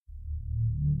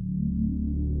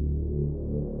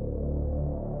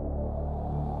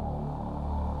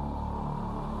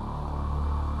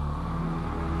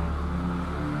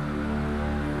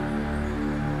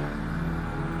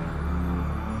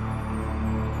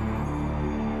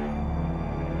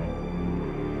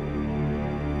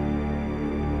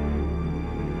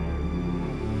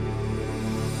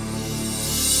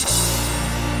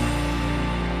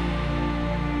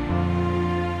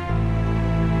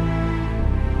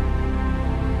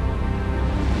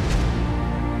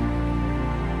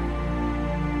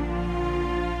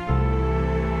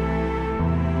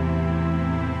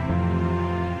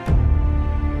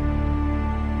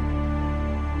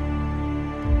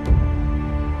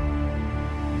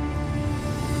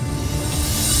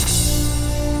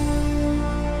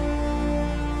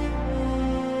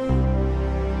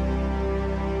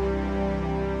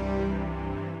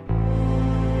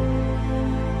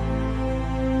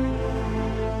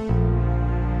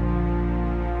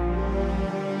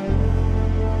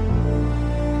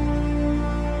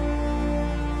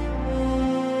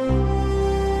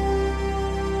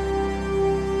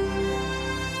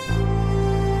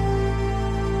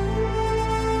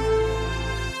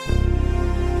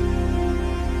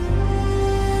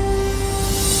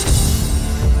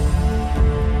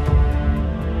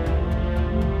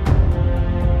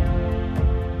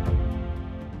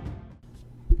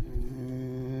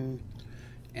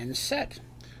and set.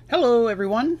 Hello,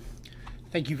 everyone.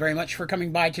 Thank you very much for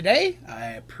coming by today. I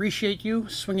appreciate you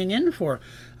swinging in for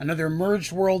another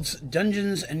Merged Worlds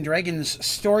Dungeons & Dragons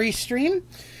story stream.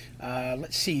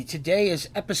 Let's see, today is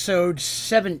episode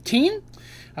 17.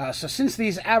 So since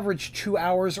these average 2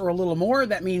 hours or a little more,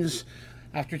 that means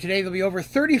after today there'll be over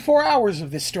 34 hours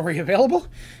of this story available,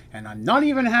 and I'm not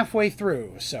even halfway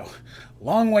through, so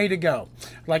long way to go.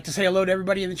 I'd like to say hello to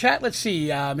everybody in the chat. Let's see,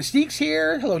 Mystique's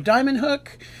here. Hello, Diamond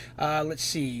Hook. Let's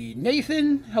see,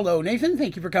 Nathan. Hello, Nathan.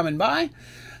 Thank you for coming by.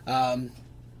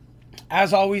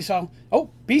 As always,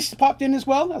 Beast popped in as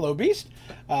well. Hello, Beast.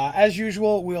 As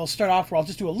usual, we'll start off where I'll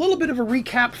just do a little bit of a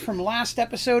recap from last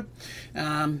episode,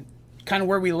 kind of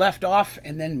where we left off,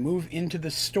 and then move into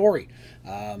the story.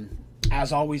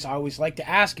 As always, I always like to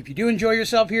ask, if you do enjoy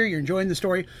yourself here, you're enjoying the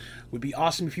story, it would be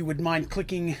awesome if you wouldn't mind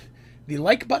clicking the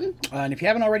like button. And if you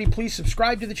haven't already, please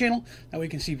subscribe to the channel. That way you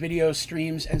can see videos,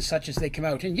 streams, and such as they come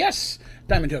out. And yes,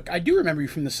 Diamond Hook, I do remember you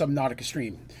from the Subnautica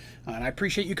stream. And I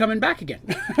appreciate you coming back again.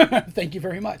 Thank you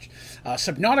very much.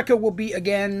 Subnautica will be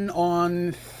again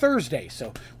on Thursday.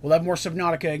 So we'll have more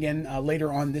Subnautica again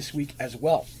later on this week as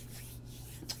well.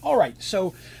 All right,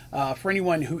 so for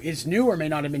anyone who is new or may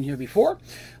not have been here before,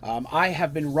 I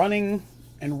have been running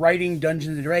and writing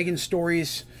Dungeons & Dragons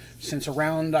stories since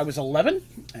around I was 11,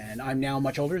 and I'm now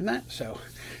much older than that, so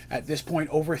at this point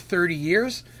over 30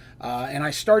 years. And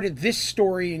I started this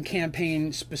story and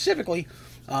campaign specifically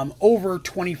over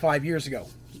 25 years ago.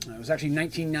 It was actually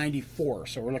 1994,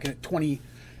 so we're looking at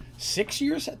 26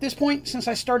 years at this point since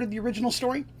I started the original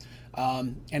story.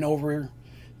 And over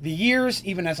the years,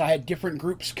 even as I had different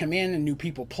groups come in and new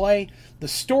people play, the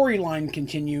storyline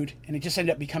continued, and it just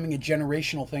ended up becoming a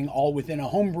generational thing, all within a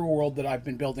homebrew world that I've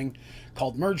been building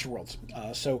called Merged Worlds.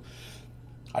 So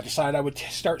I decided I would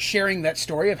start sharing that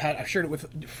story. I've shared it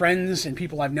with friends and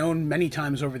people I've known many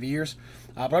times over the years,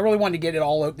 but I really wanted to get it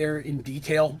all out there in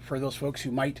detail for those folks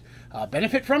who might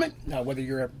benefit from it, whether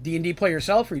you're a D&D player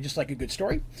yourself or you just like a good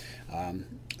story.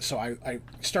 So I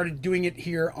started doing it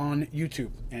here on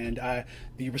YouTube, and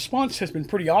the response has been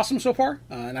pretty awesome so far,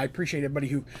 and I appreciate everybody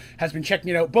who has been checking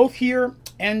it out, both here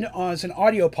and as an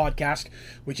audio podcast,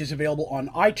 which is available on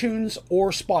iTunes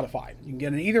or Spotify. You can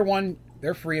get it in either one.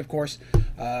 They're free, of course,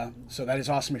 so that is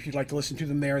awesome if you'd like to listen to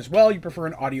them there as well. You prefer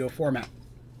an audio format.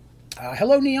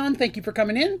 Hello, Neon. Thank you for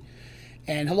coming in.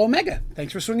 And hello, Mega.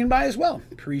 Thanks for swinging by as well.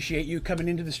 Appreciate you coming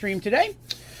into the stream today.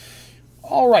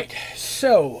 All right,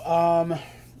 so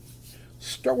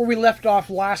start where we left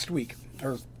off last week,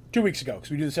 or 2 weeks ago,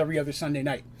 because we do this every other Sunday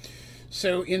night.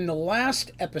 So in the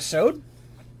last episode,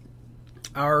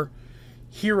 our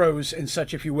heroes and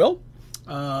such, if you will,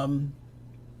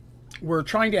 were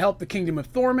trying to help the Kingdom of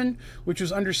Thorman, which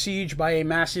was under siege by a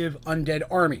massive undead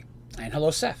army. And hello,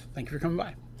 Seth. Thank you for coming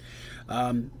by.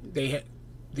 They had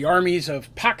the armies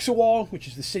of Paxawal, which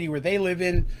is the city where they live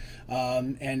in,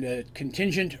 and a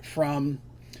contingent from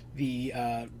the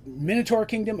Minotaur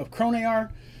Kingdom of Kronear,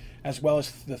 as well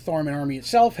as the Thorman army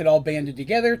itself, had all banded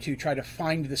together to try to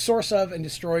find the source of and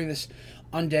destroy this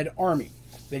undead army.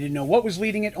 They didn't know what was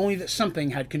leading it, only that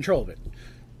something had control of it.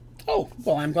 Oh,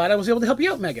 well, I'm glad I was able to help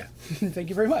you out, Mega. Thank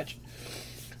you very much.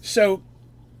 So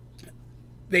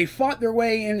they fought their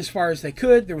way in as far as they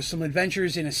could. There was some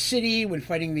adventures in a city when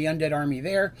fighting the undead army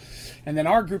there. And then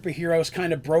our group of heroes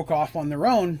kind of broke off on their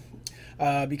own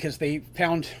because they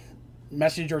found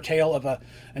message or tale of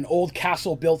an old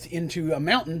castle built into a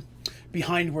mountain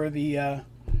behind where the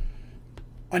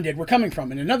undead were coming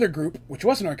from. And another group, which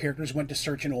wasn't our characters, went to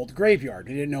search an old graveyard.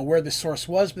 They didn't know where the source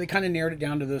was, but they kind of narrowed it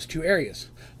down to those two areas.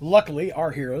 Luckily,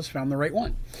 our heroes found the right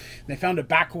one. They found a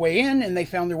back way in, and they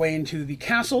found their way into the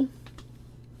castle.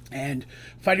 And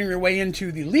fighting their way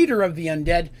into the leader of the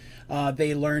undead,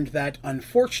 they learned that,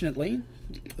 unfortunately,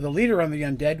 the leader of the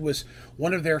undead was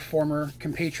one of their former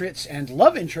compatriots and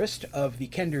love interest of the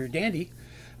Kender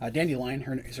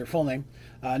Dandelion, is her full name,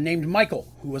 named Michael,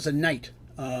 who was a knight.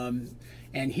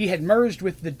 And he had merged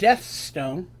with the Death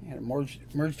Stone,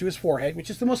 merged to his forehead, which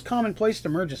is the most common place to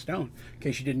merge a stone, in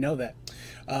case you didn't know that.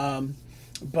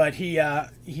 But he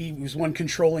was one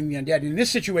controlling the undead. In this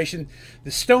situation,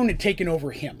 the stone had taken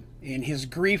over him. In his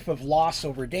grief of loss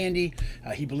over Dandy,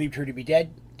 he believed her to be dead.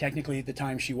 Technically, at the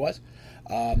time, she was.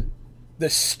 The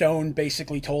stone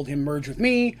basically told him, merge with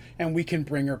me, and we can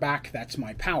bring her back. That's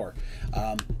my power.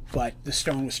 But the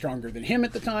stone was stronger than him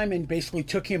at the time and basically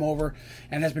took him over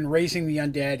and has been raising the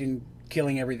undead and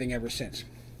killing everything ever since.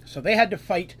 So they had to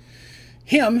fight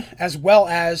him as well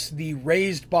as the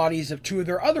raised bodies of two of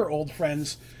their other old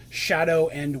friends, Shadow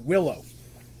and Willow.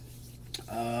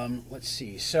 Let's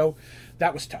see. So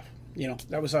that was tough. you know,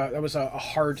 that was a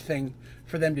hard thing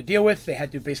for them to deal with. They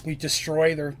had to basically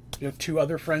destroy their two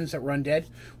other friends that were undead,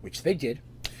 which they did.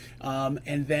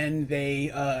 And then they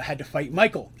had to fight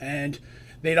Michael. And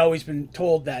they'd always been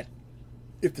told that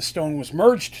if the stone was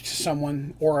merged to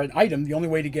someone or an item, the only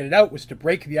way to get it out was to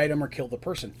break the item or kill the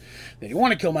person. They didn't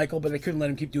want to kill Michael, but they couldn't let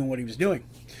him keep doing what he was doing.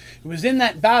 It was in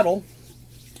that battle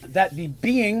that the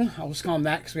being, I'll just call him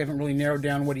that because we haven't really narrowed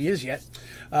down what he is yet,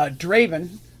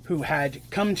 Draven, who had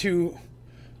come to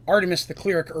Artemis the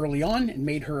cleric early on and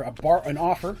made her an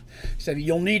offer, said,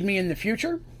 you'll need me in the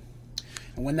future,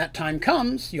 and when that time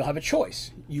comes, you'll have a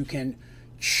choice. You can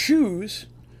choose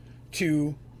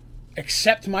to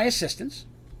accept my assistance,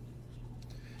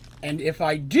 and if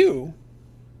I do,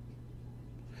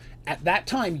 at that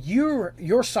time,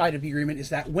 your side of the agreement is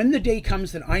that when the day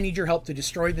comes that I need your help to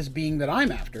destroy this being that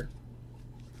I'm after,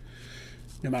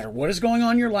 no matter what is going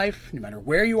on in your life, no matter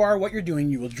where you are, what you're doing,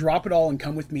 you will drop it all and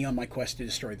come with me on my quest to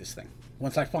destroy this thing,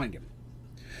 once I find him.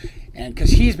 And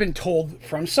because he's been told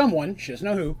from someone, she doesn't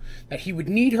know who, that he would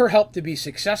need her help to be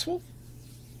successful,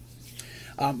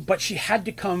 but she had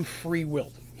to come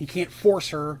free-willed. He can't force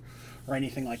her or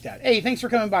anything like that. Hey, thanks for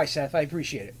coming by, Seth. I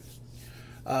appreciate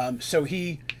it. So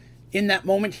he, in that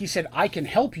moment, he said, I can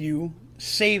help you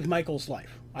save Michael's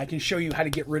life. I can show you how to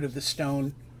get rid of the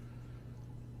stone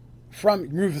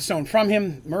remove the stone from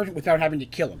him without having to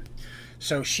kill him.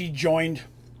 So she joined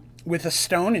with a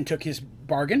stone and took his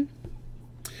bargain.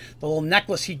 The little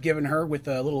necklace he'd given her with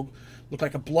a little, looked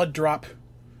like a blood drop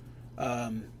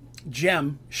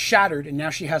gem, shattered, and now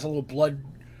she has a little blood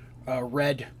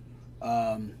red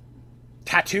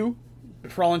tattoo,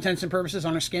 for all intents and purposes,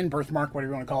 on her skin, birthmark,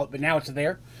 whatever you want to call it, but now it's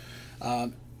there,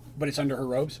 but it's under her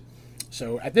robes.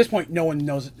 So at this point, no one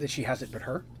knows that she has it but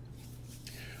her.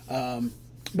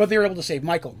 But they were able to save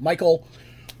Michael. Michael,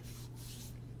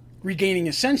 regaining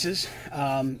his senses,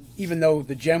 even though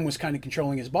the gem was kind of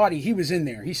controlling his body, he was in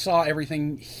there. He saw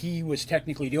everything he was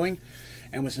technically doing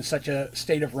and was in such a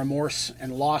state of remorse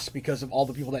and loss because of all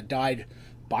the people that died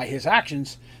by his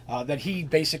actions, that he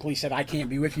basically said, I can't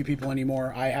be with you people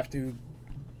anymore. I have to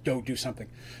go do something.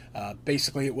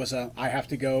 Basically, it was I have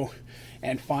to go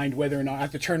and find whether or not I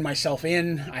have to turn myself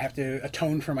in. I have to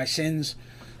atone for my sins,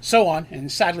 so on.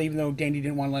 And sadly, even though Dandy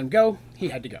didn't want to let him go, he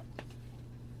had to go.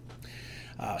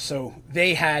 So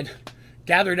they had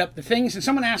gathered up the things, and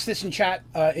someone asked this in chat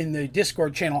in the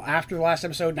Discord channel after the last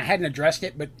episode, and I hadn't addressed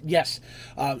it, but yes,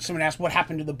 someone asked what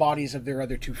happened to the bodies of their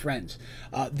other two friends.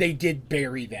 They did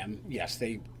bury them. Yes,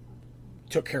 they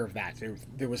took care of that.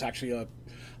 There was actually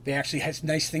they actually had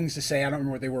nice things to say. I don't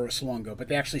remember where they were so long ago, but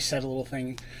they actually said a little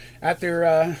thing at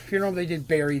their funeral. They did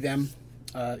bury them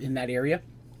in that area.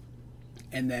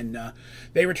 And then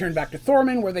they returned back to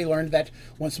Thorman, where they learned that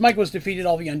once Mike was defeated,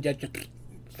 all the undead just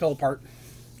fell apart.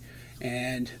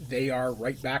 And they are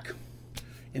right back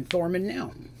in Thorman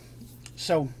now.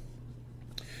 So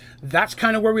that's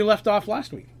kind of where we left off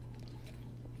last week.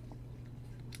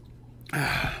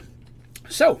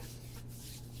 So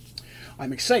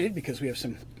I'm excited because we have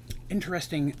some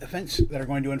interesting events that are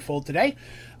going to unfold today.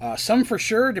 Some for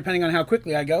sure, depending on how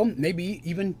quickly I go, maybe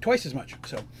even twice as much.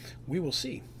 So we will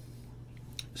see.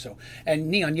 So, and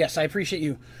Neon, yes, I appreciate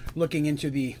you looking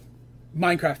into the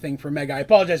Minecraft thing for Mega. I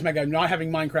apologize, Mega, I'm not having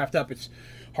Minecraft up. It's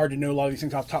hard to know a lot of these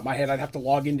things off the top of my head. I'd have to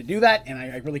log in to do that, and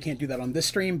I really can't do that on this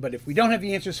stream. But if we don't have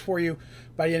the answers for you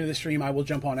by the end of the stream, I will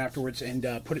jump on afterwards and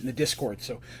put it in the Discord.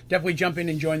 So definitely jump in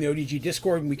and join the ODG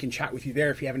Discord, and we can chat with you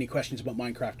there if you have any questions about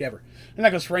Minecraft ever. And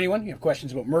that goes for anyone. You have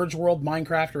questions about Merge World,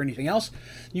 Minecraft, or anything else,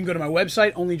 you can go to my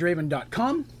website,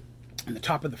 onlydraven.com. On the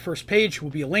top of the first page will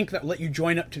be a link that will let you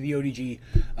join up to the ODG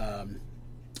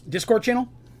Discord channel.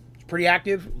 It's pretty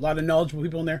active, a lot of knowledgeable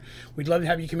people in there. We'd love to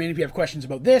have you come in if you have questions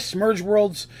about this, Merge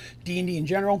Worlds, D&D in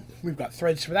general. We've got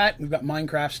threads for that. We've got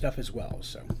Minecraft stuff as well.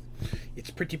 So it's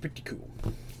pretty cool.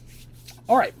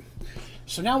 All right.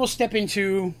 So now we'll step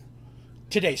into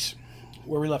today's,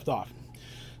 where we left off.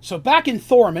 So back in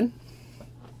Thorman,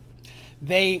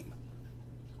 they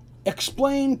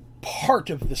explain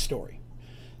part of the story.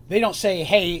 They don't say,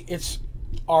 hey, it's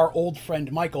our old friend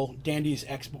Michael, Dandy's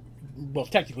well,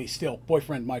 technically still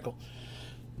boyfriend Michael.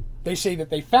 They say that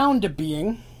they found a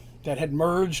being that had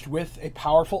merged with a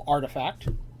powerful artifact,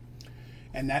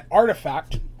 and that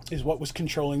artifact is what was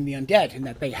controlling the undead, and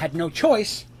that they had no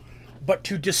choice but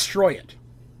to destroy it.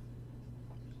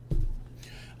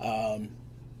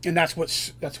 And that's what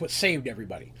saved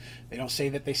everybody. They don't say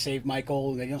that they saved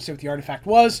Michael. They don't say what the artifact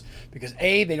was, because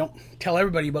A, they don't tell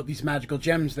everybody about these magical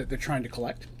gems that they're trying to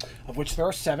collect, of which there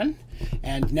are 7.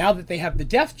 And now that they have the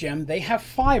death gem, they have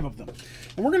 5 of them.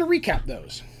 And we're going to recap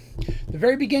those. The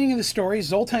very beginning of the story,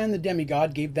 Zoltan the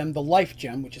demigod gave them the life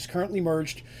gem, which is currently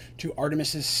merged to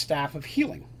Artemis's staff of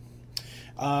healing.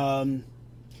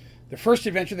 The first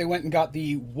adventure, they went and got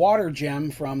the water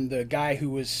gem from the guy who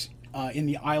was in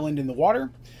the island in the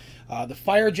water. The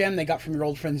fire gem they got from your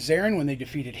old friend Zarin when they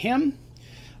defeated him.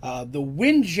 The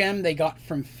wind gem they got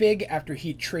from Fig after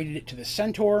he traded it to the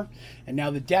centaur. And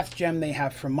now the death gem they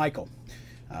have from Michael.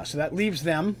 So that leaves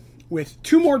them with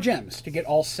 2 more gems to get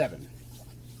all 7.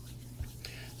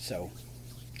 So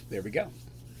there we go.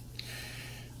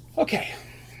 Okay,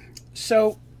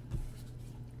 so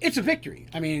it's a victory.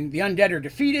 I mean, the undead are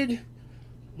defeated.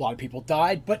 A lot of people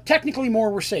died, but technically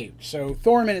more were saved. So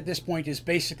Thorman at this point is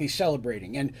basically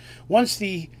celebrating. And once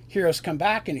the heroes come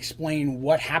back and explain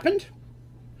what happened,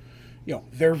 you know,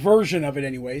 their version of it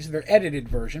anyways, their edited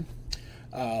version,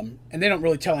 and they don't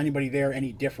really tell anybody there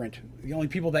any different. The only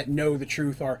people that know the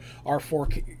truth are our 4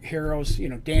 heroes, you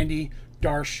know, Dandy,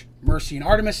 Darsh, Mercy, and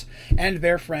Artemis, and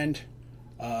their friend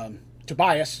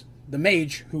Tobias, the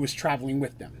mage, who was traveling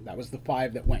with them. That was the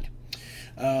 5 that went.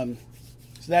 So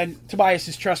then Tobias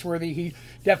is trustworthy. He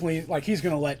definitely, like, he's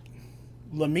going to let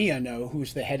Lamia know,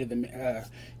 who's the head of the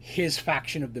his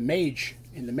faction of the mage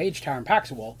in the Mage Tower in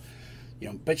Paxawal. You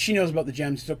know, but she knows about the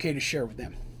gems. It's okay to share with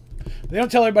them. They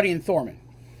don't tell everybody in Thorman.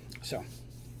 So,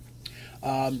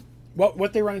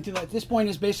 what they run into at this point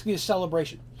is basically a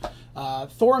celebration.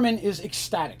 Thorman is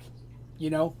ecstatic,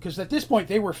 you know, because at this point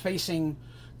they were facing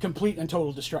complete and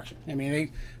total destruction. I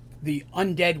mean, the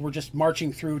undead were just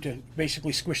marching through to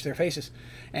basically squish their faces,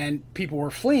 and people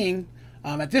were fleeing.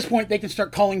 At this point, they can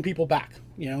start calling people back.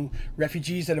 You know,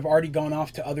 refugees that have already gone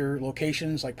off to other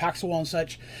locations like Paxawal and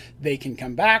such, they can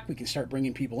come back. We can start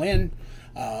bringing people in.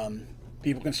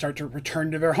 People can start to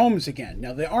return to their homes again.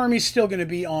 Now, the army's still going to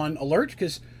be on alert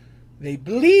because they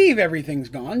believe everything's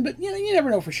gone, but you know, you never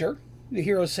know for sure. The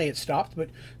heroes say it stopped, but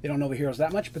they don't know the heroes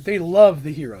that much. But they love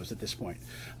the heroes at this point.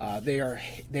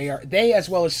 They as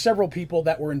well as several people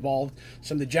that were involved,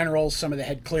 some of the generals, some of the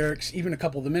head clerics, even a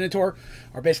couple of the Minotaur,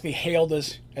 are basically hailed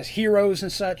as heroes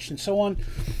and such and so on.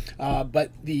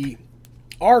 But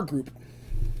our group,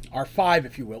 our 5,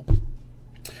 if you will,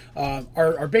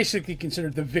 are basically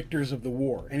considered the victors of the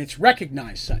war, and it's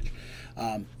recognized such.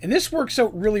 And this works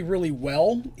out really, really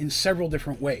well in several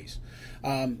different ways.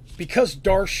 Because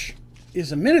Darsh is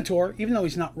a Minotaur, even though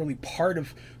he's not really part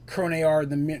of Kronear,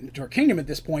 the Minotaur Kingdom at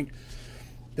this point,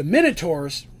 the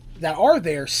Minotaurs that are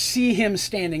there see him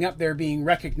standing up there being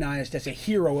recognized as a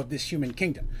hero of this human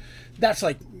kingdom. That's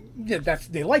like,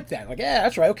 they like that. Like, yeah,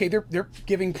 that's right. Okay, they're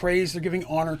giving praise, they're giving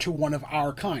honor to one of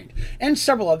our kind. And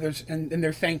several others, and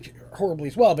they're thanked horribly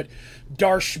as well. But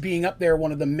Darsh being up there,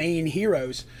 one of the main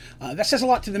heroes, that says a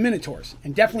lot to the Minotaurs.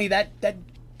 And definitely that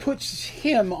puts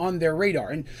him on their radar,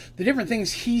 and the different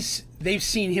things they've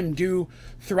seen him do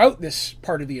throughout this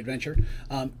part of the adventure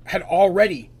had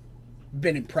already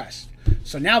been impressed.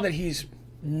 So now that he's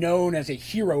known as a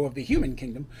hero of the human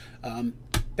kingdom,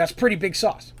 that's pretty big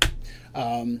sauce.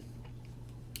 And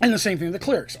the same thing with the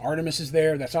clerics. Artemis is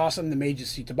there, that's awesome. The mages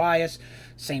see Tobias,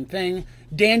 same thing.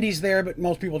 Dandy's there, but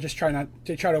most people just try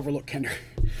to overlook Kender,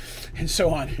 and so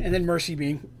on. And then Mercy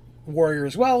being warrior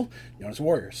as well, known as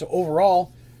warrior. So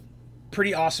overall,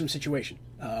 pretty awesome situation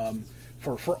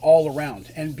for all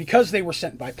around. And because they were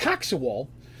sent by Paxawal,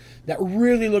 that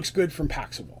really looks good from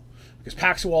Paxawal. Because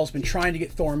Paxawal has been trying to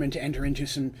get Thorman to enter into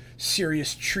some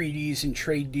serious treaties and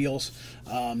trade deals.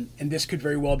 And this could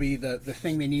very well be the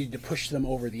thing they needed to push them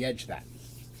over the edge of that.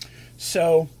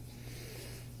 So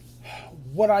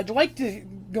what I'd like to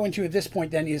go into at this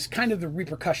point then is kind of the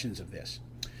repercussions of this.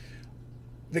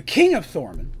 The King of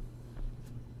Thorman,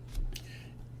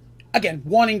 again,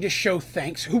 wanting to show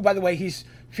thanks, who, by the way, he's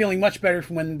feeling much better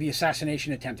from when the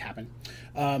assassination attempt happened.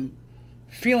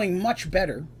 Feeling much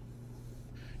better,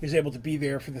 is able to be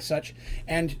there for the such.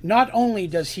 And not only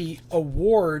does he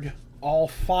award all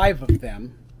 5 of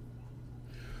them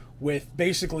with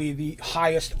basically the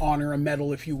highest honor, a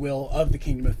medal, if you will, of the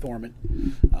Kingdom of Thorman,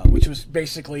 which was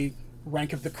basically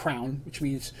rank of the crown, which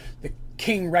means the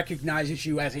king recognizes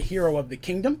you as a hero of the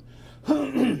kingdom.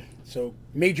 So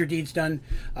major deeds done,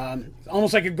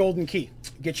 almost like a golden key.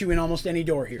 Get you in almost any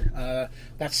door here.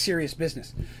 That's serious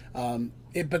business.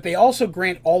 But they also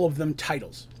grant all of them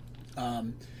titles.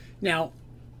 Now,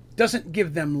 doesn't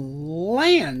give them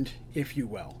land, if you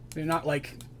will. They're not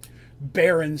like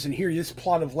barons and here, this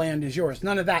plot of land is yours.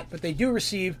 None of that. But they do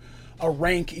receive a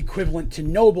rank equivalent to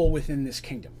noble within this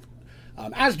kingdom.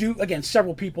 As do, again,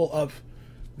 several people of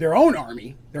their own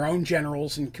army, their own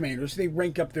generals and commanders. They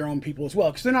rank up their own people as well,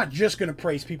 because they're not just going to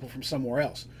praise people from somewhere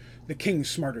else. The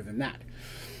king's smarter than that.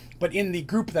 But in the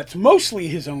group that's mostly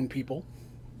his own people,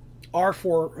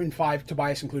 R4 and 5,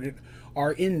 Tobias included,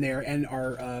 are in there and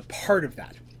are part of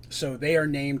that. So they are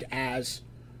named as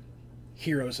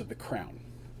Heroes of the Crown,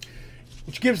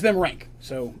 which gives them rank.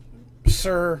 So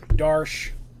Sir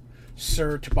Darsh,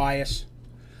 Sir Tobias,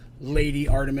 Lady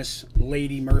Artemis,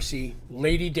 Lady Mercy,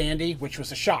 Lady Dandy, which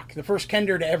was a shock. The first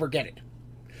Kender to ever get it.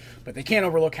 But they can't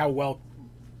overlook how well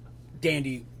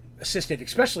Dandy assisted,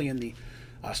 especially in the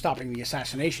stopping the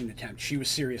assassination attempt. She was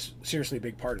seriously a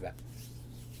big part of that.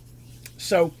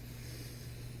 So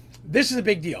this is a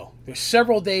big deal. There's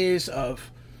several days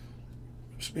of,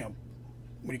 what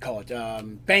do you call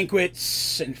it?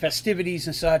 Banquets and festivities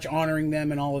and such, honoring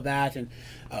them and all of that.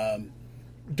 And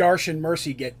Darsh and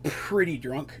Mercy get pretty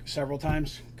drunk several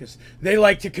times because they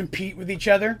like to compete with each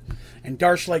other. And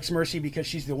Darsh likes Mercy because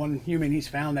she's the one human he's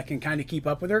found that can kind of keep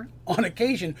up with her. On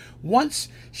occasion, once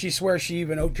she swears she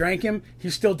even outdrank him, he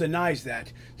still denies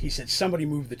that. He said somebody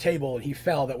moved the table and he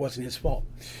fell. That wasn't his fault.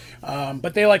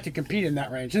 But they like to compete in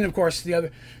that range. And of course, the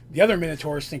other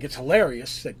Minotaurs think it's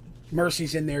hilarious that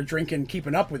Mercy's in there drinking,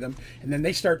 keeping up with him. And then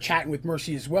they start chatting with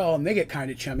Mercy as well, and they get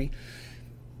kind of chummy.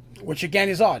 Which again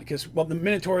is odd because, well, the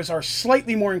Minotaurs are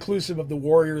slightly more inclusive of the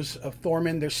warriors of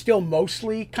Thormund. They're still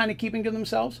mostly kind of keeping to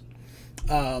themselves.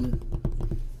 But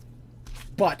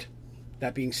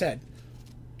that being said,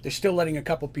 they're still letting a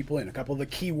couple people in, a couple of the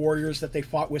key warriors that they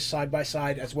fought with side by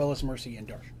side, as well as Mercy and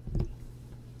Darsh.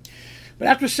 But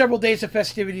after several days of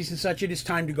festivities and such, it is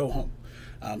time to go home.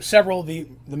 Several of the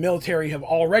military have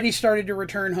already started to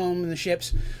return home in the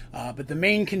ships, but the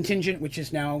main contingent, which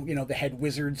is now, the head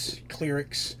wizards,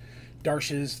 clerics,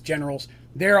 Darsh's, generals,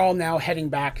 they're all now heading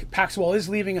back. Paxwell is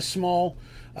leaving a small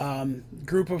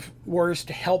group of warriors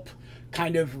to help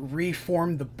kind of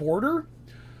reform the border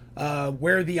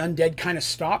where the undead kind of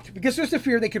stopped, because there's the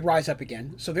fear they could rise up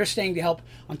again. So they're staying to help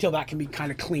until that can be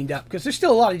kind of cleaned up, because there's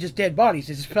still a lot of just dead bodies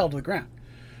that just fell to the ground.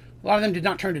 A lot of them did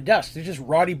not turn to dust. They're just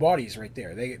rotty bodies right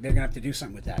there. They're going to have to do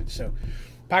something with that. So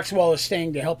Paxwell is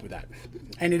staying to help with that.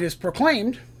 And it is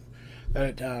proclaimed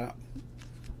that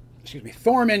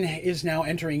Thormund is now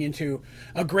entering into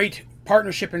a great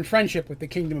partnership and friendship with the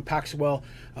Kingdom of Paxwell,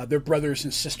 their brothers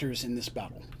and sisters in this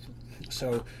battle.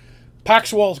 So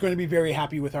Paxwell is going to be very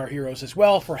happy with our heroes as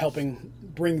well for helping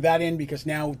bring that in, because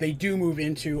now they do move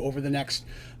into, over the next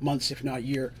months, if not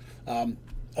year,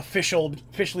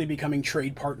 officially becoming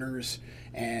trade partners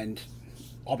and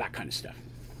all that kind of stuff.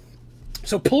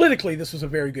 So politically, this was a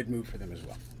very good move for them as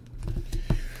well.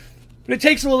 But it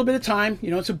takes a little bit of time.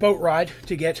 It's a boat ride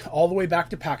to get all the way back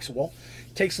to Paxwell.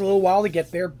 It takes a little while to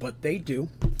get there, but they do.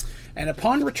 And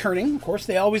upon returning, of course,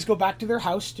 they always go back to their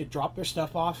house to drop their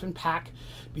stuff off and pack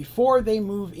before they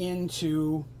move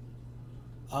into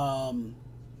the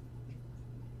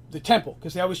temple,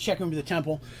 because they always check into the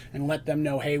temple and let them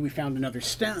know, hey, we found another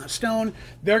stone.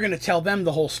 They're going to tell them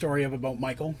the whole story about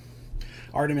Michael.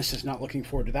 Artemis is not looking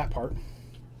forward to that part.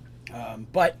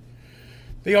 But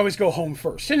they always go home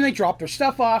first. And they drop their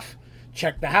stuff off,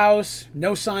 check the house.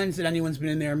 No signs that anyone's been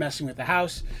in there messing with the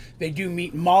house. They do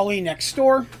meet Molly next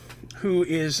door, who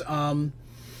is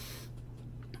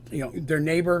their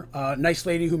neighbor, nice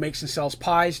lady who makes and sells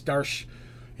pies. Darsh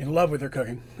in love with her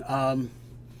cooking.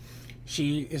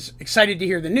 She is excited to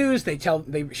hear the news.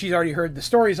 She's already heard the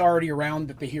stories already around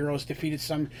that the heroes defeated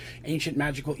some ancient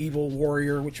magical evil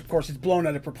warrior, which of course is blown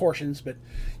out of proportions, but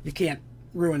you can't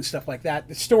ruin stuff like that.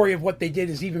 The story of what they did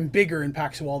is even bigger in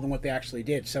Paxwell than what they actually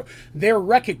did. So they're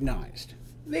recognized.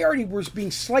 They already were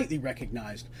being slightly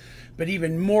recognized, but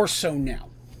even more so now.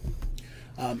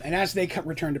 And as they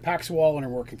return to Paxwell and are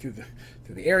working through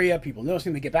the area, people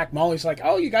noticing, they get back. Molly's like,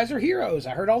 "Oh, you guys are heroes.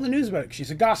 I heard all the news about it."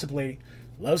 She's a gossip lady.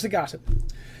 Loves the gossip.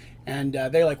 And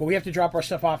they're like, well, we have to drop our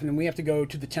stuff off, and then we have to go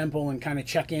to the temple and kind of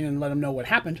check in and let them know what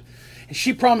happened. And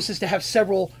she promises to have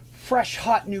several fresh,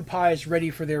 hot new pies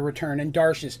ready for their return. And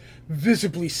Darsh is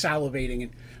visibly salivating,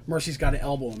 and Mercy's got to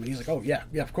elbow him. And he's like, oh, yeah,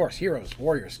 of course, heroes,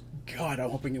 warriors. God, I'm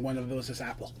hoping one of those is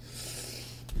Apple.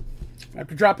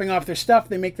 After dropping off their stuff,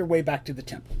 they make their way back to the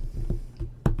temple.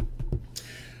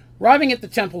 Arriving at the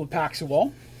temple of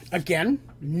Paxwell, again,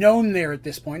 known there at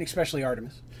this point, especially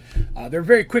Artemis, they're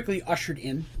very quickly ushered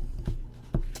in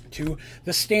to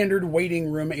the standard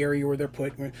waiting room area where they're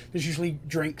put. There's usually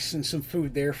drinks and some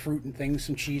food there, fruit and things,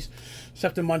 some cheese,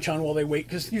 stuff to munch on while they wait,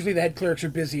 because usually the head clerics are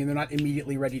busy and they're not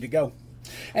immediately ready to go.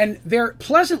 And they're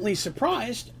pleasantly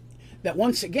surprised that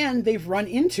once again they've run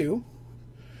into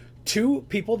two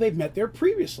people they've met there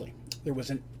previously. There was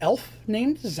an elf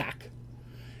named Zach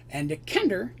and a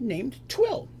Kender named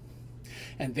Twill.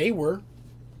 And they were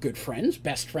good friends,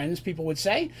 best friends, people would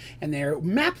say, and they're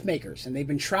map makers, and they've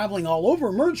been traveling all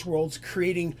over Merge Worlds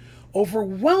creating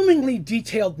overwhelmingly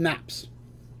detailed maps.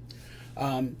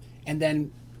 and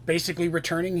then basically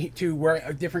returning to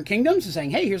where different kingdoms and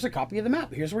saying, hey, here's a copy of the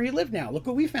map. Here's where you live now. Look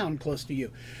what we found close to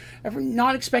you.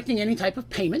 Not expecting any type of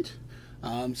payment.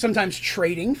 Sometimes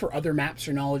trading for other maps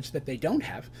or knowledge that they don't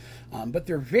have. But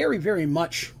they're very, very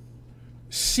much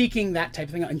seeking that type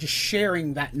of thing and just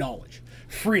sharing that knowledge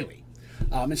freely.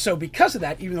 And so because of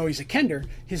that, even though he's a Kender,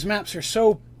 his maps are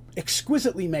so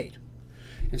exquisitely made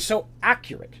and so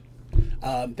accurate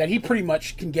that he pretty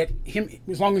much can get him,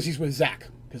 as long as he's with Zach,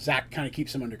 because Zach kind of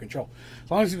keeps him under control.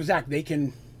 As long as he's with Zach, they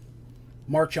can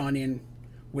march on in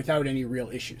without any real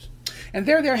issues. And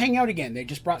there they're hanging out again. They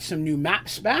just brought some new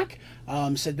maps back,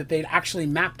 said that they'd actually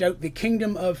mapped out the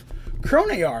kingdom of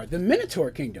Kronear, the Minotaur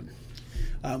kingdom,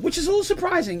 which is a little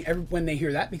surprising when they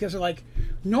hear that, because they're like,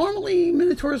 normally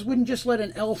Minotaurs wouldn't just let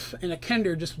an elf and a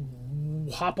Kender just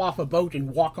hop off a boat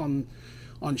and walk on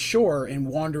shore and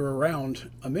wander around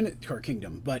a Minotaur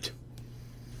kingdom. But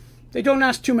they don't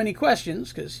ask too many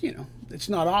questions because, you know, it's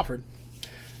not offered.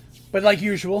 But like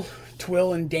usual,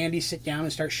 Twill and Dandy sit down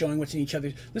and start showing what's in each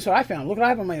other's. This is what I found. Look what I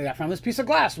have on my. I found this piece of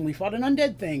glass when we fought an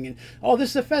undead thing. And, oh,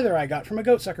 this is a feather I got from a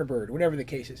goatsucker bird. Whatever the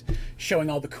case is. Showing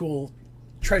all the cool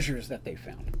treasures that they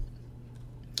found.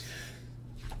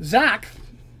 Zach,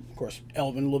 of course,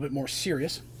 Elven, a little bit more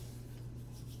serious,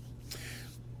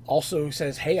 also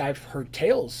says, hey, I've heard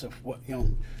tales of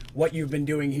what you've been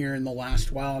doing here in the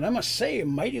last while, and I must say, I'm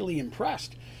mightily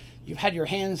impressed. You've had your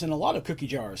hands in a lot of cookie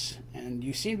jars, and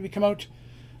you seem to come out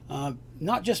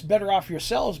not just better off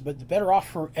yourselves, but better off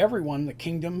for everyone, the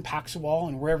kingdom, Paxawal,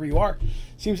 and wherever you are.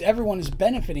 Seems everyone is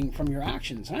benefiting from your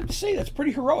actions. And I have to say, that's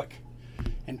pretty heroic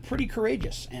and pretty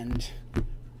courageous, and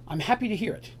I'm happy to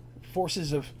hear it.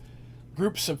 Forces of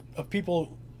groups of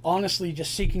people honestly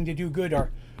just seeking to do good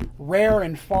are rare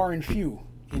and far and few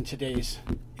in today's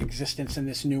existence in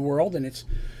this new world, and it's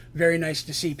very nice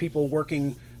to see people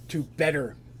working to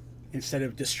better instead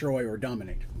of destroy or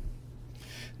dominate.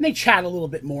 And they chat a little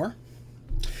bit more,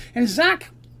 and Zach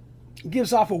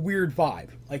gives off a weird vibe.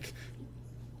 Like,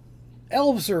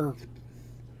 elves are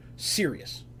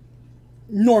serious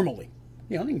normally.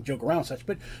 You know, they can joke around and such,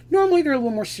 but normally they're a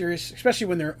little more serious, especially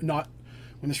when they're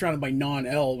surrounded by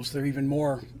non-elves. They're even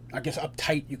more, I guess,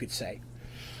 uptight, you could say.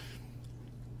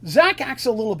 Zach acts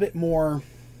a little bit more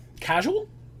casual,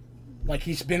 like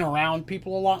he's been around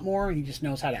people a lot more and he just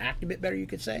knows how to act a bit better, you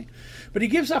could say. But he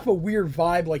gives off a weird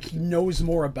vibe like he knows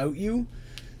more about you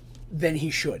than he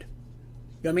should.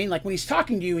 You know what I mean? Like when he's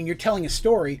talking to you and you're telling a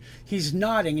story, he's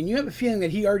nodding and you have a feeling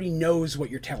that he already knows what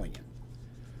you're telling him.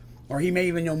 Or he may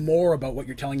even know more about what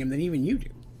you're telling him than even you do.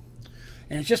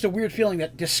 And it's just a weird feeling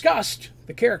that discussed,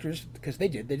 the characters, because they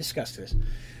discussed this,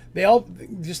 they all,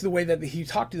 just the way that he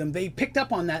talked to them, they picked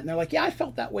up on that and they're like, yeah, I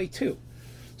felt that way too.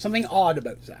 Something odd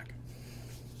about Zach.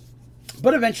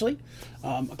 But eventually,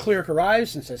 a cleric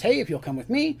arrives and says, hey, if you'll come with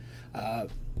me,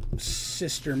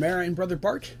 Sister Mara and Brother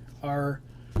Bart are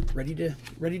ready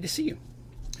to see you.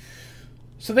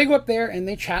 So they go up there and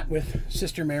they chat with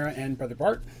Sister Mara and Brother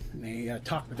Bart. And they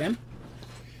talk with them.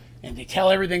 And they tell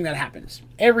everything that happens.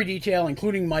 Every detail,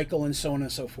 including Michael and so on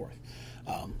and so forth.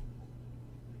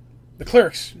 The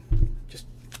clerics just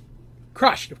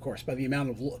crushed, of course, by the amount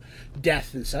of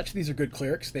death and such. These are good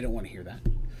clerics. They don't want to hear that.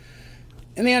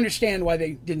 And they understand why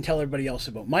they didn't tell everybody else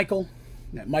about Michael.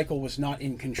 That Michael was not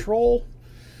in control.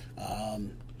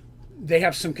 They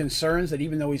have some concerns that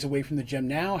even though he's away from the gem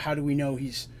now, how do we know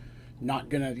he's not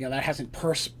going to, that hasn't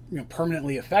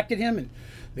permanently affected him? And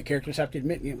the characters have to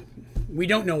admit, we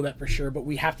don't know that for sure, but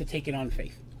we have to take it on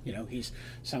faith. He's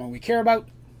someone we care about.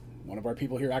 One of our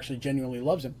people here actually genuinely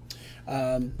loves him.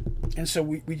 And so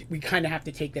we kind of have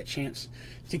to take that chance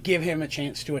to give him a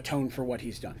chance to atone for what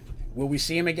he's done. Will we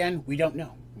see him again? We don't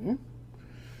know.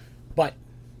 But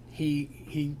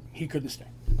he couldn't stay.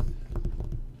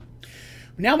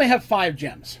 Now they have 5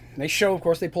 gems. They show, of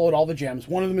course, they pull out all the gems.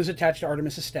 One of them is attached to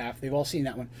Artemis' staff. They've all seen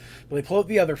that one. But they pull out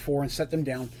the other 4 and set them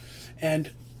down.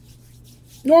 And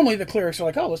normally the clerics are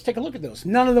like, oh, let's take a look at those.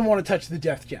 None of them want to touch the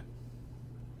death gem.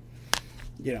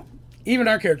 Even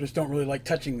our characters don't really like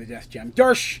touching the death gem.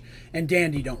 Darsh and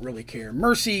Dandy don't really care.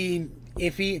 Mercy,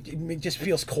 iffy, it just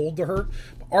feels cold to her.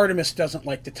 But Artemis doesn't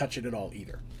like to touch it at all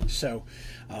either. So,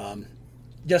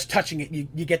 just touching it,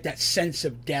 you get that sense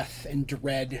of death and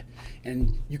dread,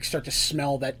 and you start to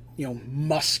smell that,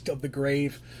 musk of the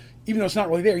grave. Even though it's not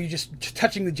really there,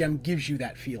 touching the gem gives you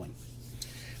that feeling.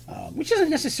 Which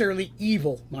isn't necessarily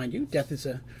evil, mind you. Death is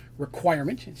a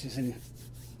requirement. It's an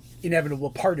inevitable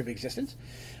part of existence.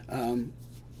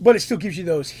 But it still gives you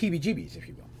those heebie-jeebies, if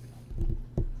you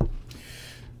will.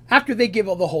 After they give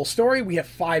the whole story, we have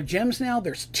 5 gems now.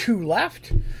 There's 2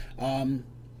 left. And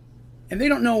they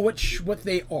don't know what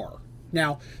they are.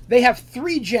 Now, they have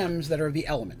 3 gems that are the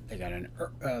element. They got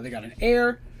an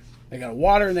air, they got a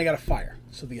water, and they got a fire.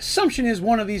 So the assumption is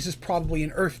one of these is probably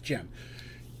an earth gem,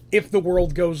 if the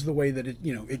world goes the way that it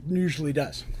usually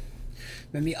does.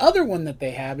 Then the other one that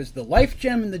they have is the life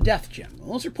gem and the death gem.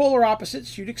 Well, those are polar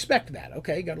opposites. You'd expect that.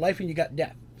 Okay, you got life and you got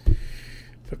death. But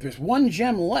if there's 1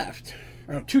 gem left,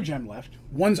 or no, 2 gem left,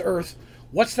 one's earth,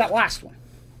 what's that last one?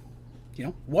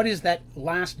 What is that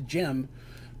last gem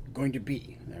going to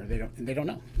be? They don't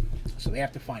know. So they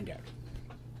have to find out.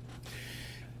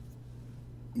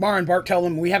 Mara and Bart tell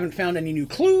them, we haven't found any new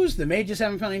clues. The mages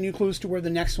haven't found any new clues to where the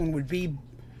next one would be.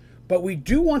 But we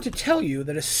do want to tell you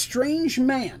that a strange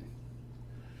man,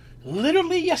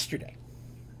 literally yesterday,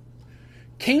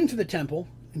 came to the temple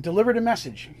and delivered a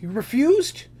message. He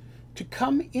refused to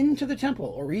come into the temple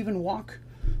or even walk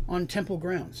on temple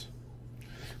grounds.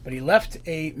 But he left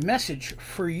a message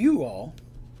for you all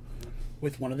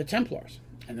with one of the Templars.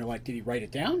 And they're like, did he write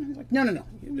it down? He's like, no.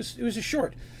 It was a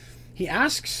short. He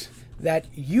asks that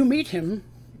you meet him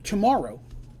tomorrow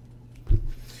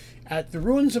at the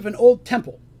ruins of an old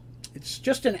temple. It's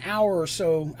just an hour or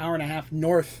so, hour and a half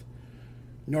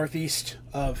northeast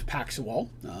of Paxawal.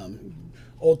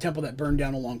 Old temple that burned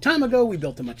down a long time ago. We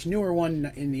built a much newer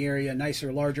one in the area,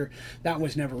 nicer, larger. That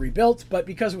was never rebuilt, but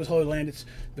because it was Holy Land,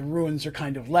 the ruins are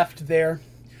kind of left there.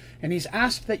 And he's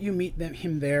asked that you meet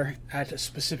him there at a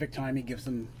specific time. He gives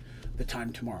them the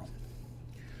time tomorrow.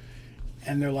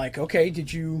 And they're like, okay,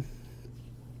 did you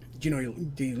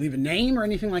leave a name or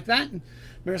anything like that? And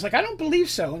Mary's like, I don't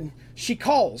believe so. And she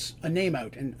calls a name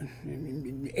out,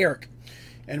 and Eric.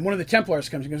 And one of the Templars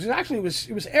comes and goes, actually,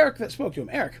 it was Eric that spoke to him.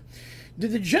 Eric,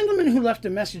 did the gentleman who left a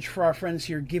message for our friends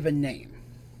here give a name?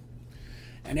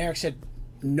 And Eric said,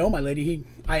 no, my lady.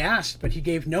 I asked, but he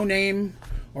gave no name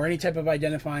or any type of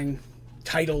identifying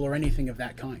title or anything of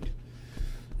that kind.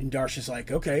 And Darsh is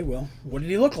like, okay, well, what did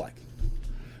he look like?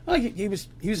 Well, he was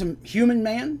a human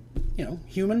man,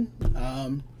 human.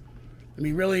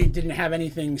 Really didn't have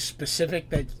anything specific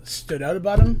that stood out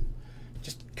about him.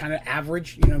 Just kind of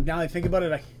average. Now that I think about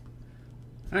it, I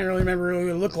don't really remember really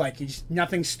what he looked like.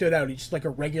 Nothing stood out. He's just like a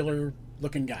regular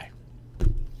looking guy.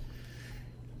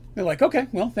 They're like, okay,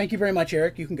 well, thank you very much,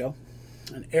 Eric. You can go.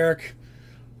 And Eric,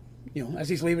 as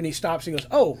he's leaving, he stops and goes,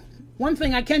 oh, one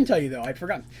thing I can tell you, though, I'd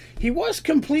forgotten. He was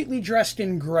completely dressed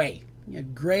in gray. He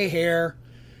had gray hair.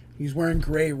 He was wearing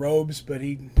gray robes, but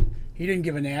he didn't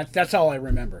give a name. That's all I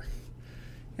remember.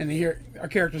 And our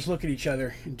characters look at each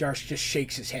other, and Darsh just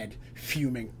shakes his head,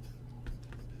 fuming.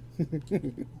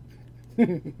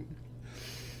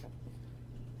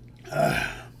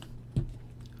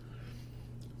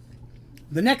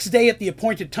 The next day at the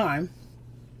appointed time,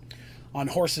 on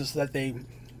horses that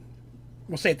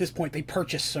we'll say at this point, they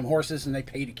purchased some horses and they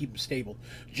pay to keep them stable,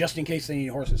 just in case they need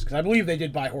horses, because I believe they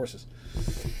did buy horses.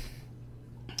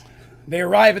 They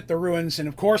arrive at the ruins, and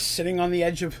of course, sitting on the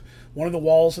edge of one of the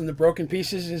walls and the broken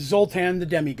pieces is Zoltan the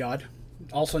demigod,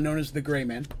 also known as the Gray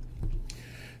Man.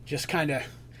 Just kind of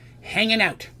hanging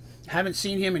out. Haven't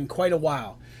seen him in quite a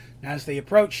while. And as they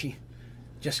approach, he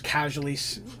just casually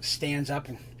stands up,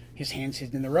 and his hands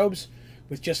hidden in the robes,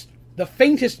 with just the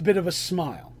faintest bit of a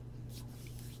smile.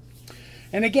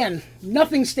 And again,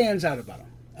 nothing stands out about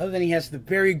him, other than he has the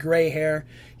very gray hair.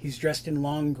 He's dressed in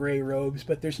long gray robes,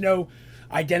 but there's no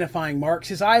identifying marks.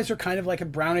 His eyes are kind of like a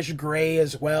brownish gray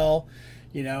as well.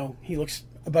 He looks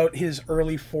about his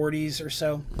early 40s or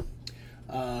so.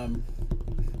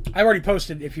 I've already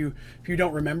posted, if you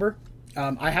don't remember,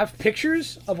 I have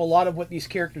pictures of a lot of what these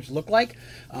characters look like.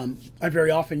 I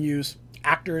very often use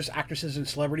actors, actresses, and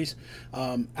celebrities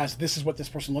as this is what this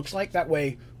person looks like. That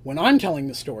way, when I'm telling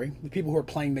the story, the people who are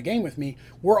playing the game with me,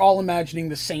 we're all imagining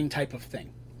the same type of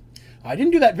thing. I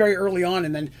didn't do that very early on,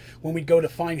 and then when we'd go to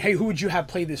find, hey, who would you have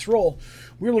play this role,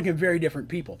 we were looking at very different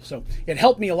people. So it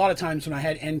helped me a lot of times when I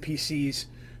had NPCs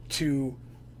to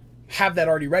have that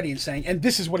already ready and saying, and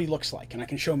this is what he looks like, and I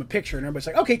can show him a picture, and everybody's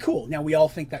like, okay, cool, now we all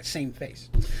think that same face.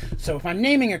 So if I'm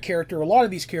naming a character, a lot of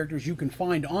these characters you can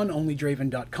find on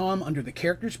onlydraven.com under the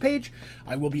characters page.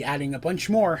 I will be adding a bunch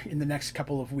more in the next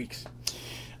couple of weeks.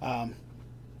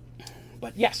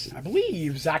 But yes, I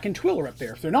believe Zach and Twill are up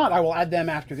there. If they're not, I will add them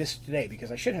after this today,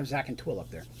 because I should have Zach and Twill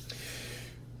up there.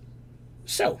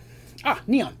 So,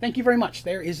 Neon, thank you very much.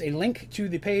 There is a link to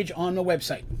the page on the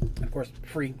website. And of course,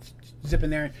 free. Zip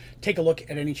in there and take a look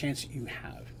at any chance you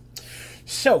have.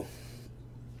 So,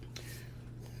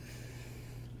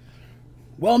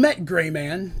 well met, Gray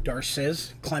Man, Darsh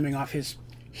says, climbing off his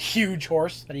huge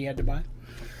horse that he had to buy.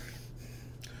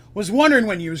 Was wondering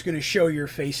when you was going to show your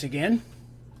face again.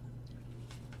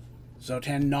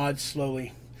 Zoltan nods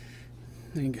slowly.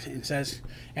 and says,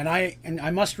 and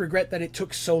I must regret that it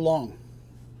took so long.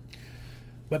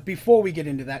 But before we get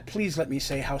into that, please let me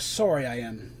say how sorry I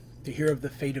am to hear of the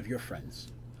fate of your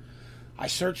friends. I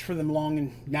searched for them long,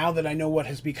 and now that I know what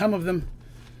has become of them,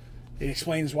 it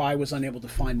explains why I was unable to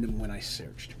find them when I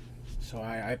searched. So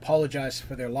I apologize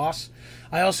for their loss.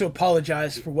 I also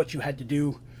apologize for what you had to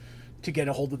do to get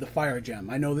a hold of the fire gem.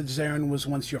 I know that Zarin was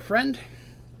once your friend,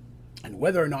 and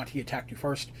whether or not he attacked you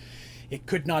first, it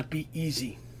could not be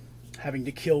easy having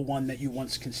to kill one that you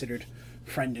once considered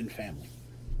friend and family.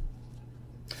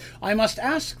 I must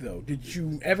ask, though, did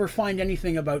you ever find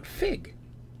anything about Fig?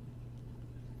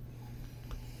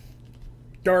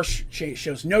 Darsh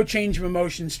shows no change of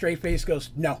emotion. Straight face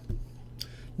goes, no.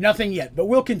 Nothing yet, but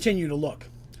we'll continue to look.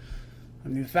 I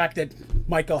mean, the fact that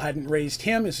Michael hadn't raised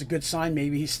him is a good sign.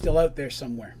 Maybe he's still out there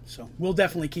somewhere. So we'll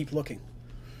definitely keep looking.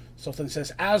 Sultan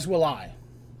says, as will I.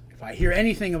 If I hear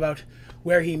anything about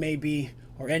where he may be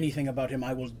or anything about him,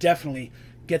 I will definitely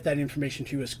get that information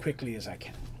to you as quickly as I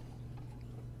can.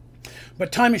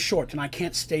 But time is short, and I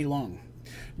can't stay long.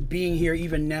 Being here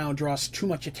even now draws too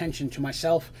much attention to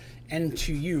myself and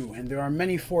to you, and there are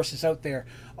many forces out there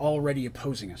already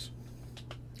opposing us.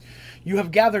 You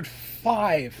have gathered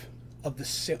 5 of the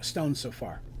stones so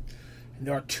far, and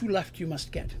there are 2 left you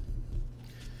must get.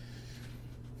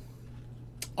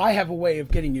 I have a way of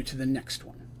getting you to the next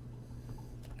one.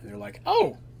 And they're like,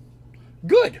 oh,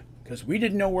 good, because we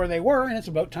didn't know where they were, and it's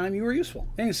about time you were useful.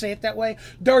 They didn't say it that way.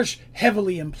 Darsh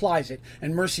heavily implies it,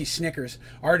 and Mercy snickers.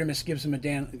 Artemis gives him a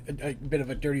bit of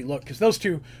a dirty look, because those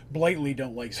two blatantly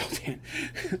don't like Sultan.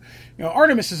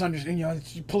 Artemis is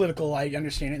it's political, I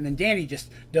understand it, and then Danny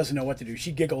just doesn't know what to do.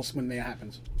 She giggles when that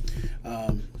happens.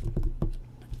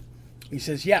 He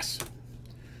says, yes,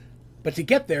 but to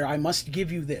get there, I must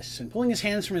give you this. And pulling his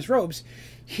hands from his robes,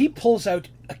 he pulls out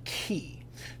a key.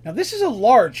 Now, this is a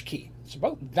large key. It's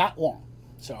about that long.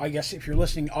 So I guess if you're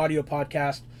listening audio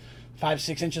podcast,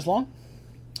 5-6 inches long.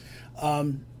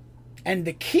 And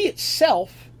the key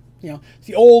itself, it's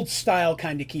the old style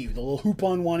kind of key with a little hoop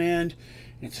on one end,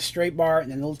 and it's a straight bar,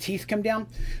 and then the little teeth come down.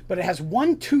 But it has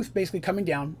one tooth basically coming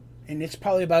down, and it's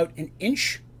probably about an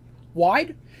inch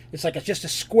wide. It's like just a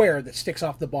square that sticks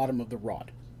off the bottom of the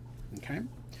rod. Okay.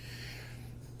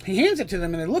 He hands it to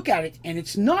them, and they look at it, and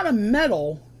it's not a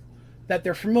metal that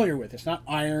they're familiar with. It's not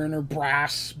iron or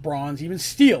brass, bronze, even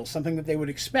steel, something that they would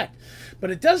expect.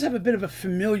 But it does have a bit of a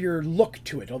familiar look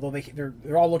to it, although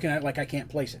they're all looking at it like I can't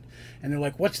place it. And they're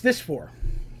like, what's this for?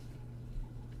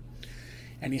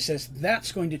 And he says,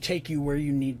 that's going to take you where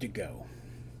you need to go.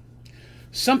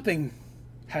 Something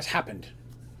has happened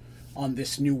on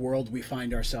this new world we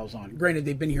find ourselves on. Granted,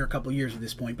 they've been here a couple years at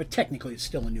this point, but technically it's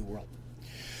still a new world.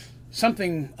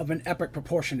 Something of an epic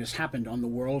proportion has happened on the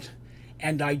world,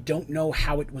 and I don't know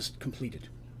how it was completed.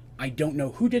 I don't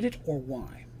know who did it or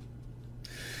why.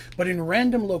 But in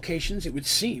random locations, it would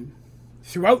seem,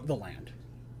 throughout the land,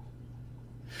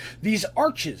 these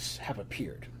arches have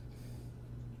appeared.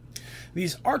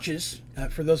 These arches,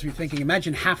 for those of you thinking,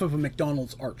 imagine half of a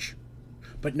McDonald's arch,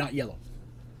 but not yellow.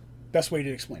 Best way to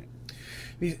explain it.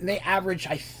 They average,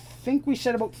 I think we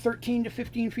said, about 13 to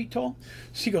 15 feet tall.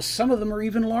 So he goes, some of them are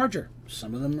even larger.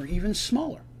 Some of them are even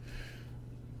smaller.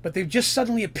 But they've just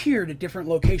suddenly appeared at different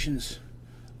locations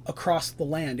across the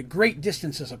land, at great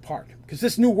distances apart. Because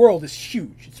this new world is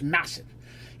huge. It's massive.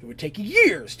 It would take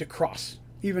years to cross,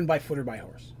 even by foot or by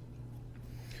horse.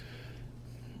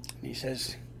 And he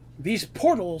says, these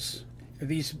portals,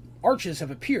 these arches have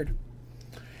appeared,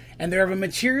 and they're of a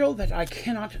material that I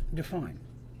cannot define.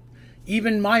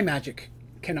 Even my magic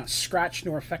cannot scratch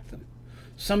nor affect them.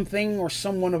 Something or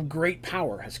someone of great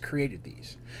power has created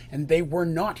these, and they were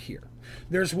not here.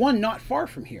 There's one not far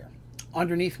from here,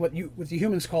 underneath what the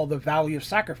humans call the Valley of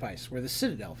Sacrifice, where the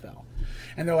Citadel fell.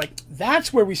 And they're like,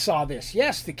 that's where we saw this.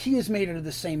 Yes, the key is made out of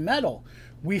the same metal.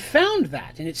 We found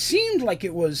that, and it seemed like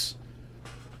it was,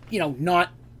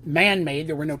 not man-made.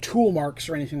 There were no tool marks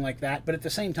or anything like that, but at the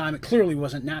same time, it clearly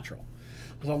wasn't natural.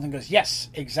 Sultan goes, yes,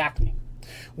 exactly.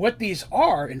 What these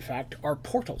are, in fact, are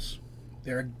portals.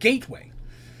 They're a gateway,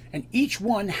 and each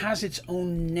one has its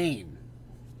own name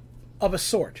of a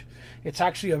sort. It's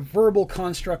actually a verbal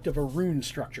construct of a rune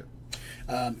structure,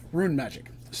 rune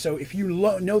magic. So if you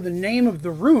know the name of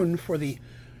the rune for the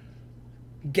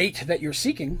gate that you're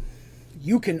seeking,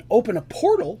 you can open a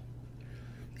portal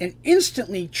and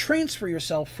instantly transfer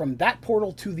yourself from that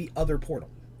portal to the other portal.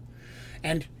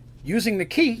 And using the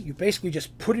key, you basically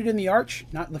just put it in the arch,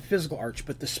 not the physical arch,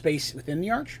 but the space within the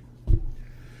arch.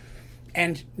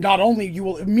 And not only you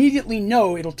will immediately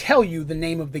know, it'll tell you the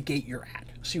name of the gate you're at,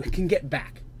 so you can get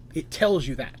back. It tells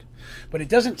you that. but it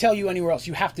doesn't tell you anywhere else.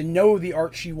 You have to know the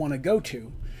arch you want to go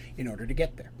to in order to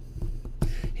get there.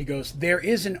 He goes, there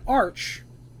is an arch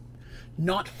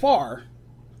not far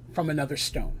from another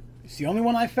stone. It's the only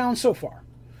one I've found so far,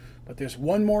 but there's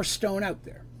one more stone out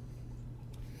there.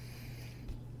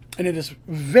 And it is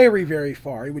very, very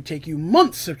far. It would take you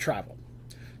months of travel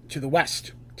to the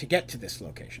west to get to this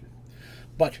location.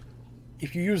 But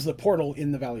if you use the portal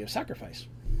in the Valley of Sacrifice,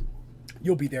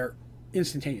 you'll be there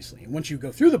instantaneously. And once you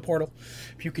go through the portal,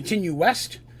 if you continue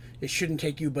west, it shouldn't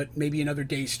take you but maybe another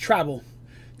day's travel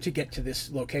to get to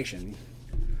this location,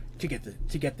 to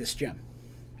get this gem.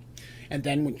 And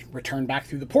then when you return back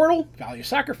through the portal, Valley of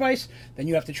Sacrifice, then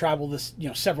you have to travel this,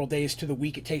 several days to the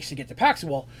week it takes to get to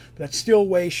Paxawal, but that's still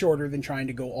way shorter than trying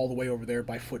to go all the way over there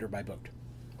by foot or by boat.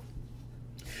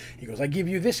 He goes, I give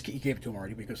you this key. He gave it to him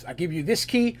already. Because I give you this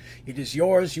key. It is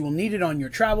yours. You will need it on your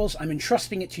travels. I'm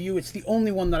entrusting it to you. It's the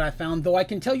only one that I found, though I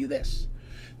can tell you this.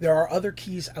 There are other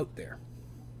keys out there.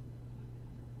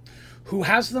 Who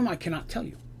has them, I cannot tell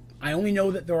you. I only know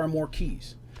that there are more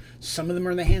keys. Some of them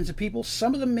are in the hands of people.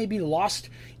 Some of them may be lost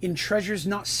in treasures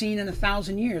not seen in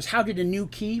 1,000 years. How did a new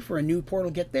key for a new portal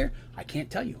get there? I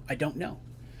can't tell you. I don't know.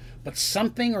 But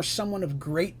something or someone of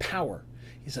great power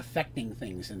is affecting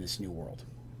things in this new world.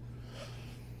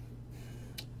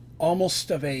 Almost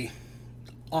of a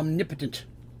omnipotent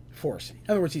force.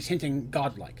 In other words, he's hinting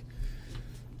godlike.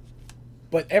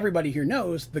 But everybody here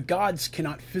knows the gods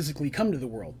cannot physically come to the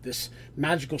world. This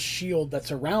magical shield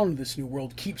that's around this new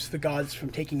world keeps the gods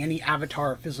from taking any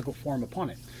avatar or physical form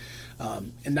upon it.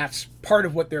 And that's part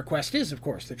of what their quest is, of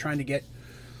course. They're trying to get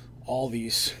all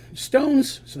these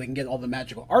stones so they can get all the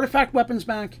magical artifact weapons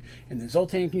back, and then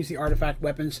Zoltan can use the artifact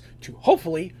weapons to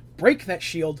hopefully break that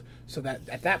shield so that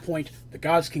at that point the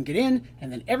gods can get in,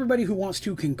 and then everybody who wants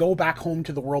to can go back home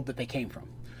to the world that they came from.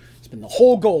 It's been the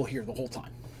whole goal here the whole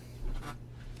time.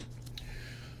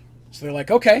 So they're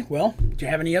like, okay, well, do you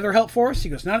have any other help for us? He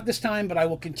goes, not at this time, but I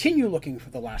will continue looking for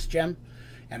the last gem,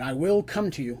 and I will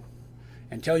come to you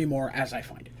and tell you more as I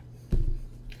find it.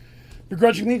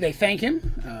 Begrudgingly, they thank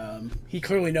him. He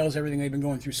clearly knows everything they've been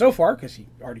going through so far, because he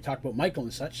already talked about Michael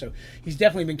and such, so he's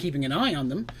definitely been keeping an eye on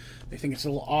them. They think it's a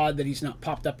little odd that he's not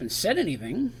popped up and said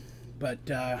anything, but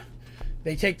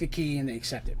they take the key and they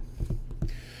accept it.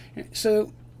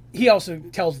 So he also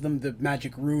tells them the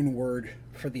magic rune word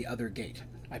for the other gate.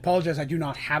 I apologize, I do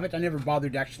not have it. I never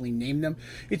bothered to actually name them.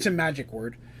 It's a magic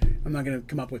word. I'm not going to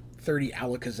come up with 30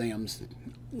 alakazams,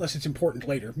 unless it's important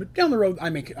later. But down the road, I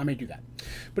may do that.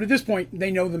 But at this point,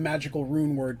 they know the magical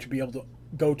rune word to be able to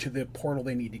go to the portal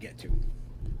they need to get to.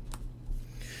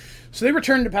 So they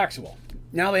return to Paxawal.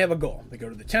 Now they have a goal. They go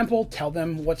to the temple, tell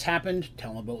them what's happened,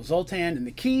 tell them about Zoltan and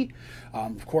the key.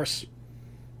 Of course,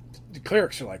 the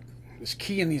clerics are like, this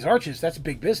key and these arches, that's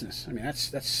big business. I mean,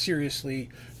 that's seriously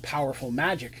powerful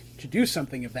magic to do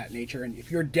something of that nature. And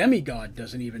if your demigod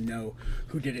doesn't even know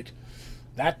who did it,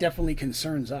 that definitely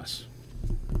concerns us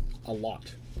a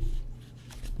lot.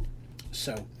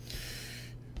 So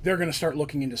they're going to start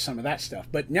looking into some of that stuff.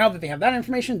 But now that they have that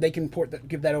information, they can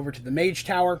give that over to the Mage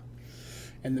Tower.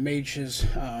 And the mages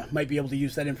might be able to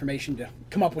use that information to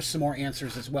come up with some more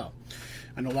answers as well.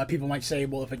 I know a lot of people might say,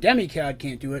 well, if a demigod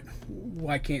can't do it,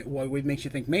 what makes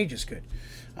you think mages could?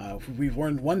 We've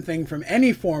learned one thing from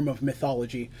any form of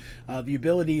mythology, the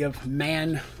ability of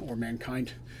man or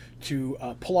mankind to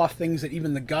pull off things that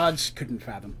even the gods couldn't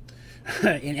fathom.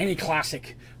 In any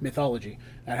classic mythology,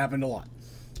 that happened a lot.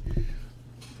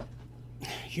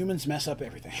 Humans mess up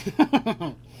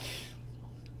everything.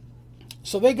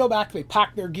 So they go back, they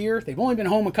pack their gear. They've only been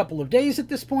home a couple of days at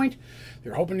this point.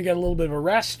 They're hoping to get a little bit of a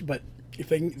rest, but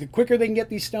the quicker they can get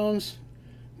these stones,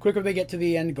 the quicker they get to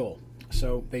the end goal.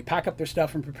 So they pack up their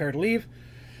stuff and prepare to leave.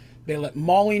 They let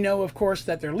Molly know, of course,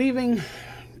 that they're leaving.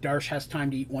 Darsh has time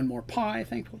to eat one more pie,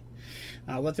 thankfully.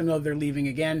 Let them know they're leaving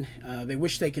again. They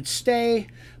wish they could stay,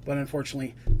 but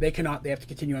unfortunately they cannot. They have to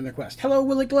continue on their quest. Hello,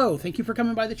 Willie Glow. Thank you for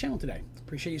coming by the channel today.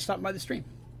 Appreciate you stopping by the stream.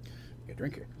 Get a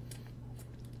drink here.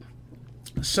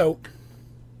 So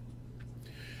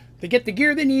they get the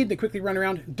gear they need. They quickly run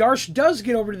around. Darsh does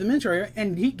get over to the mentor area,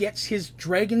 and he gets his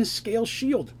dragon scale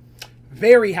shield.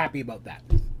 Very happy about that.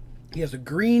 He has a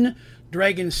green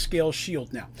dragon scale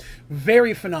shield now.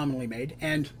 Very phenomenally made,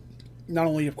 and not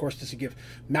only, of course, does it give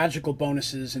magical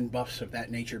bonuses and buffs of that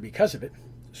nature because of it,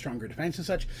 stronger defense and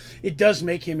such, it does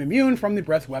make him immune from the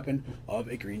breath weapon of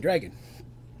a green dragon,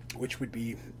 which would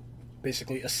be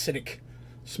basically acidic,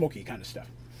 smoky kind of stuff.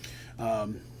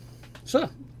 So,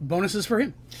 bonuses for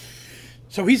him.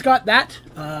 So he's got that.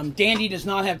 Dandy does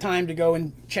not have time to go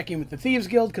and check in with the Thieves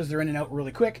Guild because they're in and out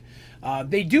really quick.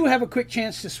 They do have a quick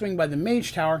chance to swing by the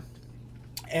Mage Tower,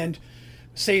 and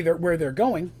say where they're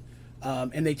going,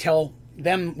 and they tell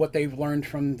them what they've learned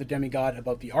from the demigod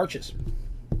about the arches.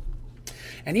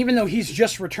 And even though he's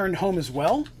just returned home as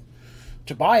well,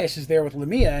 Tobias is there with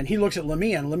Lamia, and he looks at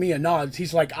Lamia, and Lamia nods.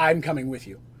 He's like, I'm coming with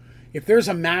you. If there's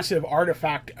a massive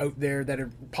artifact out there that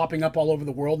are popping up all over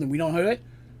the world and we don't know it,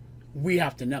 we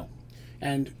have to know.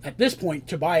 And at this point,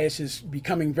 Tobias is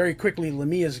becoming very quickly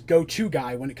Lamia's go-to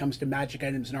guy when it comes to magic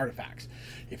items and artifacts.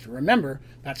 If you remember,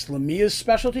 that's Lamia's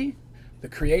specialty, the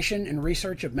creation and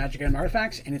research of magic item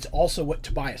artifacts, and it's also what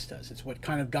Tobias does. It's what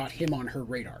kind of got him on her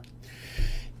radar.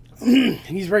 And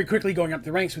he's very quickly going up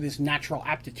the ranks with his natural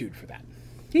aptitude for that.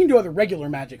 He can do other regular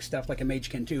magic stuff like a mage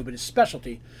can too, but his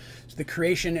specialty is the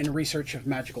creation and research of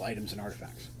magical items and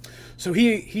artifacts. So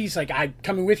he's like, I'm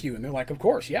coming with you. And they're like, of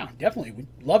course, yeah, definitely. We'd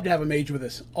love to have a mage with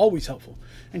us. Always helpful.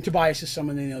 And Tobias is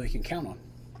someone they know they can count on.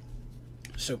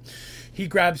 So he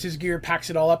grabs his gear, packs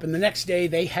it all up, and the next day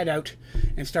they head out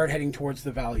and start heading towards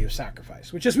the Valley of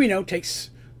Sacrifice, which, as we know,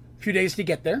 takes a few days to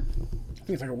get there. I think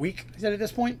it's like a week, is that at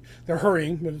this point? They're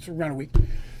hurrying, but it's around a week.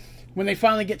 When they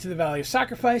finally get to the Valley of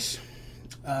Sacrifice,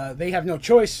 they have no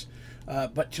choice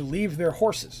but to leave their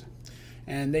horses.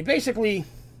 And they basically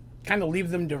kind of leave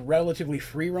them to relatively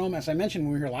free roam. As I mentioned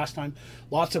when we were here last time,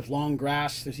 lots of long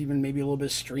grass. There's even maybe a little bit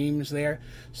of streams there.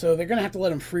 So they're going to have to let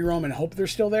them free roam and hope they're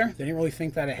still there. They didn't really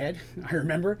think that ahead. I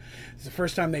remember it's the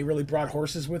first time they really brought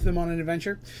horses with them on an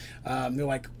adventure. They're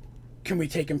like, can we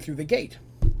take them through the gate?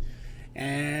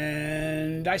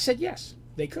 And I said yes,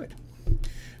 they could.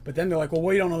 But then they're like, well,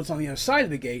 we don't know what's on the other side of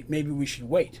the gate. Maybe we should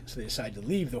wait. So they decided to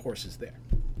leave the horses there.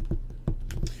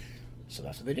 So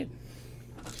that's what they did.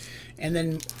 And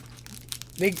then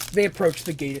they approached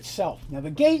the gate itself. Now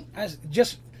the gate, as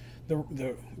just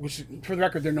which for the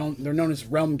record they're known as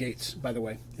realm gates, by the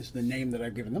way, is the name that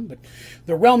I've given them. But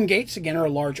the realm gates again are a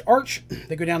large arch.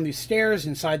 They go down these stairs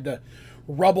inside the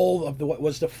rubble of what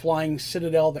was the flying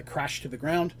citadel that crashed to the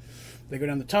ground. They go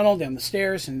down the tunnel, down the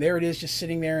stairs, and there it is, just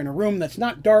sitting there in a room that's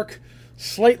not dark,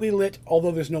 slightly lit,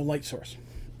 although there's no light source.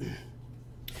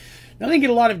 Now they get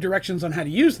a lot of directions on how to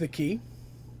use the key.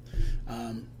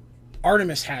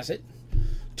 Artemis has it.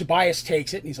 Tobias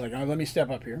takes it, and he's like, oh, let me step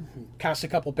up here. He casts a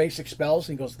couple basic spells,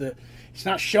 and he goes, it's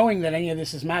not showing that any of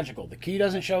this is magical. The key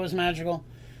doesn't show as magical.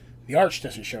 The arch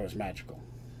doesn't show as magical.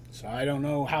 So I don't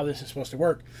know how this is supposed to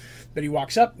work. But he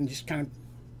walks up and just kind of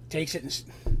takes it and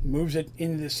moves it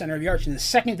into the center of the arch. And the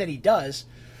second that he does,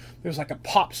 there's like a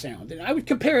pop sound. And I would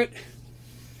compare it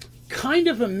kind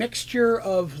of a mixture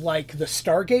of like the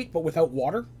Stargate, but without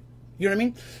water. You know what I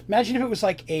mean? Imagine if it was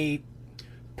like a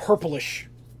purplish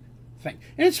thing.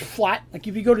 And it's flat. Like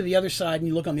if you go to the other side and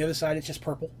you look on the other side, it's just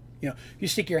purple. You know, if you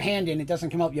stick your hand in, it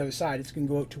doesn't come out the other side. It's going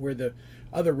to go out to where the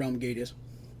other realm gate is.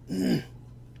 And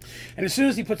as soon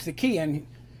as he puts the key in,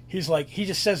 he's like, he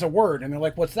just says a word, and they're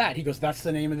like, what's that? He goes, that's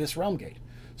the name of this realm gate.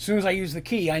 As soon as I used the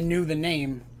key, I knew the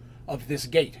name of this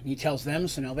gate. And he tells them,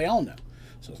 so now they all know.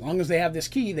 So as long as they have this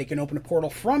key, they can open a portal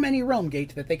from any realm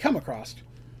gate that they come across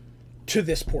to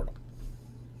this portal.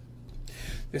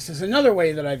 This is another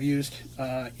way that I've used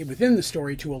within the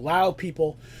story to allow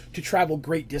people to travel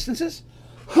great distances.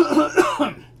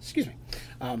 Excuse me.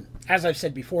 As I've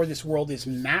said before, this world is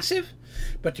massive,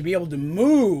 but to be able to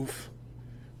move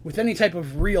with any type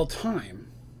of real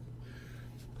time,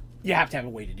 you have to have a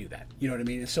way to do that. You know what I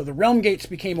mean? And so the realm gates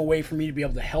became a way for me to be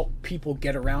able to help people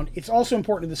get around. It's also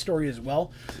important to the story as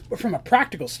well, but from a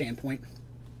practical standpoint,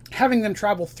 having them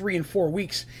travel 3 and 4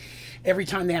 weeks every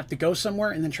time they have to go somewhere,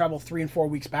 and then travel 3 and 4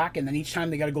 weeks back, and then each time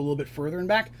they got to go a little bit further and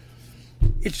back,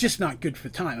 it's just not good for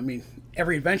time. I mean,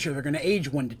 every adventure, they're going to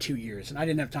age 1 to 2 years, and I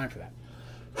didn't have time for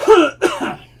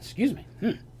that. Excuse me.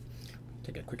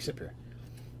 Take a quick sip here.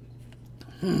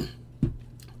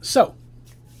 So,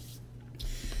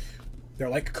 they're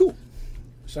like, cool.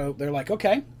 So they're like,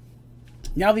 okay,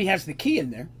 now that he has the key in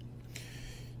there,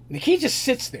 the key just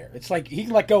sits there. It's like he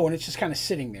can let go and it's just kind of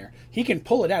sitting there. He can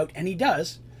pull it out, and he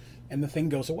does, and the thing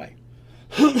goes away.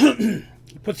 He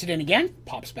puts it in again,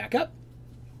 pops back up,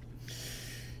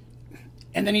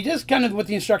 and then he does kind of what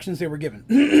the instructions they were given.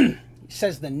 He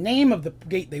says the name of the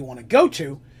gate they want to go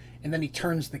to, and then he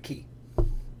turns the key.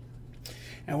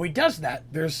 And when he does that,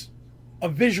 there's a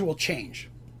visual change.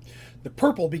 The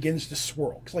purple begins to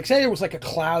swirl. Like say there was like a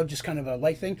cloud, just kind of a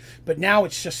light thing, but now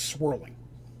it's just swirling.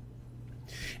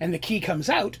 And the key comes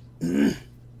out,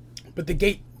 but the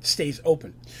gate stays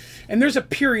open. And there's a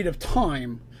period of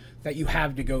time that you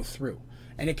have to go through.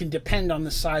 And it can depend on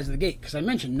the size of the gate. Because I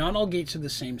mentioned, not all gates are the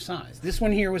same size. This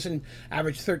one here was an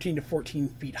average 13 to 14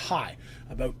 feet high,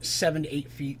 about 7 to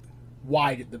 8 feet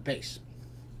wide at the base.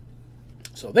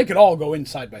 So they could all go in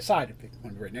side by side if they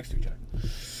wanted to be right next to each other.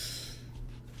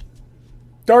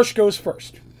 Darsh goes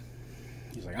first.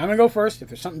 He's like, I'm going to go first. If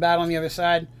there's something bad on the other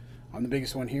side, I'm the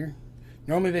biggest one here.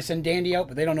 Normally they send Dandy out,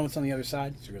 but they don't know what's on the other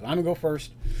side. So he goes, I'm going to go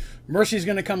first. Mercy's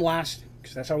going to come last,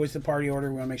 because that's always the party order.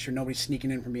 We want to make sure nobody's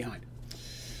sneaking in from behind.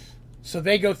 So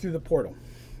they go through the portal.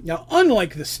 Now,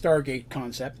 unlike the Stargate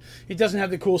concept, it doesn't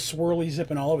have the cool swirly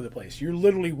zipping all over the place. You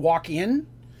literally walk in,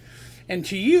 and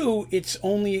to you, it's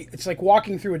like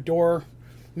walking through a door.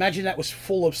 Imagine that was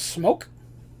full of smoke.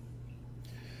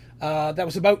 That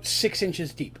was about 6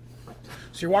 inches deep.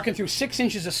 So you're walking through 6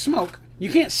 inches of smoke.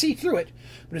 You can't see through it,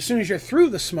 but as soon as you're through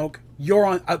the smoke,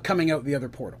 you're coming out the other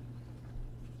portal.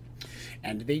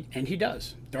 And he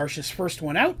does. Darsh's first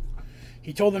one out.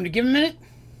 He told them to give him a minute.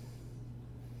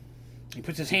 He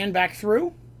puts his hand back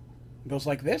through. Goes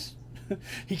like this.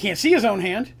 He can't see his own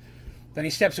hand. Then he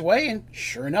steps away, and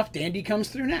sure enough, Dandy comes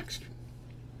through next.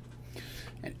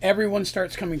 And everyone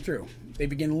starts coming through. They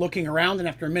begin looking around, and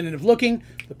after a minute of looking,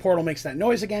 the portal makes that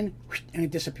noise again, and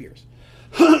it disappears.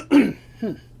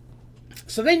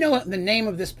 So they know the name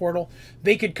of this portal.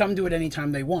 They could come to it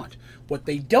anytime they want. What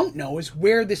they don't know is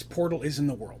where this portal is in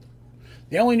the world.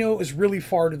 They only know it was really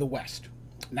far to the west.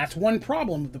 And that's one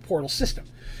problem with the portal system.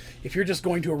 If you're just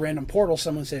going to a random portal,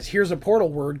 someone says, here's a portal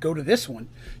word, go to this one.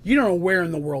 You don't know where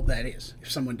in the world that is if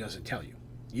someone doesn't tell you.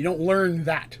 You don't learn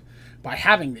that by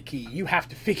having the key. You have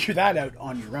to figure that out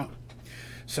on your own.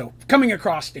 So coming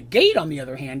across the gate, on the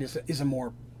other hand, is a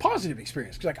more positive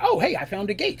experience. It's like, oh, hey, I found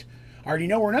a gate. I already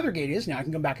know where another gate is. Now I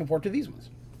can come back and forth to these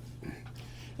ones.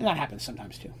 And that happens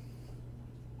sometimes too.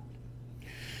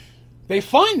 They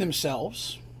find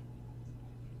themselves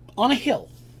on a hill.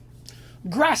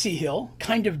 Grassy hill,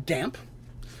 kind of damp.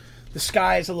 The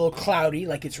sky is a little cloudy,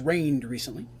 like it's rained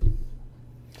recently.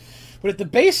 But at the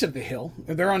base of the hill,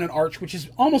 they're on an arch, which is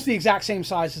almost the exact same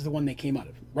size as the one they came out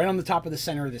of. Right on the top of the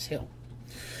center of this hill.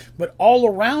 But all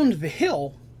around the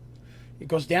hill, it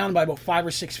goes down by about 5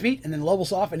 or 6 feet and then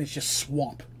levels off, and it's just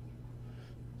swamp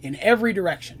in every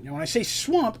direction. Now, when I say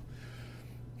swamp,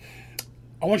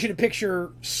 I want you to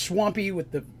picture swampy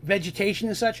with the vegetation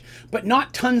and such, but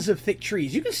not tons of thick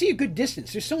trees. You can see a good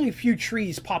distance. There's only a few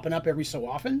trees popping up every so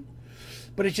often,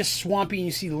 but it's just swampy, and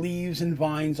you see leaves and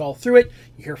vines all through it.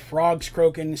 You hear frogs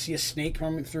croaking, you see a snake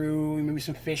coming through, maybe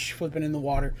some fish flipping in the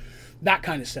water, that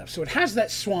kind of stuff. So it has that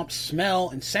swamp smell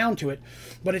and sound to it,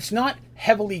 but it's not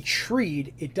heavily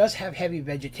treed. It does have heavy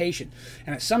vegetation,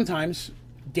 and sometimes,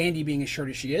 Dandy being as short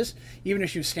as she is, even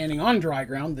if she was standing on dry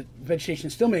ground, the vegetation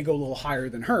still may go a little higher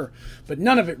than her, but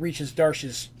none of it reaches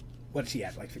Darsh's, what's he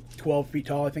at, like 12 feet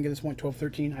tall, I think at this point, 12,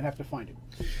 13, I'd have to find it.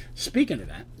 Speaking of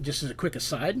that, just as a quick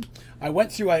aside, I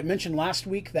mentioned last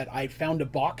week that I found a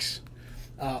box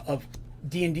of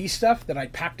D&D stuff that I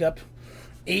packed up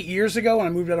 8 years ago when I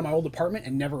moved out of my old apartment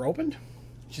and never opened.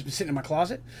 It's just been sitting in my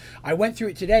closet. I went through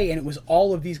it today, and it was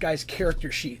all of these guys'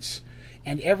 character sheets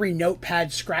and every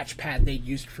notepad, scratch pad they'd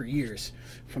used for years.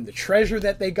 From the treasure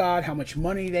that they got, how much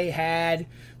money they had,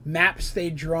 maps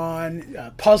they'd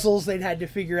drawn, puzzles they'd had to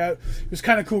figure out. It was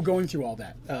kind of cool going through all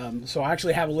that. So I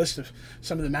actually have a list of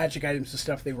some of the magic items and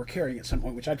stuff they were carrying at some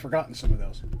point, which I'd forgotten some of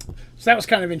those. So that was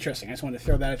kind of interesting. I just wanted to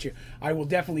throw that at you. I will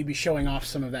definitely be showing off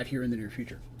some of that here in the near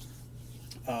future.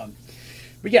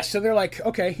 But yes, so they're like,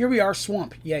 okay, here we are,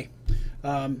 swamp, yay.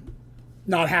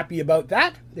 Not happy about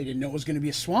that. They didn't know it was going to be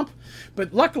a swamp.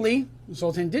 But luckily,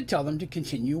 Zoltan did tell them to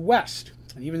continue west.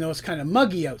 And even though it's kind of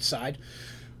muggy outside,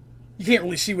 you can't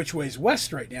really see which way is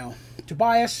west right now.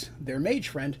 Tobias, their mage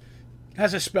friend,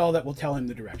 has a spell that will tell him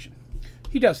the direction.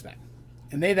 He does that.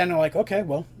 And they then are like, okay,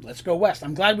 well, let's go west.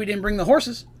 I'm glad we didn't bring the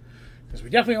horses, because we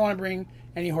definitely don't want to bring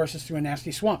any horses through a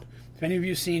nasty swamp. If any of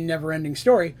you have seen Never-Ending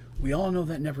Story, we all know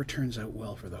that never turns out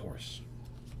well for the horse.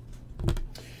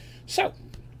 So,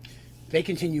 they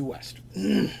continue west.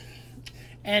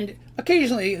 And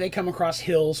occasionally they come across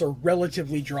hills or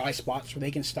relatively dry spots where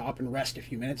they can stop and rest a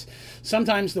few minutes.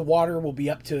 Sometimes the water will be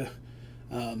up to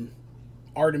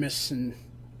Artemis and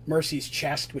Mercy's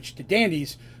chest, which to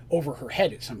Dandy's over her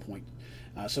head at some point.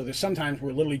 So there's sometimes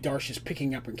where literally Darsh is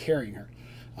picking up and carrying her.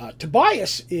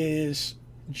 Tobias is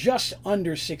just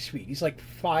under 6 feet. He's like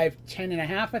 5'10" and a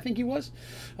half, I think he was.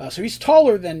 So he's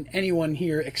taller than anyone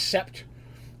here except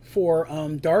for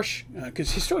Darsh,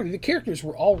 because historically the characters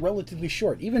were all relatively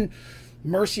short. Even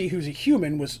Mercy, who's a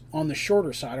human, was on the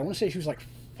shorter side. I want to say she was like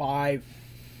 5'4"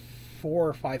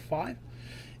 or 5'5",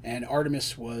 and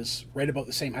Artemis was right about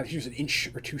the same height. She was an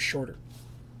inch or two shorter.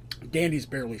 Dandy's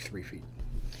barely 3 feet.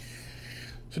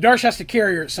 So Darsh has to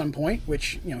carry her at some point,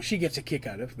 which, you know, she gets a kick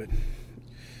out of, but,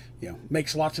 you know,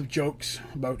 makes lots of jokes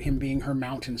about him being her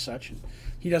mount and such. And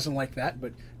he doesn't like that,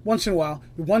 but once in a while,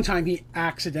 one time he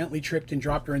accidentally tripped and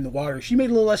dropped her in the water. She made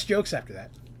a little less jokes after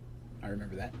that. I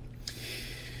remember that.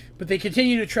 But they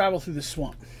continue to travel through the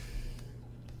swamp.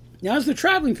 Now, as they're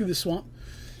traveling through the swamp,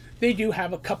 they do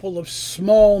have a couple of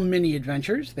small mini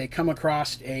adventures. They come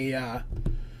across a,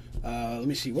 let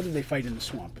me see, what did they fight in the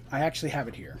swamp? I actually have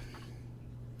it here.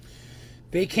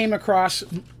 They came across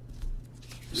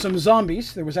some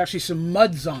zombies. There was actually some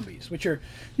mud zombies, which are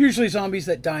usually zombies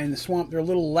that die in the swamp. They're a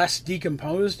little less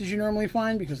decomposed as you normally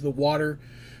find because the water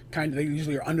they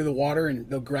usually are under the water and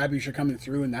they'll grab you as you're coming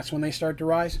through, and that's when they start to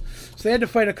rise. So they had to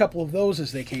fight a couple of those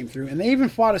as they came through, and they even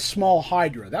fought a small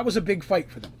hydra. That was a big fight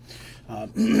for them.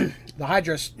 The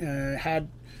hydra had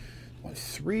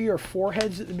 3 or 4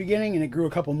 heads at the beginning, and it grew a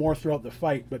couple more throughout the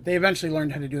fight, but they eventually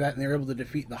learned how to do that, and they were able to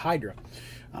defeat the hydra.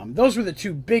 Those were the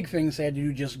 2 big things they had to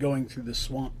do just going through the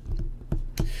swamp.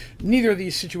 Neither of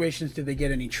these situations did they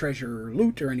get any treasure or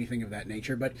loot or anything of that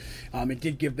nature, but it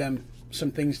did give them some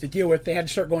things to deal with. They had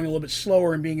to start going a little bit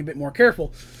slower and being a bit more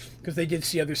careful because they did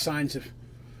see other signs of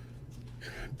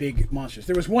big monsters.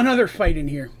 There was one other fight in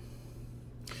here,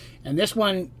 and this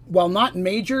one, while not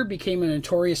major, became a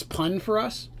notorious pun for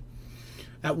us.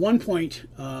 At one point,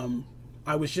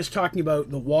 I was just talking about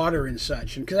the water and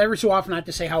such, and because every so often I have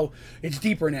to say how it's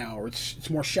deeper now or it's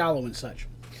more shallow and such.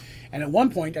 And at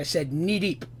one point I said knee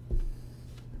deep.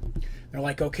 They're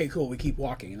like, okay, cool, we keep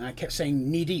walking. And I kept saying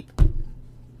knee deep.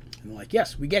 And they're like,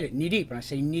 yes, we get it, knee deep. And I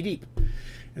say knee deep.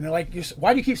 And they're like,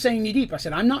 why do you keep saying knee deep? I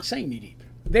said, I'm not saying knee deep.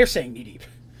 They're saying knee deep.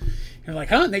 And they're like,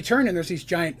 huh? And they turn, and there's these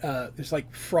giant, there's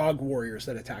like frog warriors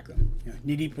that attack them. You know,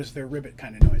 knee deep was their ribbit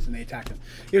kind of noise, and they attacked them.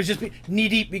 It was just, knee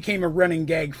deep became a running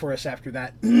gag for us after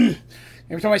that.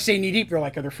 Every time I say knee deep, they're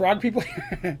like, are there frog people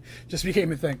here? Just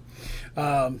became a thing.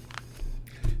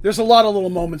 There's a lot of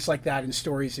little moments like that in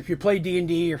stories. If you play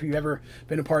D&D, or if you've ever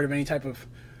been a part of any type of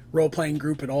role-playing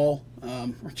group at all,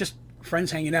 or just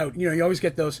friends hanging out, you know, you always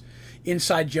get those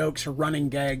inside jokes or running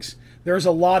gags. There's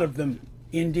a lot of them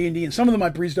in D&D, and some of them I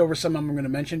breezed over, some of them I'm going to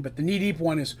mention, but the knee deep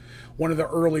one is one of the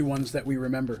early ones that we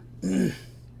remember.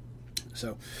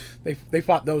 So they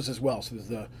fought those as well. So there's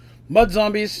the mud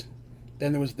zombies,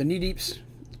 then there was the knee deeps,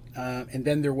 and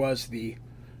then there was the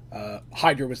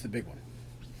hydra was the big one.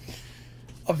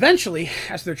 Eventually,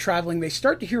 as they're traveling, they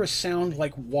start to hear a sound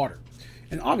like water,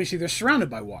 and obviously they're surrounded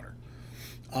by water.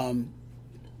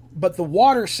 But the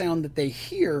water sound that they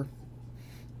hear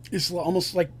is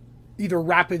almost like either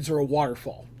rapids or a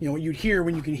waterfall. You know, what you'd hear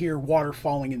when you can hear water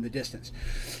falling in the distance.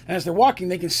 And as they're walking,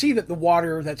 they can see that the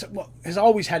water has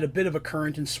always had a bit of a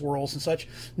current and swirls and such,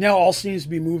 now all seems to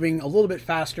be moving a little bit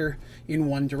faster in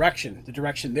one direction, the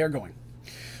direction they're going.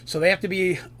 So they have to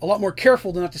be a lot more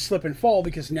careful not to slip and fall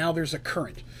because now there's a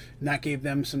current. And that gave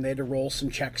them they had to roll some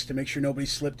checks to make sure nobody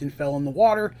slipped and fell in the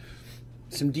water.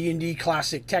 Some D&D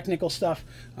classic technical stuff,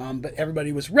 but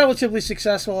everybody was relatively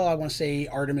successful. I want to say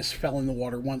Artemis fell in the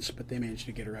water once, but they managed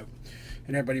to get her out,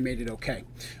 and everybody made it okay.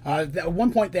 At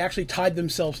one point, they actually tied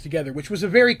themselves together, which was a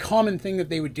very common thing that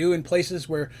they would do in places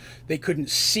where they couldn't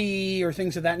see or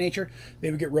things of that nature. They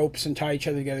would get ropes and tie each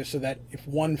other together so that if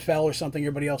one fell or something,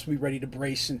 everybody else would be ready to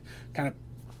brace and kind of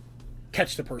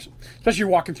catch the person. Especially if you're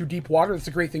walking through deep water, that's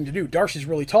a great thing to do. Darcy's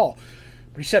really tall,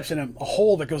 but he steps in a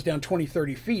hole that goes down 20,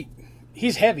 30 feet.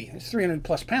 He's heavy. It's 300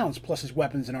 plus pounds plus his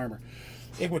weapons and armor.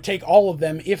 It would take all of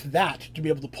them, if that, to be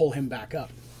able to pull him back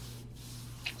up.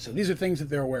 So these are things that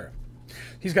they're aware of.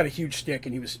 He's got a huge stick,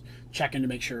 and he was checking to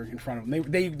make sure in front of him.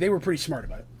 They were pretty smart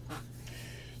about it.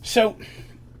 So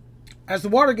as the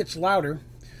water gets louder,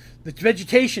 the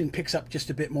vegetation picks up just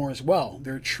a bit more as well.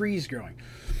 There are trees growing.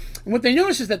 And what they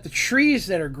notice is that the trees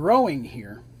that are growing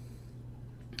here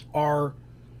are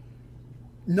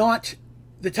not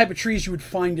the type of trees you would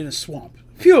find in a swamp.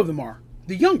 A few of them are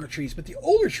the younger trees, but the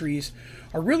older trees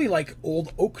are really like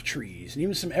old oak trees and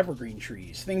even some evergreen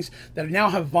trees, things that now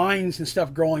have vines and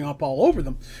stuff growing up all over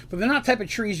them, but they're not the type of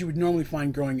trees you would normally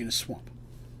find growing in a swamp.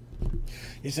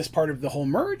 Is this part of the whole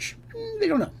merge? They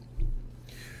don't know.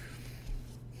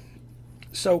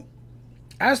 So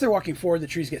as they're walking forward, the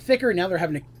trees get thicker. Now they're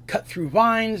having to cut through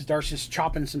vines. Darcy's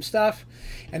chopping some stuff,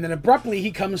 and then abruptly he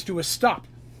comes to a stop,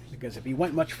 because if he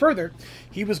went much further,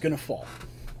 he was going to fall.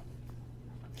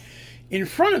 In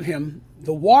front of him,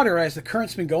 the water, as the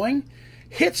current's been going,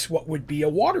 hits what would be a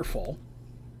waterfall.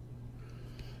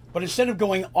 But instead of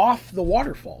going off the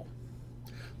waterfall,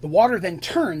 the water then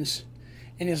turns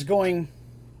and is going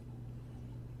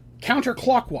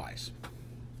counterclockwise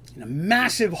in a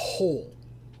massive hole.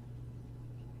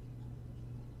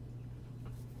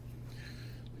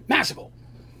 Massive hole.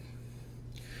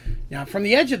 Now, from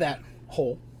the edge of that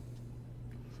hole,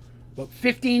 about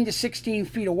 15 to 16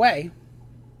 feet away,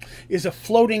 is a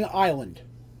floating island.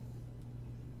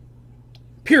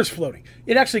 Appears floating.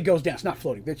 It actually goes down. It's not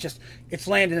floating. It's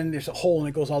landed and there's a hole and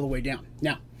it goes all the way down.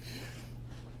 Now,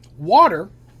 Water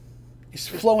is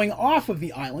flowing off of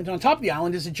the island. On top of the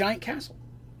island is a giant castle,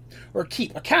 or a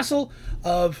keep, a castle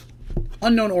of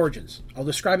unknown origins. I'll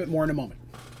describe it more in a moment.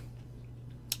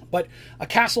 But a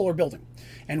castle or building.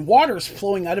 And water is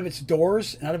flowing out of its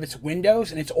doors and out of its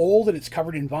windows, and it's old and it's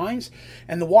covered in vines,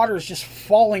 and the water is just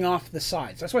falling off the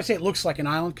sides. That's why I say it looks like an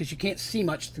island, because you can't see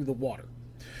much through the water.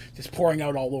 It's pouring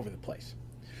out all over the place.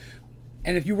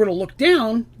 And if you were to look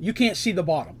down, you can't see the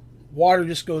bottom. Water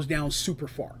just goes down super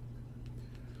far.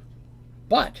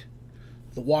 But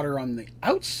the water on the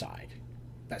outside,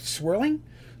 that's swirling,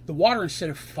 the water, instead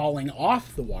of falling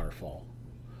off the waterfall,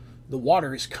 the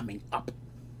water is coming up.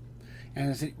 And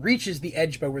as it reaches the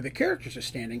edge by where the characters are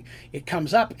standing, it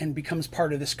comes up and becomes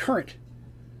part of this current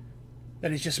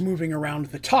that is just moving around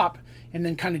the top, and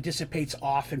then kind of dissipates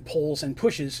off and pulls and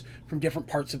pushes from different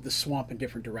parts of the swamp in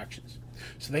different directions.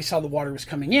 So they saw the water was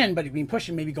coming in, but it being pushed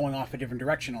and maybe going off a different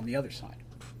direction on the other side.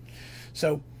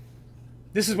 So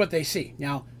this is what they see.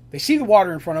 Now, they see the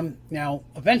water in front of them. Now,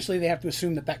 eventually they have to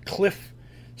assume that that cliff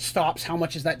stops. How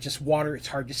much is that just water? It's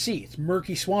hard to see. It's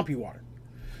murky, swampy water.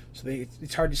 So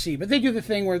it's hard to see. But they do the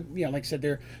thing where, you know, like I said,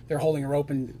 they're holding a rope,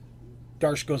 and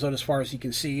Darsh goes out as far as he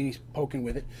can see, and he's poking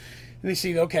with it. And they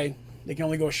see, okay, they can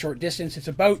only go a short distance. It's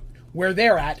about where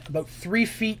they're at, about 3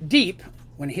 feet deep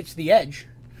when it hits the edge.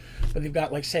 But they've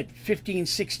got, like I said, 15,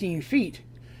 16 feet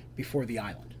before the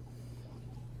island.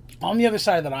 On the other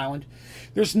side of that island,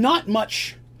 there's not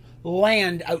much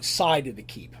land outside of the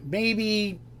keep.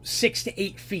 Maybe 6 to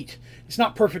 8 feet. It's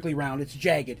not perfectly round. It's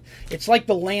jagged. It's like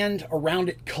the land around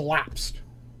it collapsed.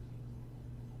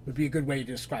 Would be a good way to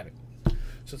describe it.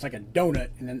 So it's like a donut,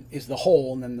 and then is the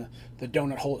hole, and then the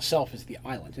donut hole itself is the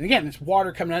island. And again, there's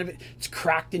water coming out of it. It's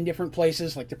cracked in different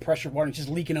places, like the pressure of water. It's just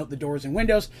leaking out the doors and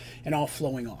windows and all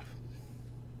flowing off.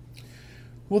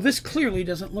 Well, this clearly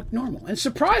doesn't look normal. And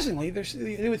surprisingly,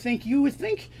 you would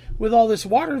think with all this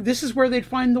water, this is where they'd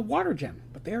find the water gem.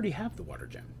 But they already have the water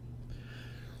gem.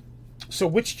 So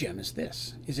which gem is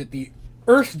this? Is it the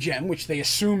Earth gem, which they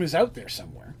assume is out there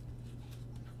somewhere?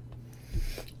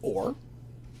 Or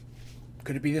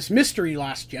could it be this mystery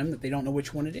last gem that they don't know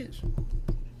which one it is?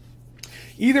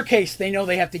 Either case, they know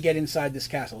they have to get inside this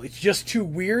castle. It's just too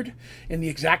weird in the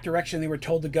exact direction they were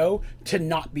told to go to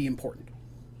not be important.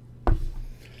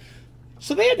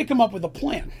 So they had to come up with a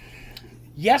plan.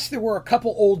 Yes, there were a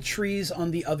couple old trees on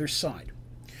the other side.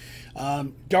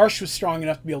 Darsh was strong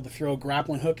enough to be able to throw a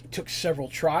grappling hook. It took several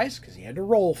tries because he had to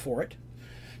roll for it.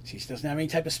 So he doesn't have any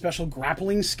type of special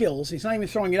grappling skills. He's not even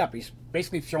throwing it up. He's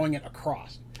basically throwing it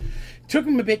across. It took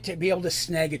him a bit to be able to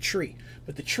snag a tree,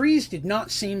 but the trees did not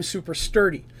seem super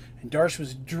sturdy, and Darsh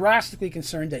was drastically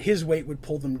concerned that his weight would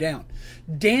pull them down.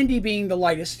 Dandy, being the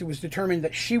lightest, was determined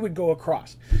that she would go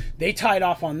across. They tied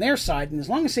off on their side, and as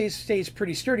long as they stays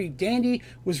pretty sturdy, Dandy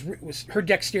was her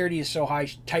dexterity is so high,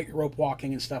 tight rope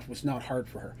walking and stuff was not hard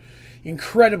for her.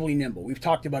 Incredibly nimble. We've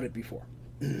talked about it before.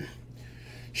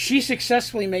 She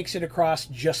successfully makes it across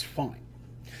just fine.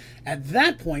 At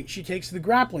that point, she takes the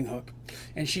grappling hook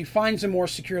and she finds a more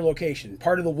secure location.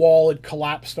 Part of the wall had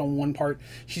collapsed on one part.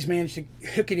 She's managed to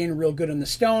hook it in real good on the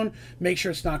stone, make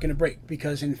sure it's not going to break.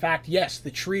 Because, in fact, yes,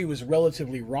 the tree was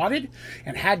relatively rotted,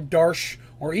 and had Darsh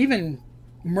or even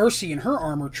Mercy in her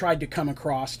armor tried to come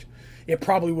across, it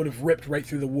probably would have ripped right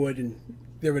through the wood and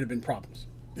there would have been problems.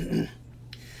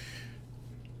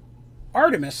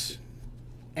 Artemis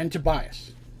and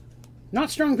Tobias,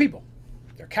 not strong people.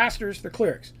 They're casters, they're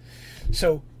clerics.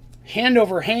 So hand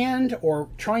over hand or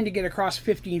trying to get across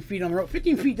 15 feet on the rope.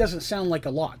 15 feet doesn't sound like a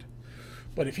lot.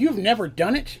 But if you've never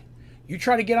done it, you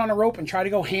try to get on a rope and try to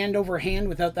go hand over hand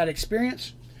without that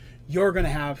experience, you're going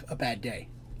to have a bad day.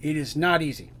 It is not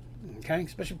easy. Okay?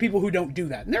 Especially people who don't do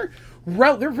that. And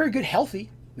they're very good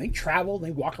healthy. They travel,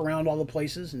 they walk around all the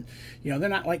places, and they're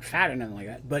not like fat or nothing like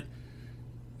that. But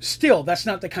still, that's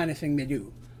not the kind of thing they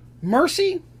do.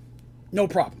 Mercy, no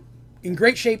problem. In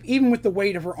great shape, even with the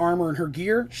weight of her armor and her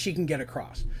gear, she can get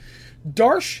across.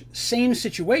 Darsh, same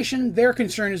situation. Their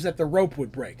concern is that the rope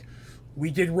would break.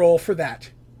 We did roll for that.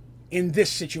 In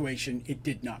this situation, it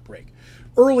did not break.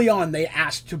 Early on, they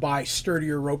asked to buy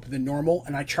sturdier rope than normal,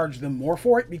 and I charged them more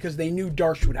for it because they knew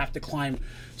Darsh would have to climb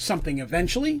something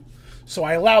eventually. So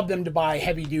I allowed them to buy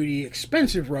heavy-duty,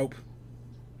 expensive rope.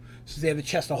 Since they have the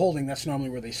chest of holding, that's normally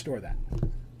where they store that.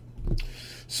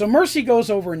 So Mercy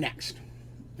goes over next.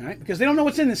 All right, because they don't know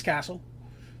what's in this castle.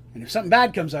 And if something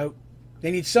bad comes out, they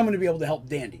need someone to be able to help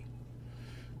Dandy.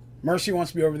 Mercy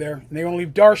wants to be over there. And they want to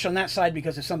leave Darsh on that side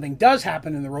because if something does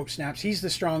happen and the rope snaps, he's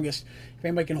the strongest. If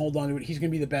anybody can hold on to it, he's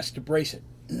going to be the best to brace it.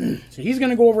 So he's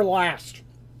going to go over last.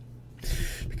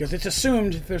 Because it's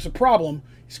assumed if there's a problem,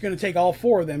 it's going to take all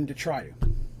four of them to try to.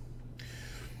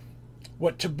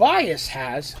 What Tobias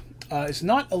has is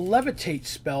not a levitate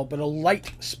spell, but a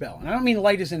light spell. And I don't mean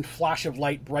light as in flash of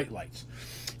light, bright lights.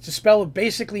 It's a spell of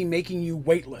basically making you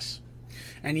weightless.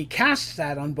 And he casts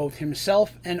that on both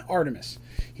himself and Artemis.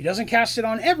 He doesn't cast it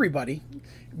on everybody,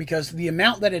 because the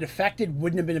amount that it affected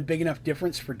wouldn't have been a big enough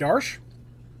difference for Darsh.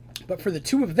 But for the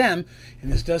two of them,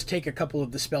 and this does take a couple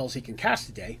of the spells he can cast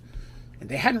a day, and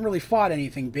they hadn't really fought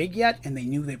anything big yet, and they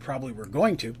knew they probably were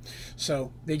going to,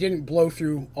 so they didn't blow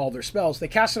through all their spells. They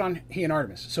cast it on he and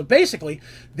Artemis. So basically,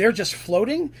 they're just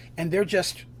floating, and they're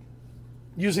just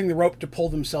using the rope to pull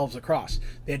themselves across.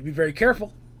 They had to be very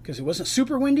careful, because it wasn't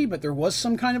super windy, but there was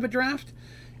some kind of a draft,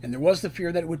 and there was the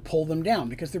fear that it would pull them down,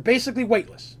 because they're basically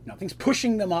weightless. Nothing's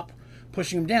pushing them up,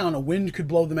 pushing them down. A wind could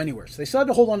blow them anywhere. So they still had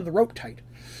to hold onto the rope tight,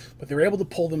 but they were able to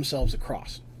pull themselves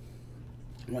across.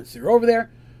 Once they're over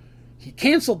there, he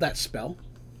canceled that spell,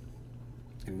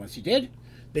 and once he did,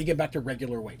 they get back to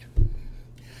regular weight.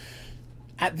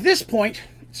 At this point,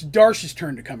 it's Darsh's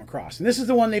turn to come across, and this is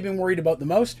the one they've been worried about the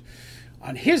most.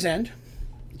 On his end,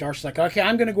 Darsh's like, okay,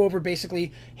 I'm going to go over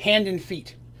basically hand and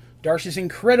feet. Darsh is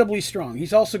incredibly strong.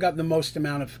 He's also got the most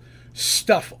amount of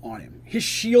stuff on him. His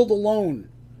shield alone,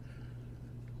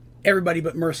 everybody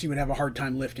but Mercy would have a hard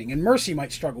time lifting, and Mercy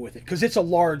might struggle with it because it's a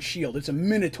large shield. It's a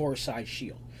Minotaur-sized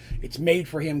shield. It's made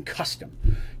for him custom.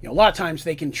 You know, a lot of times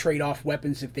they can trade off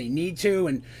weapons if they need to,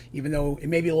 and even though it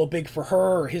may be a little big for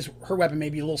her, or her weapon may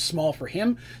be a little small for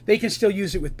him, they can still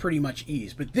use it with pretty much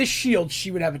ease. But this shield,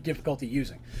 she would have a difficulty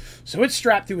using. So it's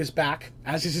strapped to his back,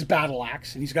 as is his battle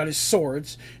axe, and he's got his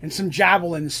swords, and some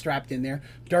javelins strapped in there.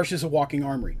 Darsh is a walking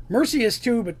armory. Mercy is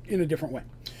too, but in a different way,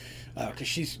 because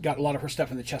she's got a lot of her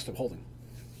stuff in the chest of holding.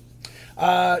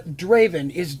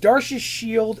 Draven, is Darsh's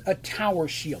shield a tower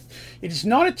shield? It is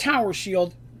not a tower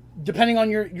shield, depending on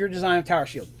your design of tower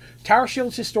shield. Tower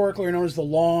shields historically are known as the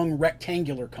long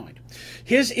rectangular kind.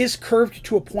 His is curved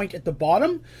to a point at the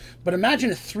bottom, but imagine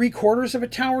a 3/4 of a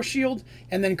tower shield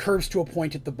and then curves to a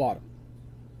point at the bottom.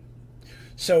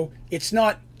 So it's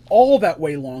not all that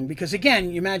way long, because again,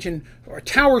 you imagine a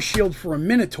tower shield for a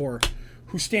Minotaur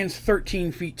who stands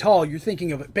 13 feet tall. You're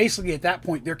thinking of it basically at that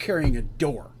point, they're carrying a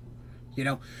door. You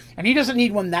know, and he doesn't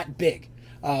need one that big,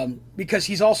 because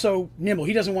he's also nimble.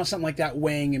 He doesn't want something like that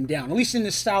weighing him down, at least in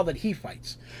the style that he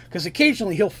fights, because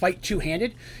occasionally he'll fight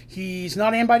two-handed. He's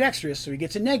not ambidextrous, so he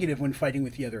gets a negative when fighting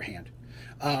with the other hand,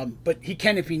 but he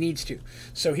can if he needs to.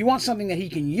 So he wants something that he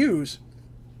can use,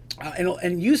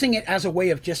 and using it as a way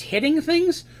of just hitting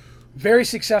things, very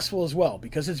successful as well,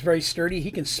 because it's very sturdy.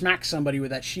 He can smack somebody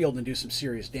with that shield and do some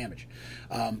serious damage,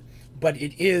 but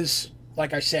it is,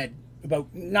 like I said,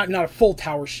 about not a full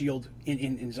tower shield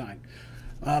in design.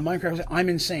 Minecraft, I'm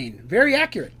insane. Very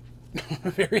accurate.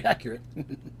 Very accurate.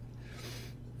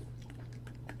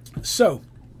 So,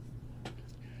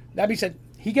 that being said,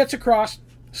 he gets across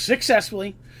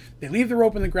successfully. They leave the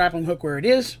rope and the grappling hook where it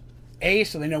is.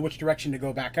 So they know which direction to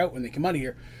go back out when they come out of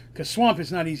here. Because swamp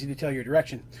is not easy to tell your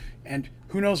direction. And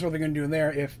who knows what they're going to do in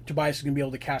there if Tobias is going to be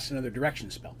able to cast another direction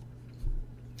spell.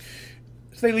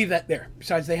 So they leave that there.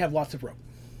 Besides, they have lots of rope.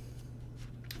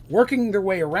 Working their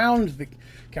way around the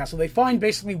castle, they find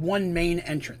basically one main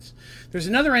entrance. There's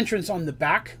another entrance on the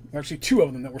back, or actually two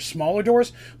of them that were smaller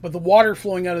doors, but the water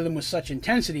flowing out of them with such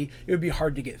intensity, it would be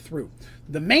hard to get through.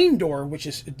 The main door, which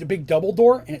is the big double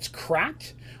door, and it's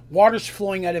cracked, water's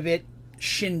flowing out of it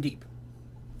shin deep.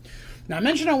 Now, I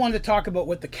mentioned I wanted to talk about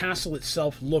what the castle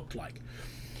itself looked like.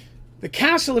 The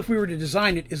castle, if we were to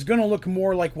design it, is going to look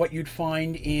more like what you'd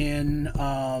find in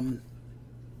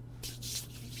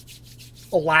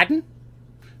Aladdin,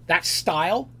 that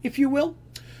style, if you will.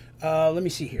 Let me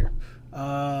see here.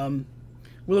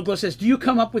 Willowglow says, do you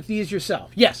come up with these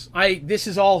yourself? Yes, this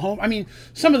is all home. I mean,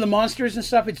 some of the monsters and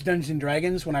stuff, it's Dungeons &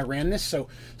 Dragons when I ran this, so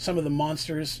some of the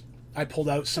monsters, I pulled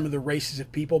out some of the races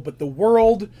of people, but the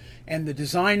world and the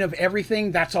design of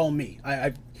everything, that's all me.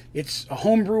 It's a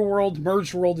homebrew world.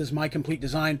 Merged World is my complete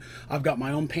design. I've got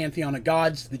my own pantheon of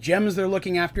gods. The gems they're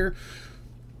looking after,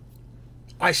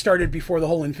 I started before the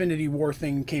whole Infinity War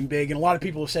thing came big, and a lot of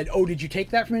people have said, oh, did you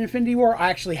take that from Infinity War? I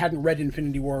actually hadn't read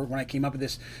Infinity War when I came up with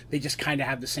this. They just kind of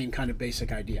have the same kind of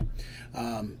basic idea.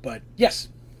 But yes,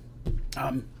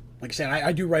 like I said,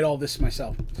 I do write all this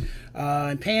myself.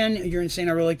 And Pan, you're insane.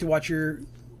 I really like to watch your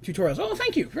tutorials. Oh,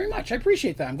 thank you very much. I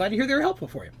appreciate that. I'm glad to hear they're helpful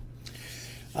for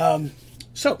you.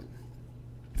 So,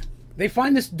 they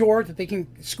find this door that they can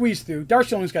squeeze through.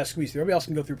 Darsh only's got to squeeze through. Everybody else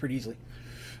can go through pretty easily.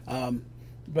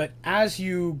 But as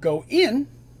you go in,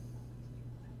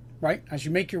 right, as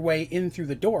you make your way in through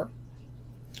the door,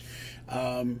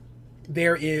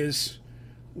 there is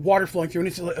water flowing through, and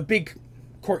it's a big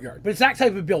courtyard. But it's that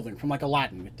type of building from like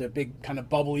Aladdin with the big kind of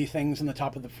bubbly things on the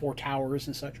top of the 4 towers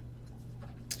and such.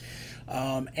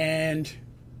 And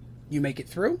you make it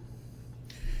through.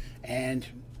 And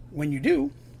when you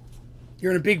do,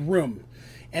 you're in a big room.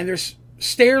 And there's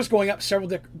stairs going up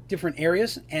several different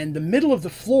areas. And the middle of the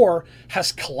floor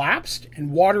has collapsed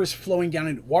and water is flowing down.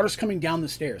 And water's coming down the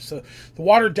stairs. So the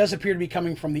water does appear to be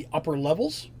coming from the upper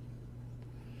levels.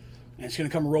 And it's going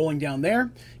to come rolling down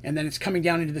there. And then it's coming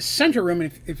down into the center room.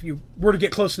 And if you were to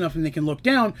get close enough and they can look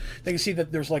down, they can see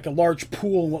that there's like a large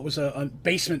pool in what was a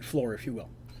basement floor, if you will.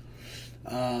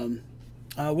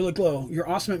 Will It Glow, you're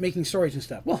awesome at making stories and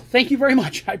stuff. Well, thank you very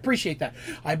much. I appreciate that.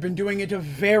 I've been doing it a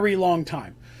very long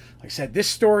time. Like I said, this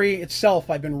story itself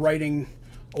I've been writing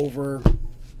over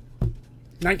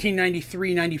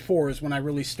 1993-94 is when I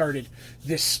really started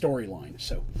this storyline.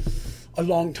 So a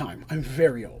long time. I'm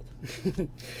very old.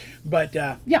 But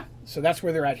yeah, so that's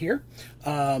where they're at here.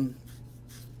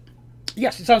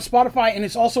 Yes, it's on Spotify and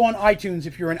it's also on iTunes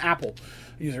if you're an Apple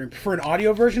user. For an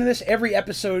audio version of this, every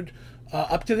episode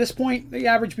up to this point, they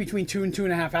average between 2 and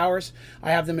 2.5 hours.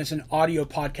 I have them as an audio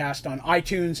podcast on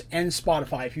iTunes and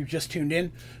Spotify. If you've just tuned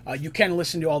in, you can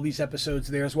listen to all these episodes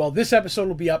there as well. This episode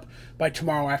will be up by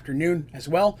tomorrow afternoon as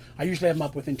well. I usually have them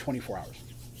up within 24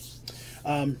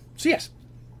 hours. So yes,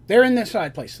 they're in this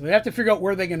side place. So they have to figure out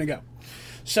where they're going to go.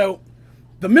 So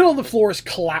the middle of the floor is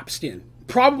collapsed in.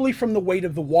 Probably from the weight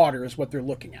of the water is what they're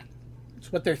looking at.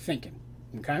 It's what they're thinking.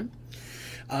 Okay?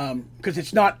 Because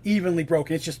it's not evenly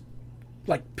broken. It's just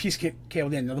like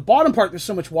piece-caled in. Now, the bottom part, there's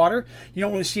so much water, you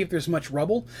don't really see if there's much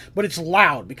rubble, but it's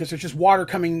loud because there's just water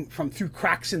coming from through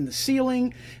cracks in the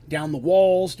ceiling, down the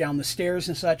walls, down the stairs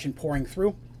and such, and pouring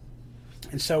through.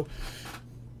 And so,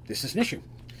 this is an issue.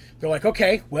 They're like,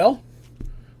 okay, well,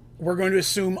 we're going to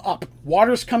assume up.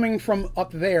 Water's coming from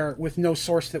up there with no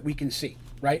source that we can see,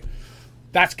 right?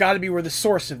 That's got to be where the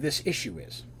source of this issue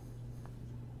is.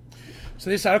 So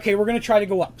they decide, okay, we're going to try to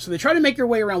go up. So they try to make their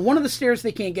way around one of the stairs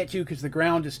they can't get to because the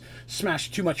ground is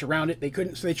smashed too much around it. They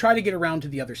couldn't, so they try to get around to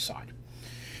the other side.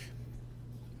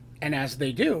 And as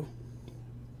they do,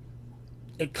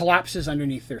 it collapses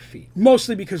underneath their feet.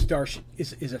 Mostly because Darsh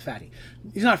is a fatty.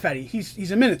 He's not a fatty,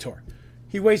 he's a Minotaur.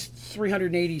 He weighs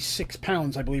 386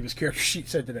 pounds, I believe his character sheet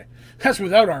said today. That's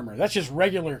without armor. That's just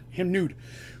regular, him nude.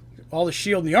 All the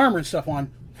shield and the armor and stuff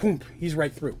on, whoomp, he's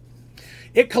right through.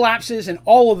 It collapses and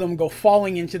all of them go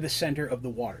falling into the center of the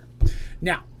water.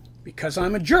 Now, because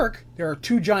I'm a jerk, there are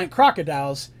 2 giant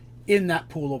crocodiles in that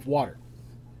pool of water.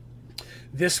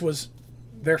 This was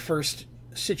their first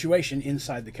situation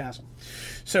inside the castle.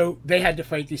 So they had to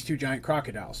fight these 2 giant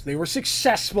crocodiles. They were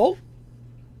successful,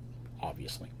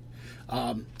 obviously.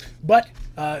 But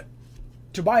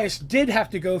Tobias did have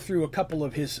to go through a couple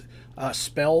of his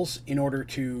spells in order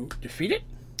to defeat it.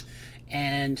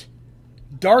 And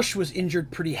Darsh was injured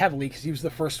pretty heavily because he was the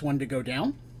first one to go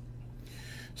down.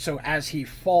 So as he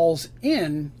falls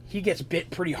in, he gets bit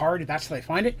pretty hard. That's how they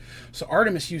find it. So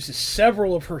Artemis uses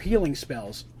several of her healing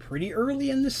spells pretty early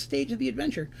in this stage of the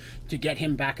adventure to get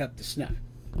him back up to snuff.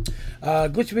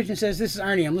 Glitch Vision says, this is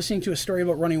irony. I'm listening to a story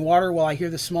about running water while I hear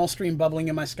the small stream bubbling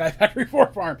in my Sky Factory 4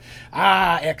 farm.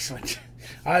 Ah, excellent.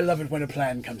 I love it when a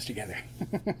plan comes together.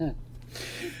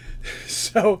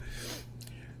 So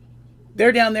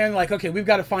they're down there and like, okay, we've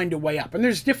got to find a way up. And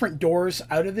there's different doors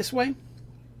out of this way.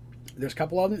 There's a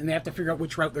couple of them, and they have to figure out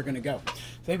which route they're going to go. So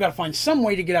they've got to find some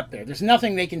way to get up there. There's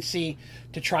nothing they can see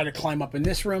to try to climb up in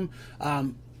this room.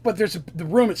 But the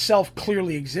room itself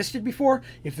clearly existed before.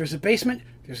 If there's a basement,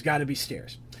 there's got to be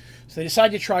stairs. So they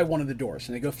decide to try one of the doors.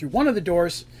 And they go through one of the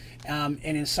doors, and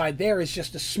inside there is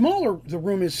just the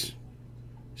room is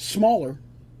smaller,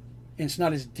 and it's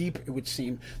not as deep, it would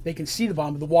seem. They can see the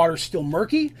bottom, but the water's still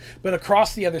murky. But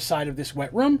across the other side of this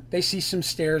wet room, they see some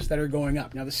stairs that are going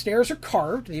up. Now, the stairs are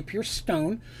carved. They appear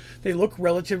stone. They look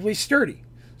relatively sturdy.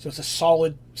 So it's a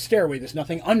solid stairway. There's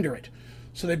nothing under it.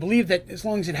 So they believe that as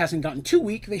long as it hasn't gotten too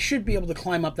weak, they should be able to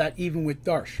climb up that even with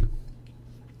Darsh.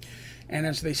 And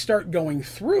as they start going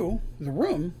through the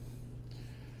room,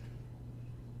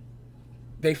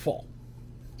 they fall.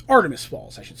 Artemis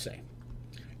falls, I should say.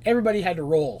 Everybody had to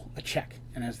roll a check.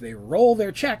 And as they roll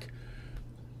their check,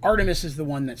 Artemis is the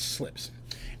one that slips.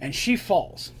 And she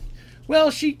falls.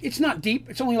 Well, it's not deep.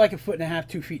 It's only like 1.5 feet,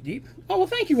 2 feet deep. Oh, well,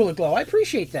 thank you, Will It Glow. I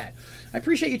appreciate that. I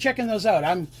appreciate you checking those out.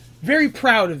 I'm very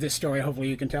proud of this story, hopefully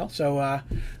you can tell. So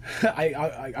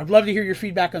I'd love to hear your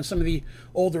feedback on some of the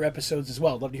older episodes as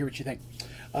well. I'd love to hear what you think.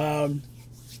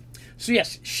 So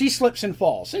yes, she slips and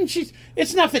falls. And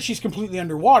it's not that she's completely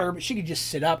underwater, but she could just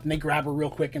sit up and they grab her real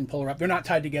quick and pull her up. They're not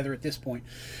tied together at this point.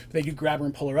 But they do grab her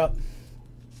and pull her up.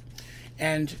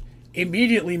 And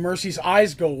Immediately, Mercy's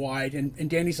eyes go wide, and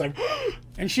Dandy's like,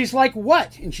 and she's like,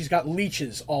 what? And she's got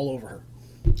leeches all over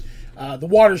her. The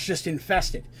water's just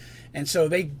infested. And so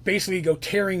they basically go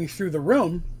tearing through the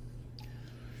room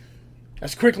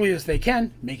as quickly as they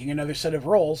can, making another set of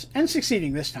rolls, and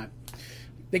succeeding this time.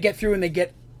 They get through and they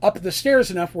get up the stairs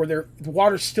enough where the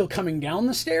water's still coming down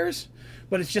the stairs,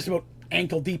 but it's just about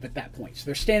ankle deep at that point. So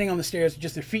they're standing on the stairs,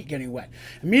 just their feet getting wet.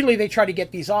 Immediately they try to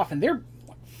get these off, and they're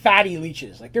fatty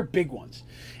leeches, like they're big ones.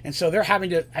 And so they're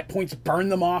having to, at points, burn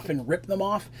them off and rip them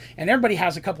off. And everybody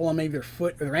has a couple on maybe their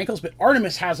foot or their ankles, but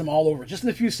Artemis has them all over. Just in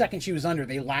the few seconds she was under,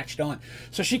 they latched on.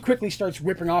 So she quickly starts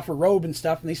ripping off her robe and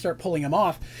stuff, and they start pulling them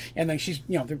off. And then she's,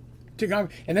 and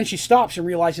then she stops and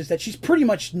realizes that she's pretty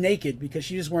much naked because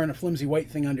she's just wearing a flimsy white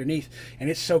thing underneath, and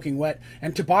it's soaking wet.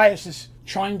 And Tobias is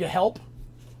trying to help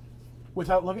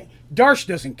without looking. Darsh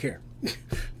doesn't care.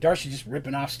 Darsh is just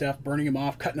ripping off stuff, burning them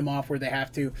off, cutting them off where they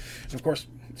have to. And of course,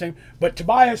 same. But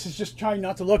Tobias is just trying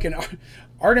not to look, and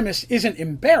Artemis isn't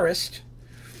embarrassed,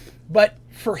 but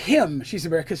for him, she's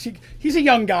embarrassed because he's a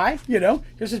young guy,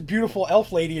 There's this beautiful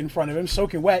elf lady in front of him,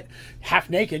 soaking wet,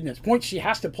 half naked, and at points she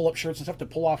has to pull up shirts and stuff to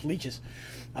pull off leeches.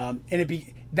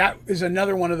 That is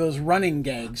another one of those running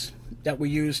gags that we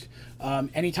used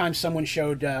anytime someone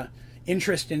showed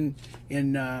interest in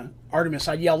Artemis.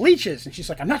 I'd yell leeches, and she's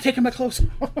like, I'm not taking my clothes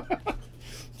off.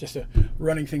 Just a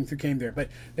running thing through came there. But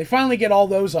they finally get all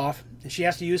those off, and she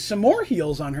has to use some more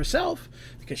heals on herself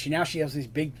because she has these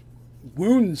big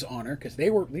wounds on her, because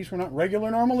these were not regular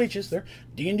normal leeches. They're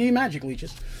D&D magic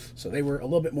leeches, so they were a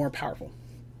little bit more powerful.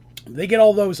 They get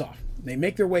all those off. They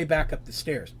make their way back up the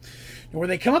stairs. And where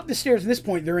they come up the stairs at this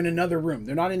point, they're in another room.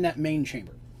 They're not in that main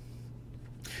chamber.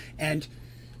 And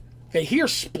they hear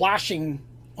splashing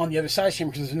on the other side of the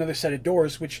chamber because there's another set of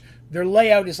doors, which their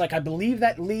layout is like, I believe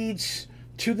that leads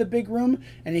to the big room,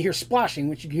 and you hear splashing,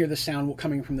 which you can hear the sound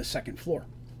coming from the second floor.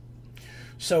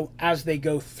 So as they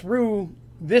go through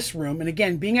this room, and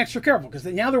again, being extra careful, because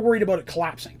now they're worried about it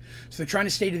collapsing. So they're trying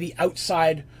to stay to the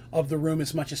outside of the room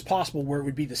as much as possible, where it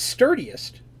would be the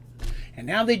sturdiest. And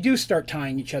now they do start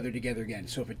tying each other together again.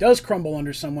 So if it does crumble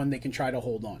under someone, they can try to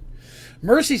hold on.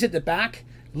 Mercy's at the back,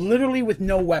 literally with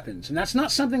no weapons. And that's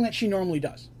not something that she normally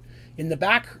does. In the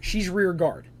back, she's rear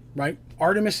guard, right?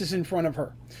 Artemis is in front of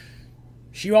her.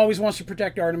 She always wants to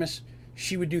protect Artemis.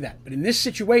 She would do that. But in this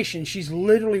situation, she's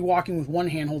literally walking with one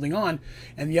hand holding on,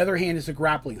 and the other hand is a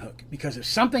grappling hook. Because if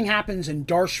something happens and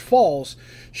Darsh falls,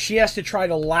 she has to try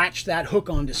to latch that hook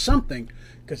onto something,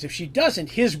 because if she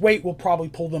doesn't, his weight will probably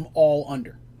pull them all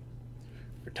under.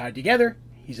 They're tied together.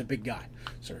 He's a big guy.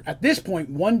 So at this point,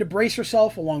 one to brace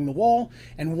herself along the wall,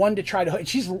 and one to try to... And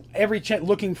she's every chance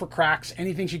looking for cracks,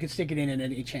 anything she could stick it in at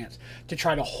any chance, to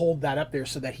try to hold that up there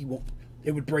so that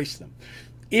it would brace them.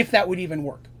 If that would even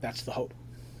work. That's the hope.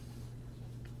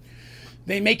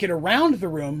 They make it around the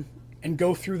room and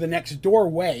go through the next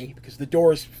doorway, because the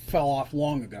doors fell off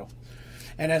long ago.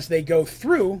 And as they go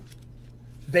through,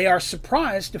 they are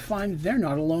surprised to find they're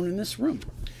not alone in this room.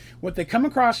 What they come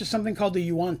across is something called the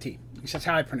Yuan-Ti. That's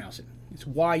how I pronounce it. It's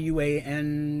Y-U-A-N-T-UI.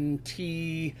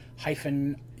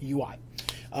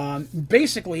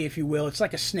 Basically, if you will, it's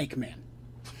like a snake man.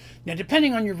 Now,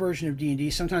 depending on your version of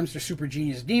D&D, sometimes they're super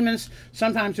genius demons,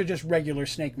 sometimes they're just regular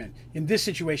snake men. In this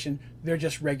situation, they're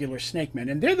just regular snake men,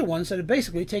 and they're the ones that have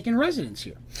basically taken residence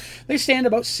here. They stand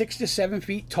about 6 to 7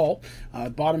 feet tall.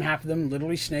 Bottom half of them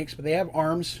literally snakes, but they have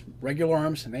arms, regular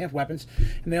arms, and they have weapons,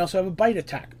 and they also have a bite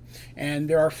attack. And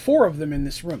there are 4 of them in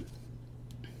this room.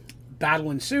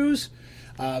 Battle ensues.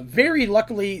 Very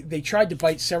luckily, they tried to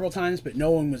bite several times, but no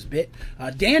one was bit.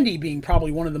 Dandy being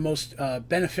probably one of the most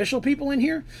beneficial people in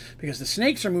here, because the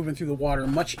snakes are moving through the water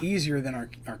much easier than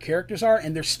our characters are,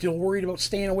 and they're still worried about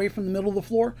staying away from the middle of the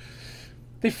floor.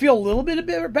 They feel a little bit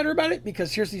better about it,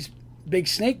 because here's these big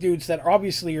snake dudes that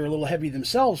obviously are a little heavy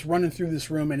themselves running through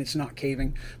this room, and it's not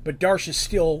caving. But Darsh is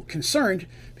still concerned,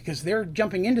 because they're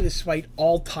jumping into this fight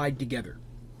all tied together.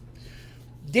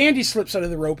 Dandy slips out of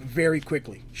the rope very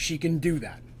quickly. She can do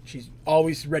that. She's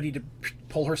always ready to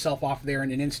pull herself off there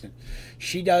in an instant.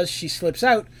 She does. She slips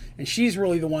out, and she's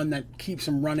really the one that keeps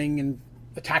them running and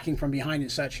attacking from behind and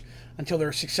such until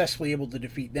they're successfully able to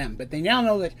defeat them. But they now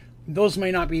know that those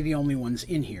may not be the only ones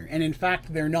in here. And in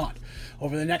fact, they're not.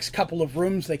 Over the next couple of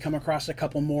rooms, they come across a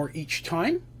couple more each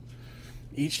time.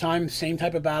 Each time, same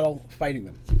type of battle, fighting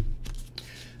them.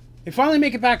 They finally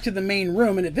make it back to the main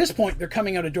room, and at this point, they're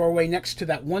coming out a doorway next to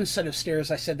that one set of stairs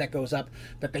I said that goes up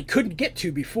that they couldn't get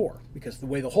to before because of the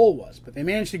way the hole was. But they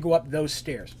managed to go up those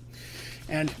stairs.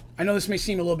 And I know this may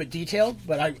seem a little bit detailed,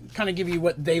 but I kind of give you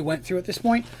what they went through at this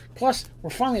point. Plus,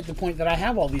 we're finally at the point that I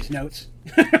have all these notes,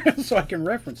 so I can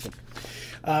reference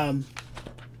them.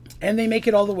 And they make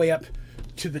it all the way up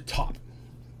to the top.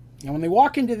 Now, when they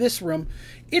walk into this room,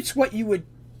 it's what you would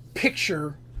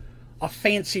picture a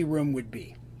fancy room would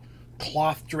be.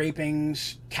 Cloth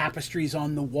drapings, tapestries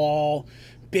on the wall,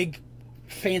 big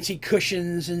fancy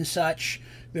cushions and such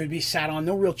that would be sat on.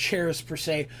 No real chairs per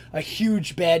se. A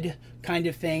huge bed kind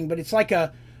of thing, but it's like I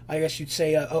guess you'd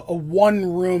say a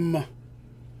one-room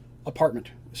apartment,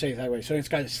 say it that way. So it's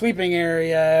got a sleeping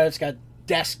area, it's got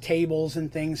desk tables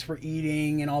and things for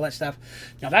eating and all that stuff.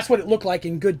 Now that's what it looked like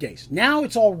in good days. Now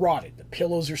it's all rotted. The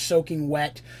pillows are soaking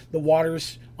wet. The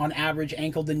water's on average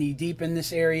ankle to knee deep in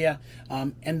this area.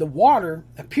 And the water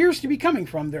appears to be coming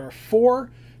from, there are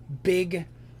 4 big,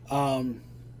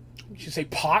 we should say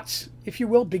pots, if you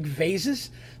will, big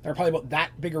vases. They're probably about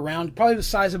that big around, probably the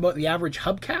size of about the average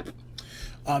hubcap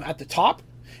at the top.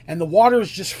 And the water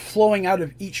is just flowing out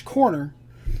of each corner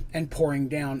and pouring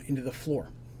down into the floor.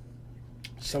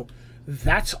 So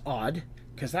that's odd,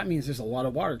 because that means there's a lot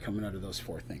of water coming out of those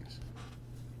 4 things.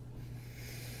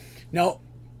 Now,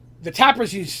 the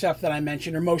tapestry stuff that I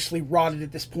mentioned are mostly rotted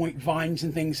at this point. Vines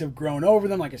and things have grown over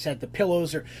them. Like I said, the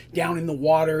pillows are down in the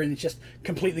water and it's just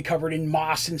completely covered in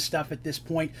moss and stuff at this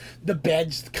point. The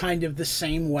bed's kind of the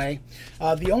same way.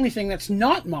 The only thing that's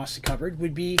not moss covered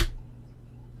would be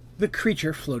the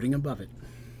creature floating above it.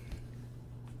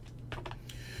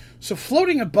 So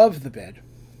floating above the bed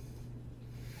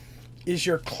is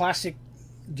your classic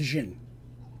djinn,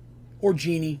 or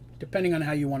genie, depending on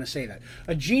how you want to say that.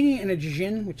 A genie and a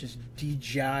djinn, which is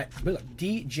D-J-I-N-N,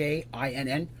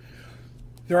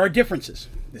 there are differences.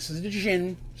 This is a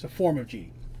djinn, it's a form of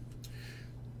genie.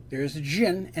 There is a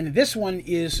djinn, and this one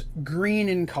is green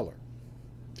in color.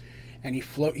 And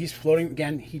he's floating,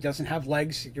 again, he doesn't have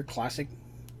legs, your classic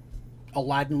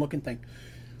Aladdin-looking thing.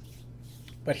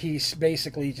 But he's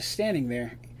basically just standing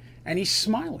there, and he's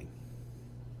smiling.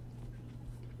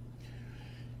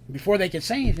 Before they could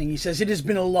say anything, he says, "It has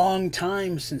been a long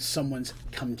time since someone's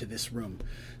come to this room,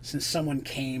 since someone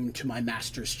came to my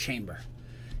master's chamber.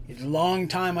 It's a long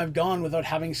time I've gone without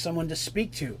having someone to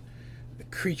speak to. The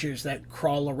creatures that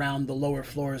crawl around the lower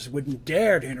floors wouldn't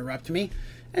dare to interrupt me,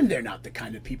 and they're not the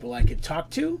kind of people I could talk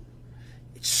to.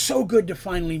 It's so good to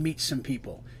finally meet some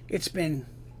people. It's been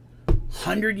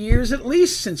 100 years at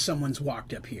least since someone's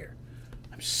walked up here.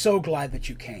 I'm so glad that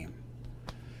you came.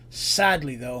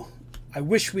 Sadly, though, I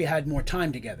wish we had more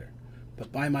time together,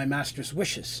 but by my master's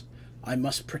wishes, I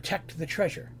must protect the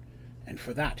treasure, and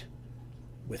for that,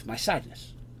 with my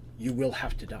sadness, you will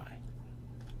have to die."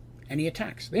 And he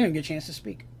attacks. They don't get a chance to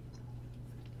speak.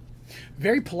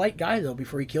 Very polite guy, though,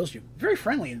 before he kills you. Very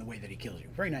friendly in the way that he kills you.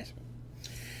 Very nice.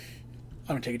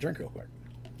 I'm going to take a drink real quick.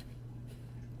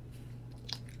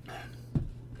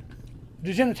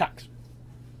 Djinn attacks.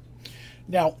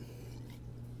 Now,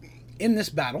 in this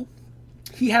battle,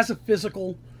 he has a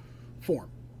physical form.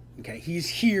 Okay, he's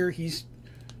here, he's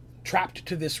trapped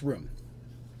to this room.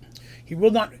 He will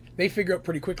not, they figure out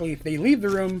pretty quickly if they leave the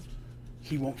room,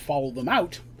 he won't follow them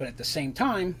out, but at the same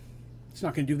time, it's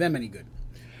not going to do them any good.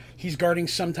 He's guarding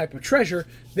some type of treasure.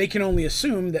 They can only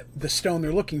assume that the stone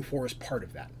they're looking for is part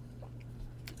of that.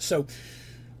 So,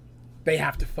 they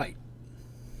have to fight.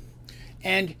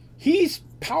 And he's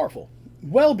powerful,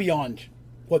 well beyond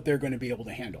what they're going to be able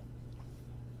to handle.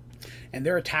 And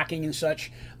they're attacking and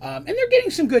such. And they're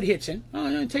getting some good hits in.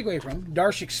 Take away from them.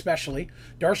 Darsh especially.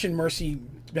 Darsh and Mercy,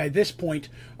 by this point,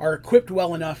 are equipped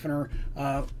well enough and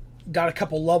are got a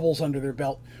couple levels under their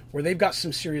belt where they've got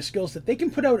some serious skills that they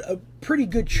can put out a pretty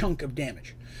good chunk of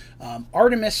damage.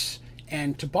 Artemis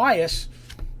and Tobias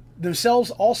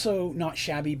themselves also not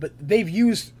shabby, but they've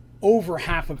used over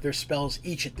half of their spells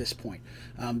each at this point.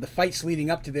 The fights leading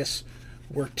up to this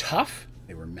were tough.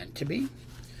 They were meant to be.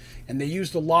 And they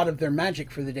used a lot of their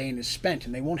magic for the day and is spent,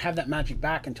 and they won't have that magic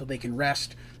back until they can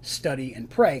rest, study, and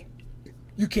pray.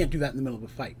 You can't do that in the middle of a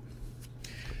fight.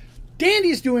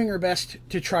 Dandy's doing her best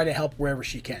to try to help wherever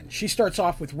she can. She starts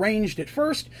off with ranged at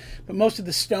first, but most of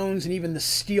the stones and even the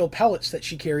steel pellets that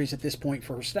she carries at this point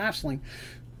for her staff sling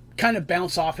kind of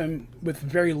bounce off him with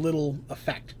very little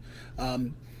effect.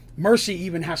 Mercy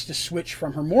even has to switch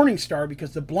from her Morning Star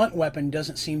because the blunt weapon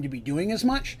doesn't seem to be doing as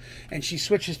much, and she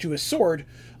switches to a sword,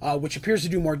 which appears to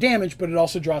do more damage, but it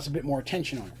also draws a bit more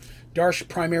attention on her. Darsh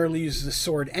primarily uses the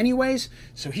sword anyways,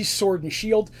 so he's sword and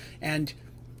shield, and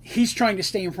he's trying to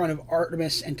stay in front of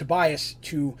Artemis and Tobias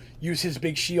to use his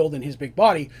big shield and his big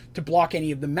body to block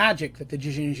any of the magic that the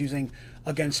djinn is using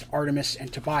against Artemis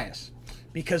and Tobias,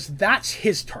 because that's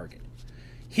his target.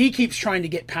 He keeps trying to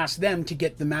get past them to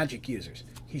get the magic users.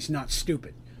 He's not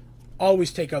stupid.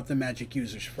 Always take out the magic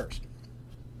users first.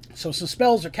 So some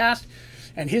spells are cast,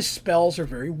 And his spells are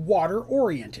very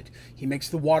water-oriented. He makes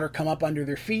the water come up under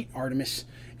their feet. Artemis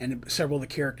and several of the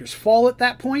characters fall at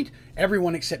that point.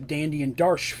 Everyone except Dandy and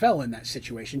Darsh fell in that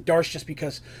situation. Darsh, just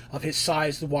because of his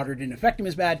size, the water didn't affect him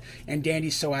as bad, and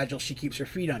Dandy's so agile she keeps her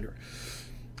feet under.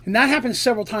 And that happens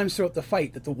several times throughout the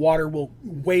fight, that the water will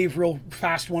wave real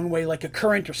fast one way like a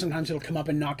current, or sometimes it'll come up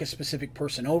and knock a specific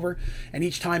person over. And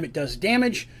each time it does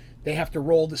damage, they have to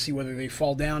roll to see whether they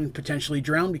fall down and potentially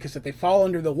drown, because if they fall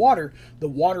under the water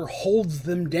holds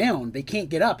them down. They can't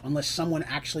get up unless someone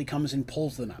actually comes and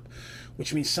pulls them up,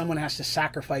 which means someone has to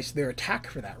sacrifice their attack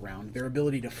for that round, their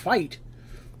ability to fight,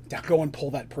 to go and pull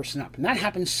that person up. And that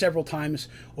happens several times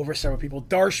over several people.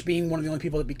 Darsh being one of the only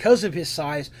people that, because of his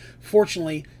size,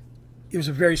 fortunately, it was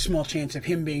a very small chance of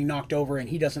him being knocked over, and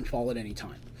he doesn't fall at any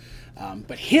time.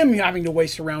 But him having to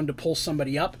waste a round to pull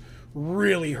somebody up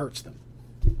really hurts them.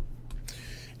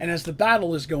 And as the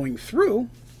battle is going through,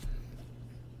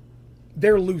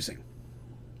 they're losing.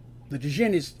 The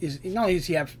Djinn is not only does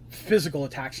he have physical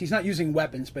attacks, he's not using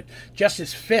weapons, but just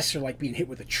his fists are like being hit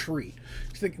with a tree.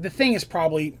 So the thing is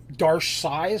probably Darsh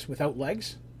size without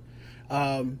legs,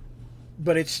 but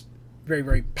it's very,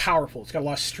 very powerful. It's got a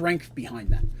lot of strength behind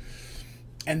that.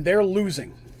 And they're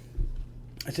losing.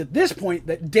 It's at this point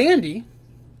that Dandy,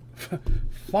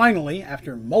 finally,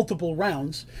 after multiple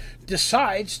rounds,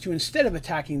 decides to, instead of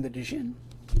attacking the Djinn,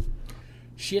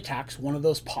 she attacks one of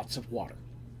those pots of water.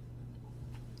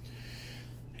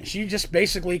 And she just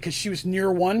basically, because she was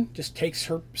near one, just takes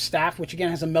her staff, which again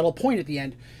has a metal point at the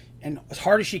end, and as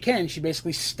hard as she can, she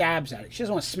basically stabs at it. She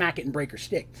doesn't want to smack it and break her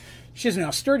stick. She doesn't know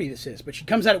how sturdy this is, but she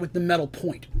comes at it with the metal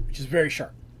point, which is very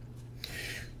sharp.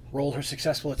 Roll her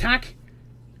successful attack,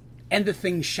 and the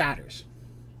thing shatters.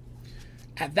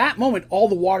 At that moment, all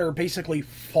the water basically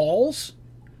falls.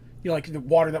 You know, like the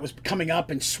water that was coming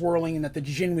up and swirling and that the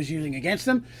Djinn was using against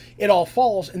them, it all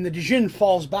falls, and the Djinn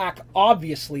falls back,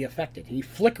 obviously affected. He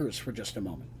flickers for just a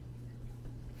moment.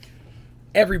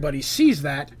 Everybody sees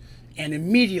that, and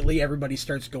immediately everybody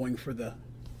starts going for the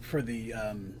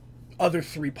other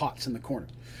three pots in the corner.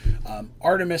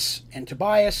 Artemis and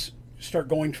Tobias start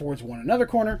going towards one another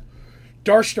corner.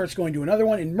 Darsh starts going to another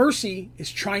one, and Mercy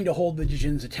is trying to hold the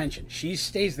Djinn's attention. She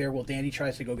stays there while Dandy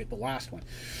tries to go get the last one.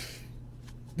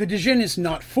 The Djinn is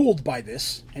not fooled by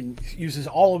this and uses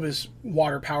all of his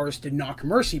water powers to knock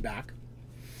Mercy back.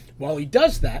 While he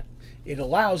does that, it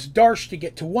allows Darsh to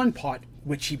get to one pot,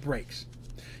 which he breaks.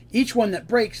 Each one that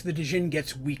breaks, the Djinn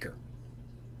gets weaker.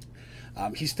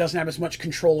 He doesn't have as much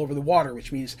control over the water,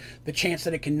 which means the chance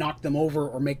that it can knock them over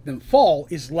or make them fall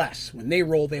is less. When they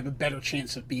roll, they have a better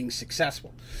chance of being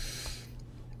successful.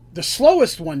 The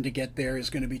slowest one to get there is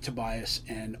going to be Tobias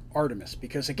and Artemis,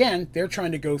 because again, they're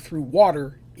trying to go through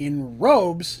water in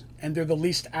robes, and they're the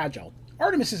least agile.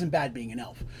 Artemis isn't bad being an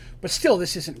elf, but still,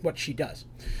 this isn't what she does.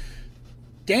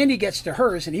 Dandy gets to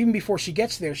hers, and even before she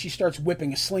gets there, she starts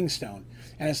whipping a sling stone.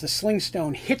 And as the sling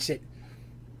stone hits it,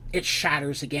 it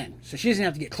shatters again. So she doesn't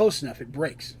have to get close enough, it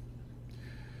breaks.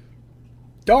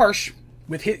 Darsh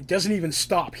doesn't even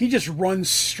stop. He just runs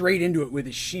straight into it with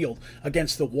his shield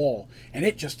against the wall, and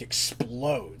it just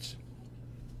explodes.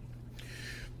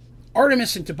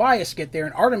 Artemis and Tobias get there,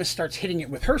 and Artemis starts hitting it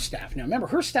with her staff. Now remember,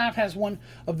 her staff has one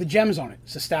of the gems on it.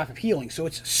 It's a staff of healing, so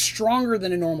it's stronger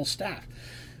than a normal staff.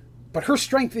 But her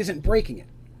strength isn't breaking it,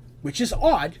 which is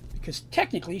odd, because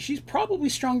technically she's probably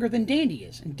stronger than Dandy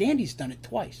is, and Dandy's done it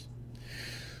twice.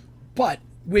 But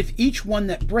with each one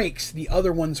that breaks, the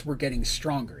other ones were getting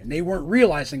stronger, and they weren't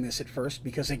realizing this at first,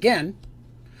 because again,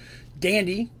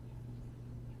 Dandy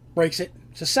breaks it.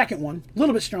 It's a second one, a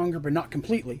little bit stronger, but not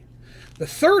completely. The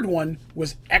third one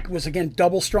was again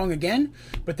double strong again,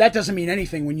 but that doesn't mean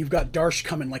anything when you've got Darsh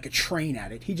coming like a train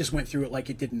at it. He just went through it like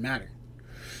it didn't matter.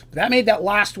 But that made that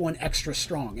last one extra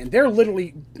strong. And they're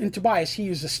literally, in Tobias, he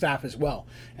uses staff as well.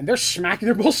 And they're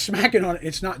both smacking on it.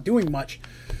 It's not doing much.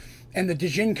 And the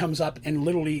Djinn comes up and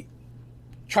literally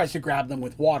tries to grab them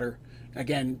with water.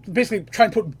 Again, basically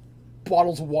trying to put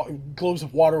globes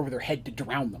of water over their head to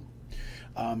drown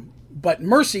them. But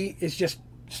Mercy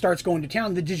starts going to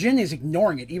town. The Djinn is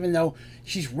ignoring it, even though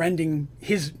she's rending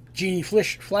his genie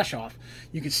flesh off.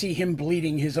 You can see him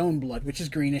bleeding his own blood, which is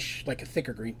greenish, like a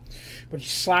thicker green. But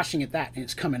he's slashing at that, and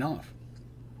it's coming off.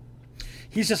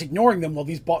 He's just ignoring them while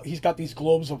he's got these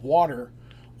globes of water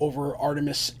over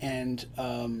Artemis and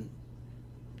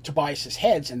Tobias's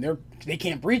heads, and they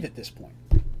can't breathe at this point.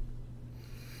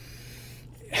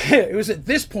 It was at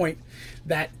this point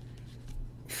that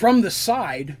from the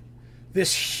side,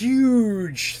 this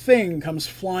huge thing comes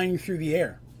flying through the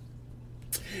air.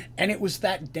 And it was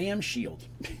that damn shield.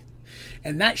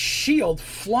 And that shield,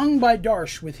 flung by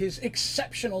Darsh with his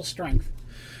exceptional strength,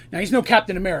 Now, he's no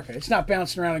Captain America. It's not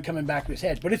bouncing around and coming back to his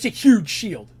head, but it's a huge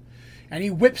shield. And he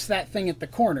whips that thing at the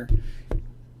corner,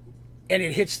 and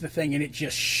it hits the thing, and it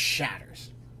just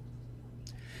shatters.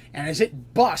 And as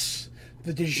it busts,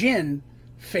 the Djinn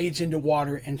fades into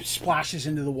water and splashes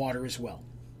into the water as well.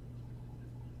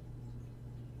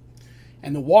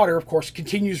 And the water, of course,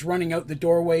 continues running out the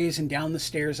doorways and down the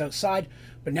stairs outside,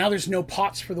 but now there's no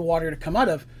pots for the water to come out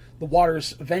of. The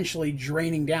water's eventually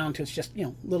draining down to it's just,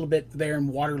 a little bit there and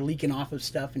water leaking off of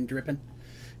stuff and dripping.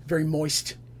 Very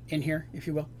moist in here, if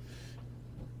you will.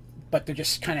 But they're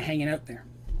just kind of hanging out there.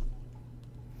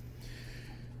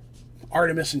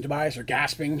 Artemis and Tobias are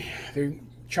gasping. They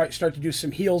start to do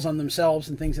some heals on themselves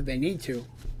and things that they need to.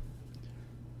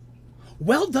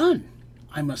 Well done,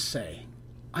 I must say.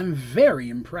 I'm very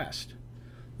impressed.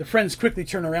 The friends quickly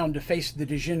turn around to face the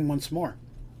Djinn once more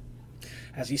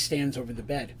as he stands over the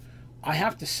bed. I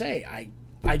have to say,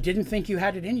 I didn't think you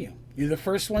had it in you. You're the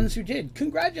first ones who did.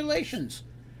 Congratulations.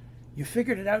 You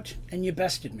figured it out and you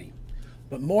bested me.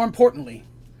 But more importantly,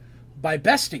 by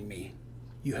besting me,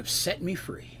 you have set me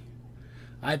free.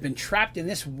 I've been trapped in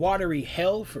this watery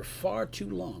hell for far too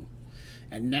long.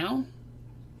 And now,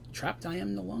 trapped I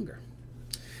am no longer.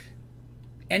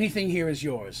 Anything here is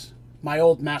yours. My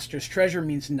old master's treasure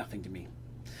means nothing to me.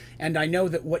 And I know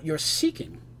that what you're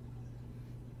seeking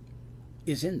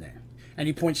is in there. And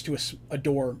he points to a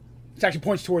door. It actually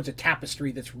points towards a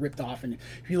tapestry that's ripped off. And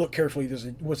if you look carefully,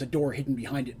 there was a door hidden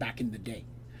behind it back in the day.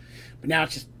 But now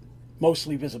it's just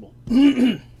mostly visible.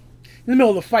 In the middle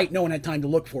of the fight, no one had time to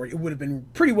look for it. It would have been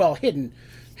pretty well hidden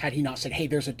had he not said, hey,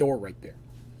 there's a door right there.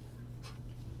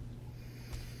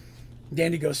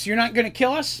 Dandy goes, so you're not going to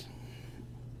kill us?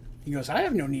 He goes, I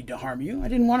have no need to harm you. I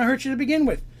didn't want to hurt you to begin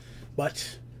with.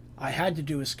 But I had to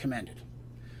do as commanded.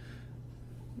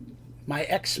 My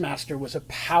ex-master was a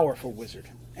powerful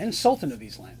wizard and sultan of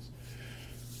these lands.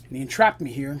 And he entrapped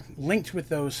me here, linked with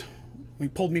those. He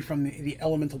pulled me from the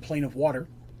elemental plane of water,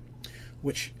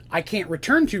 which I can't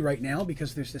return to right now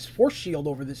because there's this force shield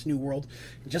over this new world.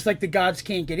 And just like the gods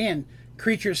can't get in,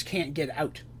 creatures can't get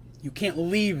out. You can't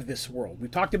leave this world. We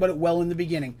talked about it well in the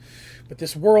beginning. But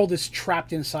this world is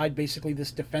trapped inside basically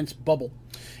this defense bubble.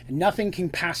 And nothing can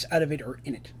pass out of it or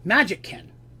in it. Magic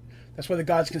can. That's why the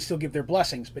gods can still give their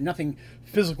blessings, but nothing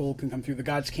physical can come through. The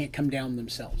gods can't come down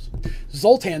themselves.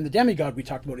 Zoltan, the demigod we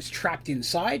talked about, is trapped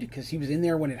inside because he was in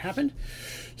there when it happened.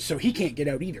 So he can't get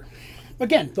out either.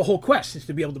 Again, the whole quest is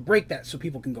to be able to break that so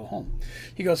people can go home.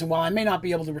 He goes, and while I may not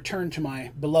be able to return to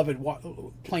my beloved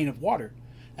plane of water,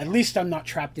 at least I'm not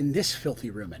trapped in this filthy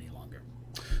room any longer.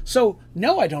 So,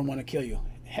 no, I don't want to kill you.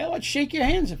 Hell, I'd shake your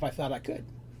hands if I thought I could.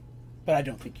 But I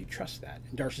don't think you'd trust that.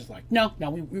 And Darcy's like, no,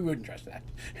 we wouldn't trust that.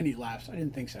 And he laughs. I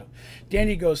didn't think so.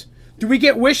 Dandy goes, do we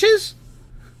get wishes?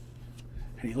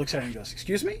 And he looks at him and goes,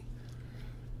 excuse me?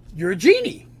 You're a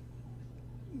genie.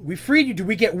 We freed you. Do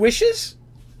we get wishes?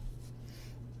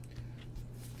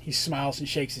 He smiles and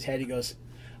shakes his head. He goes,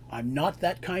 I'm not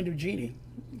that kind of genie.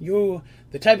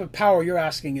 The type of power you're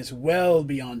asking is well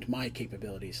beyond my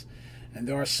capabilities. And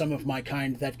there are some of my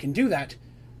kind that can do that.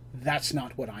 That's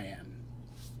not what I am.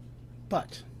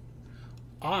 But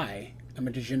I am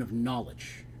a Djinn of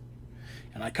knowledge.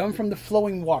 And I come from the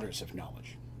flowing waters of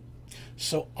knowledge.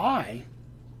 So I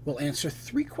will answer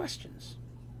 3 questions.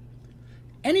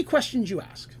 Any questions you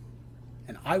ask,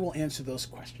 and I will answer those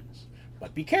questions.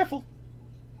 But be careful.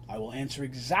 I will answer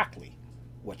exactly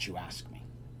what you ask me.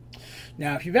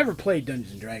 Now, if you've ever played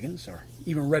Dungeons & Dragons, or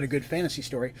even read a good fantasy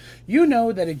story, you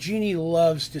know that a genie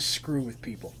loves to screw with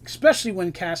people, especially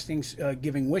when casting,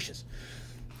 giving wishes.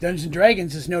 Dungeons &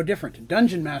 Dragons is no different. A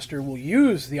dungeon master will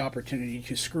use the opportunity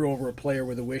to screw over a player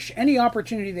with a wish, any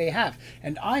opportunity they have,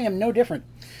 and I am no different.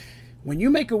 When you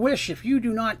make a wish, if you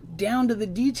do not, down to the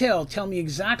detail, tell me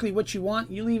exactly what you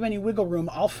want, you leave any wiggle room,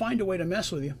 I'll find a way to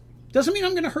mess with you. Doesn't mean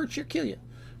I'm going to hurt you or kill you.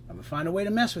 I'm going to find a way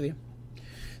to mess with you.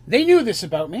 They knew this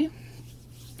about me,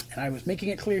 and I was making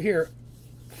it clear here.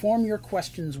 Form your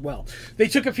questions well. They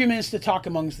took a few minutes to talk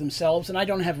amongst themselves, and I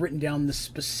don't have written down the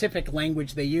specific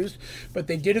language they used, but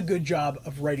they did a good job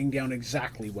of writing down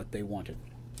exactly what they wanted.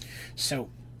 So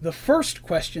the first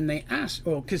question they asked,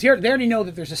 well, because they already know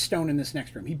that there's a stone in this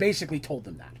next room. He basically told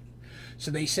them that.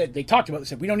 So they talked about it,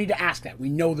 said, we don't need to ask that. We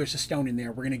know there's a stone in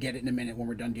there. We're going to get it in a minute when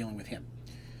we're done dealing with him.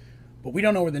 But we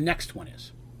don't know where the next one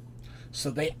is.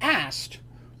 So they asked,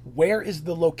 where is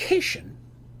the location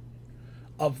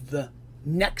of the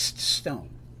next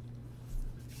stone?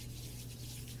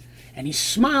 And he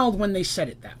smiled when they said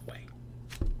it that way.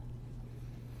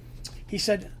 He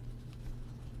said,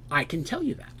 I can tell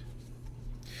you that.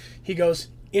 He goes,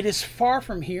 it is far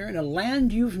from here in a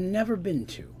land you've never been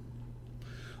to.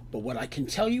 But what I can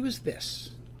tell you is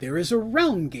this. there is a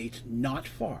realm gate not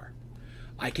far.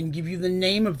 I can give you the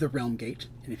name of the realm gate,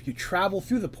 and if you travel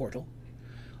through the portal,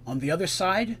 on the other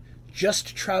side,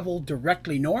 just travel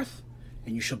directly north,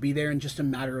 and you shall be there in just a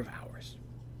matter of hours.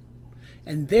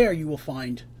 And there you will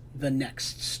find the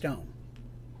next stone.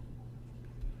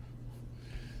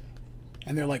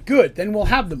 And they're like, good, then we'll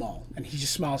have them all. And he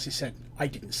just smiles. He said, I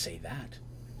didn't say that.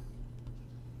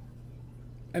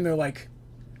 And they're like,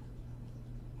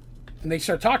 and they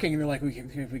start talking, and they're like,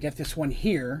 if we get this one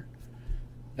here,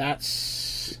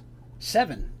 that's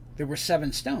 7. There were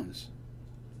 7 stones.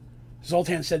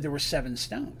 Zoltan said there were 7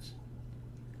 stones.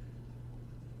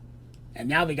 And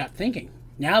now they got thinking.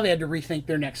 Now they had to rethink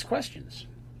their next questions.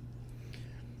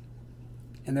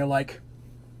 And they're like,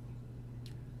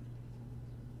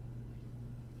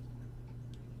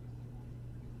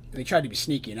 they tried to be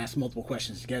sneaky and ask multiple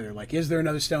questions together. Like, is there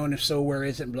another stone? If so, where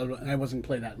is it? And blah, blah. And I wasn't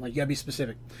going to play that. Like, you got to be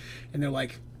specific. And they're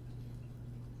like,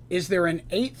 is there an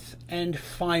 8th and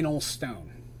final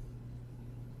stone?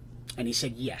 And he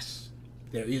said, yes.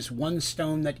 There is one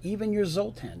stone that even your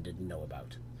Zoltan didn't know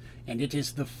about. And it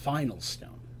is the final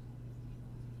stone.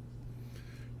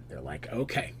 They're like,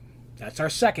 okay. That's our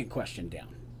second question down.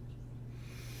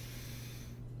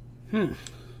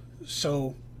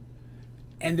 So...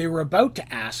 and they were about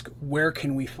to ask, where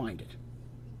can we find it?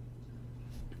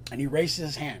 And he raises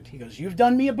his hand. He goes, you've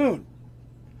done me a boon,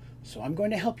 so I'm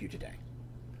going to help you today.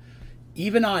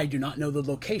 Even I do not know the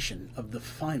location of the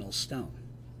final stone.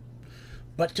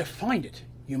 But to find it,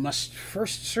 you must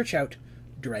first search out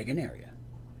Dragonaria,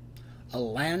 a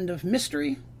land of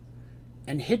mystery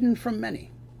and hidden from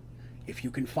many. If you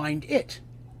can find it,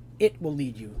 it will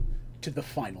lead you to the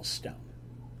final stone.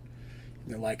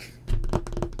 And they're like,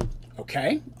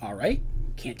 okay, all right.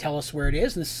 Can't tell us where it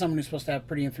is, and this is someone who's supposed to have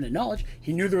pretty infinite knowledge.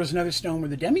 He knew there was another stone where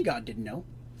the demigod didn't know.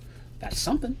 That's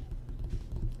something.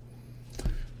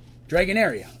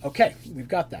 Dragonaria. Okay, we've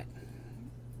got that.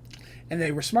 And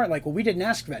they were smart, like, well, we didn't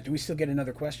ask for that. Do we still get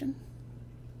another question?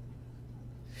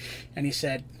 And he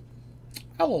said,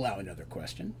 I'll allow another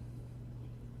question.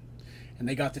 And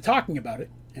they got to talking about it,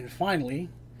 and finally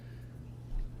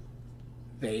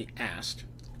they asked,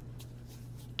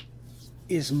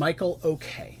 is Michael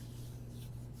okay?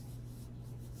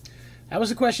 That was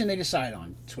the question they decided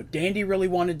on. It's what Dandy really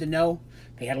wanted to know.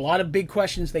 They had a lot of big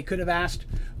questions they could have asked,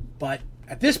 but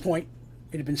at this point,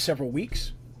 it had been several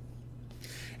weeks.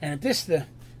 And at this, the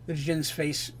Djin's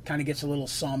face kind of gets a little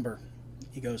somber.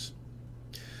 He goes,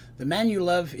 the man you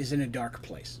love is in a dark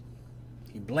place.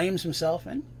 He blames himself,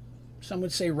 and some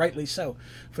would say rightly so,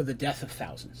 for the death of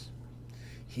thousands.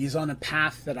 He is on a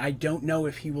path that I don't know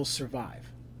if he will survive.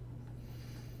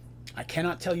 I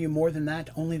cannot tell you more than that,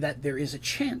 only that there is a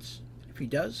chance. If he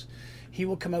does, he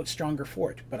will come out stronger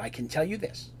for it. But I can tell you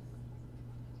this.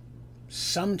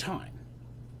 Sometime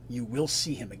you will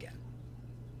see him again.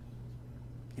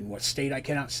 In what state I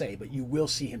cannot say, but you will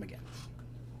see him again.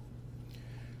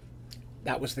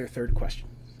 That was their third question.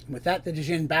 And with that, the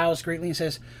Djinn bows greatly and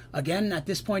says, again, at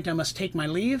this point I must take my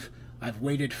leave. I've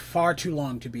waited far too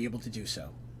long to be able to do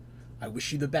so. I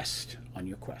wish you the best on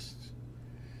your quests.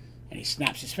 And he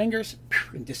snaps his fingers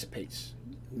and dissipates.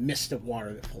 Mist of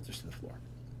water that filters to the floor.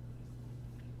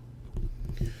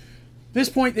 At this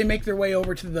point, they make their way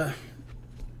over to the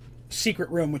secret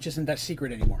room, which isn't that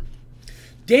secret anymore.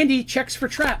 Dandy checks for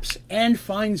traps and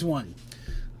finds one.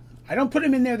 I don't put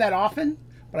him in there that often,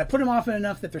 but I put him often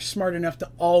enough that they're smart enough to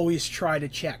always try to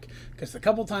check. Because the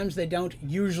couple times they don't,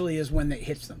 usually is when it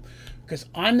hits them. Because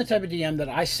I'm the type of DM that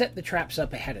I set the traps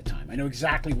up ahead of time. I know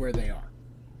exactly where they are.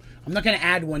 I'm not going to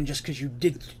add one just because you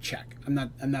didn't check. I'm not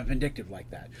vindictive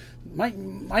like that.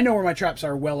 I know where my traps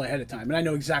are well ahead of time, and I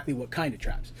know exactly what kind of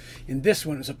traps. In this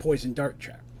one, it was a poison dart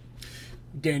trap.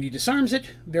 Dandy disarms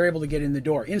it. They're able to get in the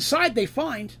door. Inside, they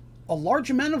find a large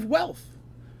amount of wealth,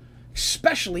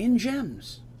 especially in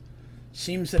gems.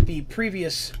 Seems that the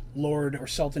previous lord, or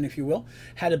sultan, if you will,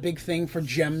 had a big thing for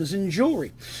gems and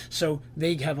jewelry. So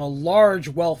they have a large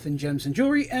wealth in gems and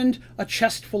jewelry and a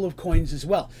chest full of coins as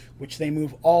well, which they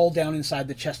move all down inside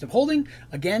the chest of holding.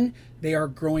 Again, they are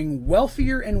growing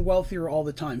wealthier and wealthier all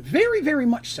the time. Very, very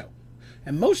much so.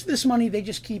 And most of this money they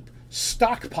just keep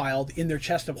stockpiled in their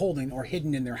chest of holding or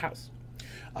hidden in their house.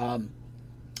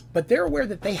 But they're aware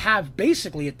that they have,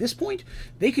 basically, at this point,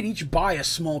 they could each buy a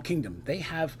small kingdom. They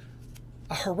have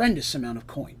a horrendous amount of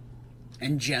coin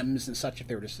and gems and such if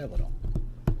they were to sell it all.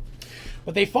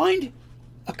 But they find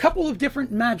a couple of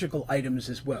different magical items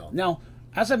as well. Now,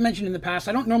 as I've mentioned in the past,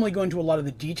 I don't normally go into a lot of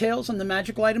the details on the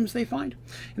magical items they find.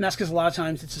 And that's because a lot of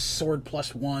times it's a sword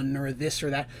 +1 or this or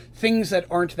that. Things that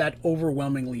aren't that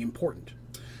overwhelmingly important.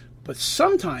 But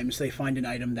sometimes they find an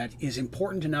item that is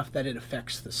important enough that it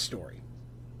affects the story.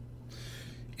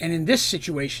 And in this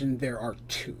situation, there are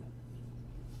two.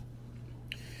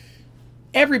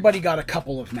 Everybody got a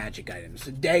couple of magic items.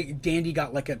 Dandy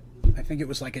got like I think it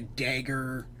was like a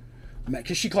dagger,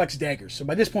 because she collects daggers. So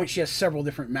by this point, she has several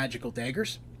different magical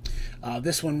daggers.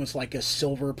 This one was like a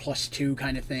silver +2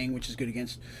 kind of thing, which is good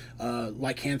against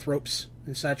lycanthropes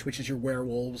and such, which is your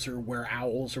werewolves or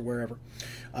were-owls or wherever.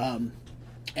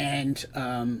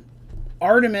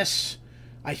 Artemis,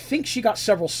 I think she got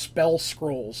several spell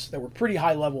scrolls that were pretty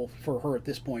high level for her at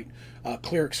this point,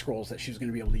 cleric scrolls that she was going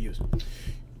to be able to use.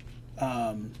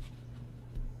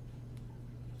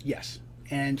 Yes,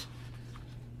 and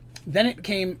then it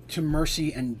came to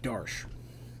Mercy and Darsh.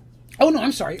 Oh no,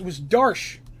 I'm sorry, it was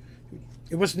Darsh.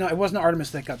 It wasn't Artemis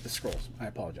that got the scrolls. I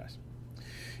apologize.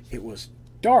 It was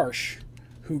Darsh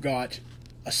who got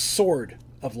a sword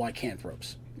of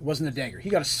lycanthropes. It wasn't a dagger. He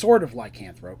got a sword of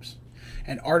lycanthropes,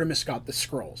 and Artemis got the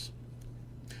scrolls.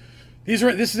 This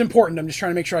is important. I'm just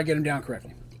trying to make sure I get them down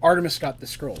correctly. Artemis got the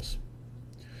scrolls.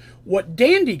 What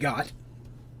Dandy got,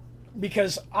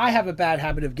 because I have a bad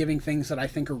habit of giving things that I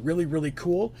think are really, really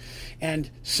cool, and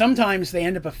sometimes they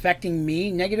end up affecting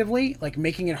me negatively, like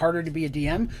making it harder to be a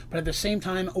DM, but at the same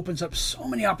time opens up so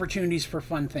many opportunities for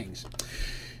fun things.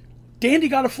 Dandy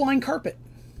got a flying carpet.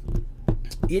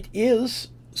 It is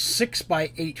 6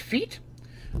 by 8 feet,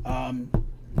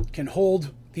 can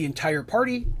hold the entire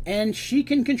party, and she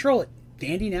can control it.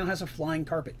 Dandy now has a flying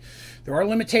carpet. There are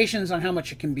limitations on how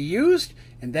much it can be used,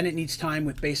 and then it needs time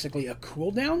with basically a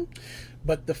cooldown.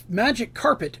 But the magic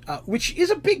carpet, which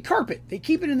is a big carpet, they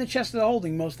keep it in the chest of the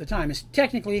holding most of the time, is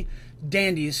technically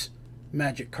Dandy's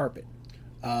magic carpet.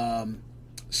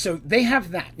 So they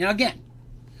have that. Now again,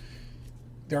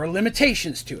 there are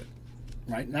limitations to it,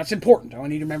 right? And that's important. I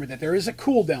want you to remember that there is a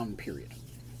cooldown period.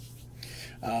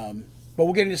 But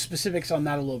we'll get into specifics on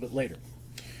that a little bit later.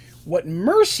 What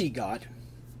Mercy got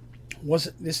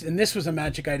was this, and this was a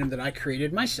magic item that I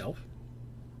created myself,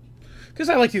 because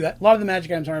I like to do that. A lot of the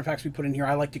magic items and artifacts we put in here,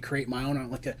 I like to create my own. I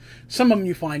don't like to. Some of them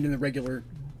you find in the regular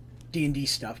D&D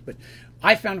stuff, but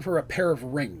I found for a pair of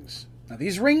rings. Now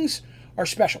these rings are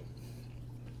special.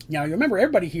 Now you remember,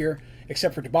 everybody here,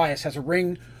 except for Tobias, has a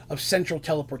ring of central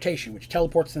teleportation, which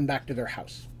teleports them back to their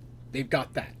house. They've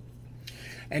got that.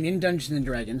 And in Dungeons and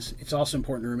Dragons, it's also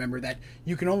important to remember that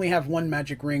you can only have one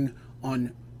magic ring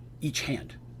on each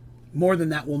hand. More than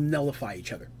that will nullify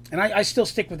each other. And I still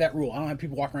stick with that rule. I don't have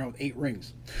people walking around with 8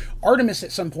 rings. Artemis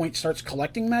at some point starts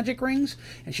collecting magic rings,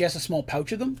 and she has a small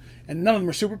pouch of them. And none of them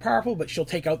are super powerful, but she'll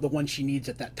take out the one she needs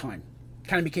at that time.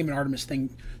 Kind of became an Artemis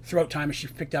thing throughout time as she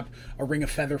picked up a ring of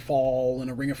Featherfall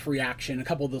and a ring of Free Action, a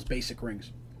couple of those basic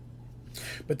rings.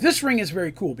 But this ring is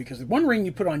very cool because the one ring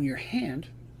you put on your hand,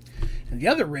 and the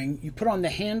other ring you put on the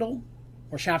handle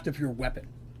or shaft of your weapon.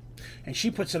 And she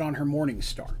puts it on her Morning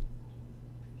Star.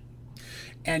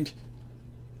 And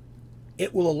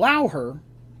it will allow her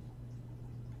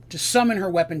to summon her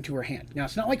weapon to her hand. Now,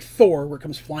 it's not like Thor, where it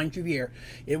comes flying through the air.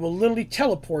 It will literally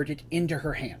teleport it into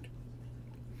her hand.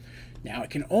 Now, it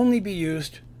can only be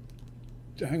used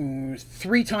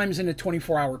 3 times in a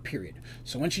 24-hour period.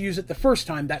 So once you use it the first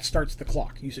time, that starts the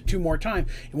clock. Use it 2 more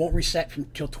times, it won't reset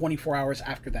until 24 hours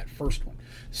after that first one.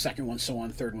 Second one, so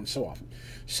on, third one, so often.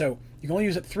 So you can only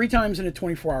use it 3 times in a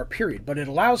 24-hour period, but it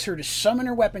allows her to summon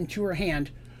her weapon to her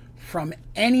hand from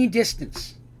any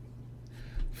distance.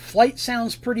 Flight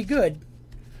sounds pretty good,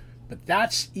 but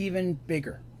that's even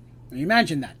bigger. Now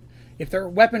imagine that. If their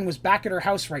weapon was back at her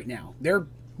house right now, they're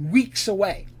weeks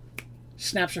away.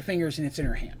 Snaps her fingers and it's in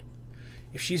her hand.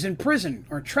 If she's in prison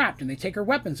or trapped and they take her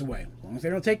weapons away, as long as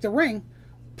they don't take the ring,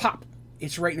 pop,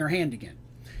 it's right in her hand again.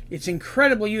 It's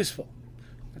incredibly useful.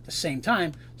 At the same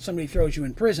time, somebody throws you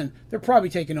in prison, they're probably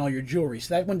taking all your jewelry,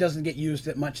 so that one doesn't get used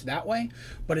that much that way,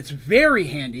 but it's very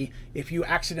handy if you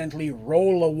accidentally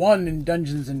roll a 1 in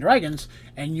Dungeons and Dragons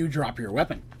and you drop your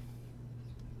weapon.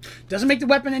 Doesn't make the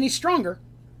weapon any stronger.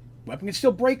 Weapon can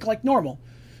still break like normal.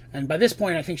 And by this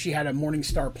point, I think she had a Morning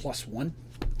Star +1.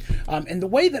 And the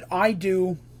way that I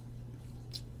do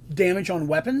damage on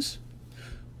weapons,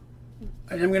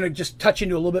 and I'm going to just touch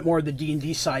into a little bit more of the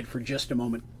D&D side for just a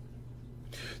moment.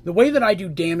 The way that I do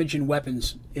damage in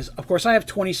weapons is, of course, I have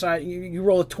 20 side. You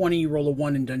roll a 20, you roll a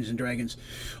 1 in Dungeons & Dragons.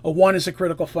 A 1 is a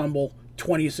critical fumble,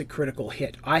 20 is a critical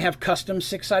hit. I have custom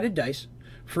 6-sided dice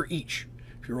for each.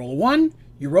 If you roll a 1,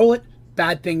 you roll it,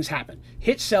 bad things happen.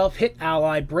 Hit self, hit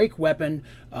ally, break weapon,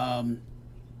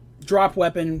 drop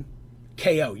weapon,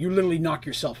 KO. You literally knock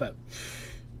yourself out.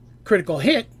 Critical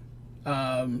hit,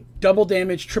 double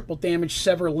damage, triple damage,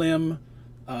 sever limb,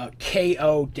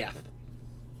 KO, death.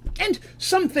 And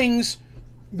some things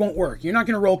won't work. You're not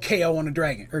going to roll KO on a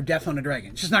dragon or death on a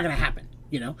dragon. It's just not going to happen.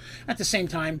 At the same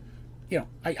time,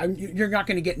 you're not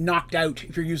going to get knocked out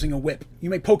if you're using a whip. You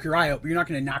may poke your eye out, but you're not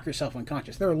going to knock yourself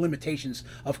unconscious. There are limitations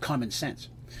of common sense.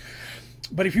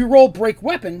 But if you roll break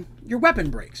weapon, your weapon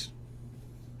breaks.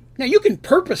 Now, you can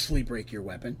purposely break your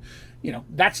weapon.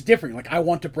 That's different. Like, I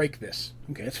want to break this.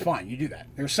 Okay, that's fine. You do that.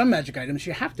 There are some magic items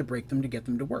you have to break them to get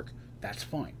them to work. That's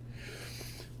fine.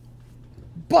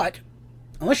 But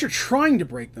unless you're trying to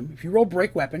break them, if you roll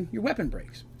break weapon, your weapon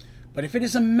breaks. But if it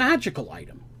is a magical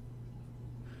item,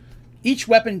 each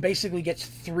weapon basically gets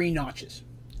 3 notches.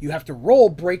 You have to roll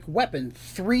break weapon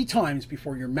 3 times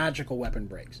before your magical weapon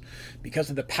breaks. Because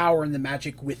of the power and the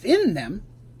magic within them,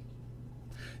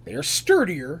 they are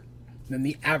sturdier than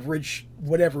the average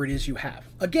whatever it is you have.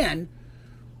 Again,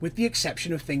 with the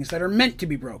exception of things that are meant to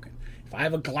be broken. If I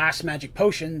have a glass magic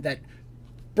potion that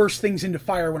bursts things into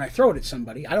fire when I throw it at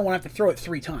somebody, I don't want to have to throw it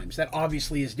 3 times. That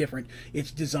obviously is different.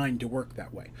 It's designed to work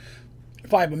that way.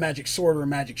 If I have a magic sword or a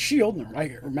magic shield,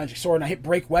 or magic sword, and I hit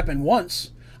break weapon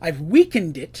once, I've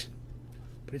weakened it,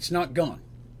 but it's not gone.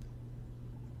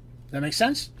 Does that make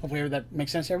sense? Hopefully that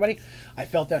makes sense to everybody. I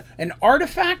felt that. An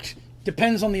artifact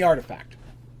depends on the artifact.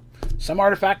 Some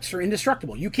artifacts are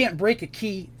indestructible. You can't break a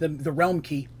key, the realm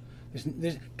key.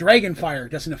 Dragonfire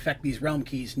doesn't affect these realm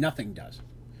keys. Nothing does.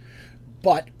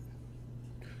 But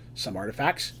some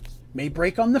artifacts may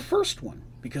break on the first one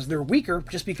because they're weaker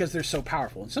just because they're so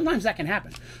powerful. And sometimes that can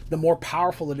happen. The more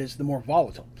powerful it is, the more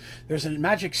volatile. There's a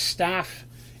magic staff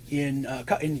in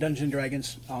Dungeons &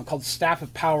 Dragons called Staff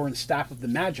of Power and Staff of the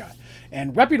Magi.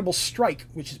 And Reputable Strike,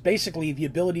 which is basically the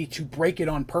ability to break it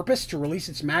on purpose, to release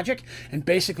its magic, and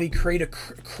basically create a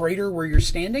crater where you're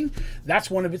standing, that's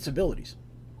one of its abilities.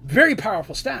 Very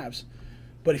powerful staves.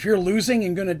 But if you're losing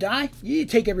and going to die, you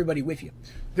take everybody with you.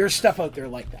 There's stuff out there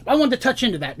like that. I wanted to touch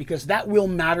into that because that will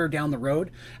matter down the road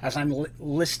as I'm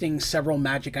listing several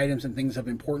magic items and things of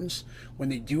importance when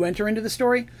they do enter into the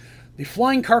story. The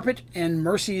flying carpet and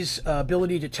Mercy's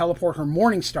ability to teleport her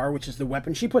Morning Star, which is the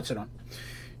weapon she puts it on,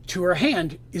 to her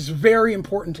hand is very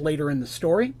important later in the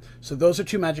story. So those are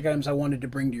 2 magic items I wanted to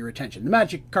bring to your attention. The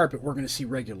magic carpet we're going to see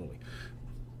regularly.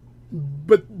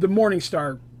 But the Morning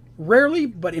Star, rarely,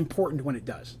 but important when it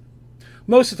does.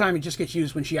 Most of the time, it just gets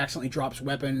used when she accidentally drops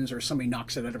weapons or somebody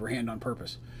knocks it out of her hand on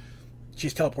purpose. She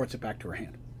just teleports it back to her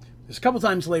hand. There's a couple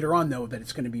times later on, though, that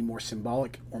it's going to be more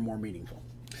symbolic or more meaningful.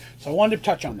 So I wanted to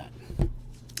touch on that.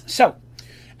 So,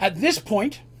 at this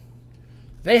point,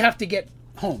 they have to get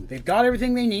home. They've got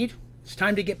everything they need. It's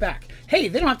time to get back. Hey,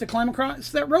 they don't have to climb across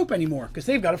that rope anymore because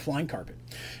they've got a flying carpet.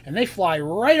 And they fly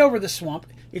right over the swamp.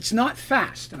 It's not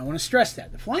fast, and I want to stress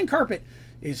that. The flying carpet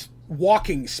is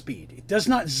walking speed. It does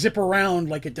not zip around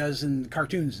like it does in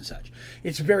cartoons and such.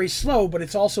 It's very slow, but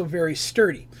it's also very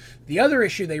sturdy. The other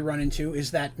issue they run into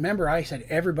is that, remember I said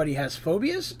everybody has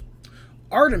phobias?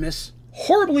 Artemis,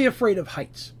 horribly afraid of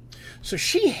heights. So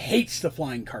she hates the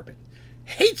flying carpet.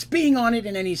 Hates being on it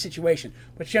in any situation.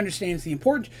 But she understands the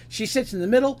importance. She sits in the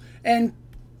middle and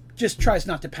just tries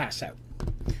not to pass out.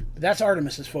 But that's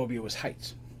Artemis's phobia, was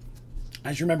heights.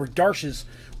 As you remember, Darsh's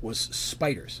was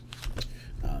spiders.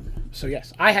 So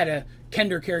yes, I had a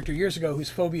Kender character years ago whose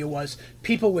phobia was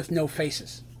people with no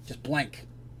faces, just blank.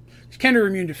 Kender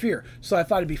immune to fear, so I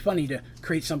thought it'd be funny to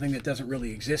create something that doesn't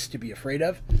really exist to be afraid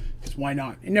of, because why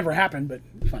not? It never happened, but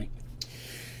funny.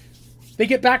 They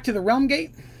get back to the Realm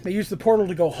Gate. They use the portal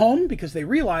to go home because they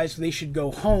realize they should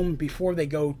go home before they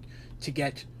go to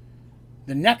get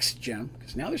the next gem,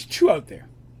 because now there's 2 out there.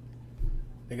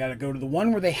 They got to go to the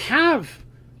one where they have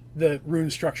the rune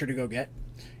structure to go get,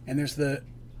 and there's the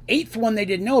 8th one they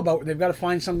didn't know about where they've got to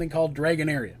find something called Dragon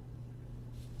Area.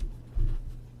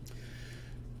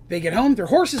 They get home, their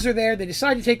horses are there, they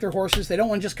decide to take their horses. They don't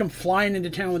want to just come flying into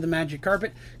town with the magic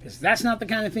carpet, because that's not the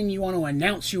kind of thing you want to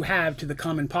announce you have to the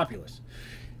common populace.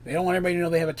 They don't want everybody to know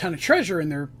they have a ton of treasure in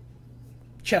their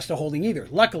chest of holding either.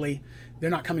 Luckily, they're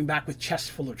not coming back with chests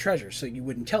full of treasure, so you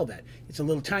wouldn't tell that. It's a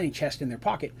little tiny chest in their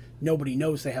pocket. Nobody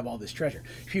knows they have all this treasure.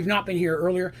 If you've not been here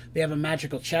earlier, they have a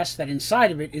magical chest that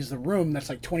inside of it is the room that's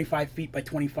like 25 feet by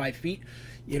 25 feet.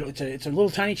 It's a little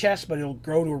tiny chest, but it'll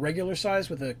grow to a regular size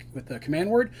with a command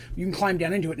word. You can climb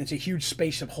down into it, and it's a huge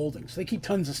space of holding. So they keep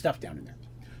tons of stuff down in there.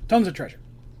 Tons of treasure.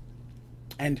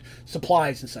 And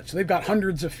supplies and such. So they've got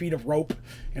hundreds of feet of rope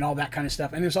and all that kind of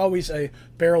stuff. And there's always a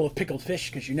barrel of pickled fish,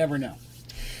 because you never know.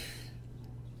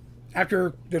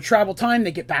 After their travel time,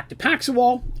 they get back to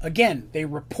Paxawal. Again, they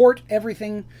report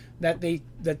everything that they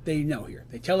know here.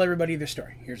 They tell everybody their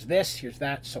story. Here's this, here's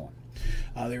that, so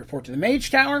on. They report to the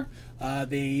Mage Tower.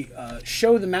 They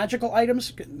show the magical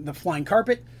items, the flying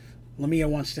carpet, Lamia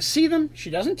wants to see them. She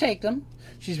doesn't take them.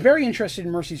 She's very interested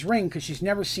in Mercy's ring because she's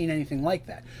never seen anything like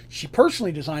that. She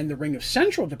personally designed the ring of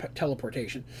central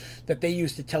teleportation that they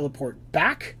use to teleport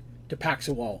back to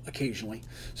Paxawal occasionally.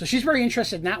 So she's very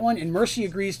interested in that one, and Mercy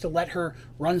agrees to let her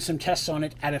run some tests on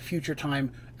it at a future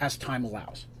time as time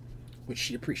allows, which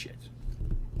she appreciates.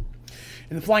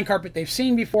 In the flying carpet they've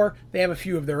seen before, they have a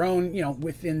few of their own,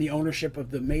 within the ownership of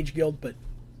the Mage Guild, but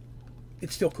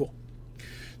it's still cool.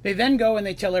 They then go and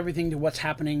they tell everything to what's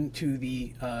happening to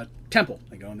the temple.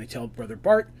 They go and they tell Brother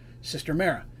Bart, Sister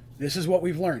Mara, this is what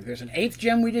we've learned. There's an 8th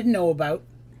gem we didn't know about.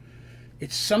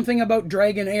 It's something about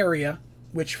Dragon Area,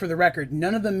 which, for the record,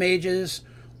 none of the mages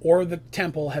or the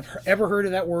temple have ever heard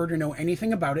of that word or know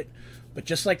anything about it. But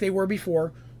just like they were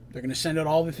before, they're going to send out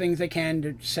all the things they can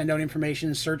to send out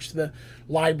information, search the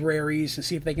libraries, and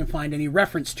see if they can find any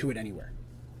reference to it anywhere.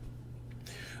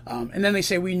 And then they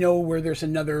say, we know where there's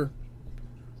another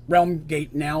realm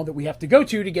gate now that we have to go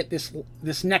to get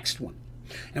this next one.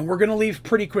 And we're going to leave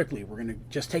pretty quickly. We're going to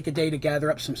just take a day to gather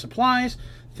up some supplies,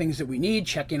 things that we need,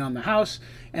 check in on the house,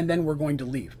 and then we're going to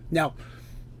leave. Now,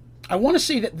 I want to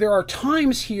say that there are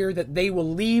times here that they will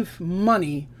leave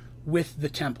money with the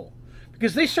temple,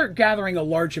 because they start gathering a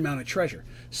large amount of treasure.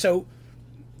 So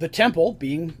the temple,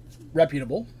 being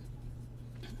reputable,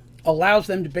 allows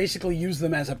them to basically use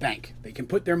them as a bank. They can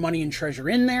put their money and treasure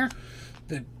in there.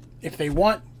 If they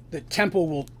want, the temple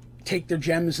will take their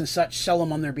gems and such, sell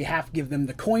them on their behalf, give them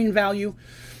the coin value.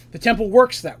 The temple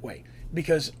works that way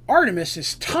because Artemis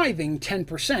is tithing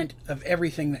 10% of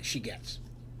everything that she gets,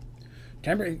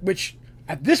 which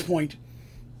at this point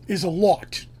is a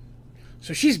lot.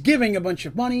 So she's giving a bunch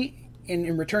of money, and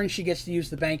in return she gets to use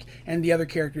the bank, and the other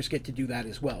characters get to do that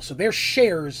as well. So their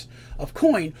shares of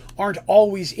coin aren't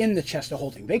always in the chest of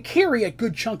holding. They carry a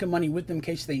good chunk of money with them in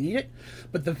case they need it,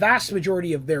 but the vast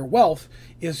majority of their wealth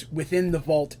is within the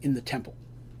vault in the temple,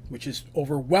 which is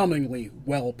overwhelmingly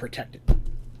well protected.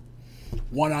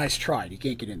 One Eye's tried. He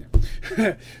can't get in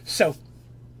there. So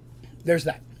there's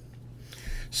that.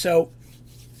 So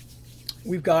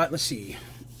we've got, let's see,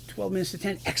 12 minutes to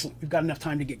 10. Excellent. We've got enough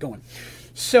time to get going.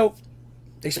 So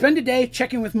they spend a day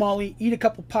checking with Molly, eat a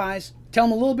couple pies, tell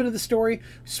them a little bit of the story,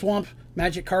 swamp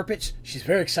magic carpets. She's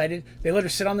very excited. They let her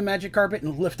sit on the magic carpet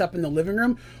and lift up in the living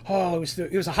room. Oh,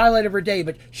 it was a highlight of her day,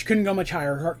 but she couldn't go much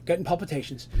higher. Her heart getting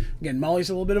palpitations. Again, Molly's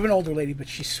a little bit of an older lady, but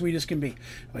she's sweet as can be.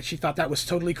 But she thought that was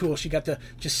totally cool. She got to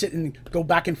just sit and go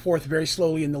back and forth very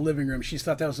slowly in the living room. She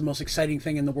thought that was the most exciting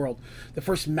thing in the world. The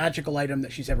first magical item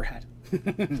that she's ever had.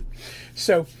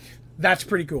 So that's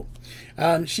pretty cool.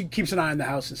 She keeps an eye on the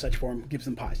house and such for them, gives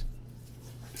them pies.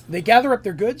 They gather up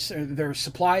their goods, their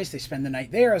supplies. They spend the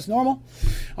night there as normal.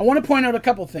 I want to point out a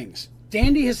couple things.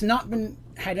 Dandy has not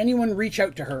had anyone reach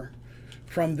out to her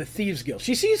from the Thieves Guild.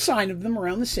 She sees a sign of them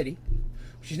around the city.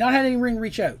 She's not had anyone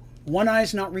reach out. One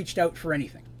Eye's not reached out for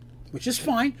anything, which is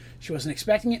fine. She wasn't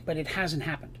expecting it, but it hasn't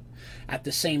happened. At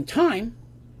the same time,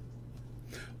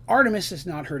 Artemis has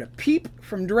not heard a peep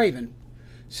from Draven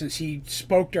since he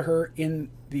spoke to her in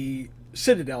the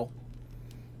Citadel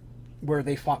where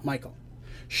they fought Michael.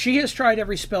 She has tried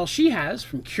every spell she has,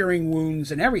 from curing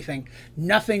wounds and everything.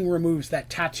 Nothing removes that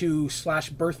tattoo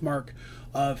 / birthmark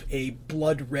of a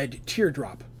blood red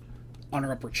teardrop on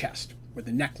her upper chest where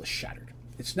the necklace shattered.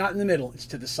 It's not in the middle, it's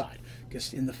to the side,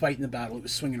 because in the fight in the battle it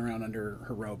was swinging around under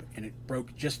her robe and it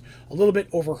broke just a little bit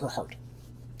over her heart.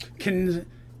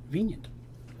 Convenient.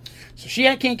 So she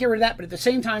can't get rid of that, but at the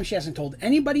same time, she hasn't told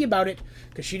anybody about it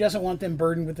because she doesn't want them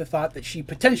burdened with the thought that she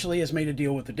potentially has made a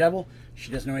deal with the devil.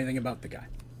 She doesn't know anything about the guy.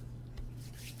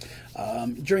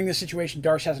 During this situation,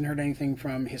 Darsh hasn't heard anything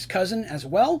from his cousin as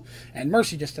well, and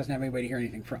Mercy just doesn't have anybody to hear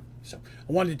anything from. So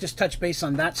I wanted to just touch base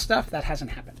on that stuff. That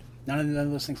hasn't happened. None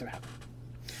of those things have happened.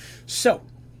 So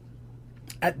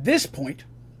at this point,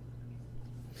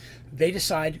 they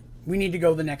decide we need to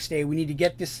go the next day. We need to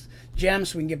get this gem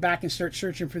so we can get back and start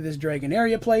searching for this Dragon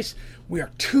Area place. We are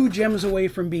 2 gems away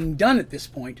from being done at this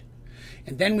point,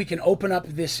 and then we can open up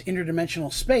this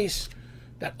interdimensional space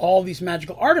that all these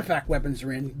magical artifact weapons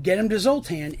are in, get them to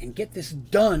Zoltan, and get this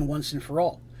done once and for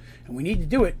all. And we need to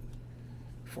do it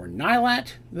before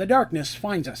Nylat the Darkness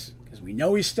finds us, because we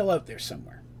know he's still out there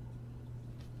somewhere.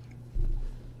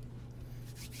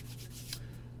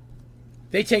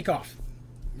 They take off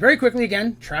very quickly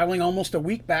again, traveling almost a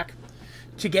week back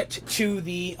to get to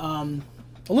the, a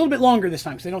little bit longer this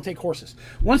time, because they don't take horses.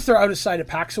 Once they're out of sight of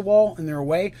Paxawal and they're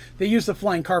away, they use the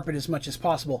flying carpet as much as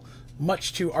possible,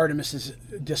 much to Artemis's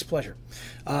displeasure.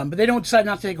 But they don't decide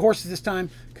not to take horses this time,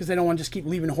 because they don't want to just keep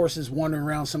leaving horses wandering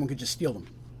around. Someone could just steal them.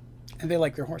 And they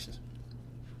like their horses.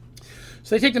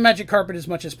 So they take the magic carpet as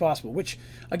much as possible, which,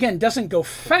 again, doesn't go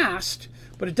fast,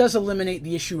 but it does eliminate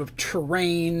the issue of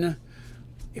terrain.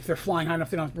 If they're flying high enough,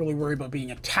 they don't have to really worry about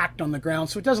being attacked on the ground.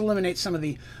 So it does eliminate some of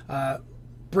the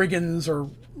brigands or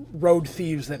road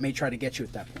thieves that may try to get you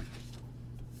at that point.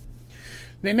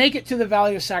 They make it to the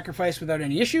Valley of Sacrifice without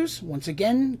any issues. Once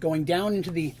again, going down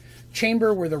into the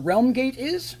chamber where the Realm Gate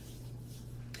is.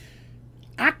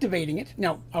 Activating it.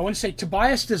 Now, I want to say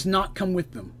Tobias does not come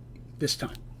with them this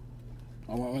time.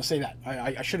 I want to say that.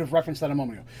 I should have referenced that a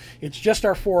moment ago. It's just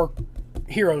our 4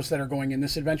 heroes that are going in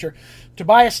this adventure.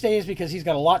 Tobias stays because he's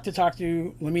got a lot to talk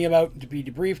to Lemmy about, to be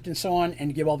debriefed and so on, and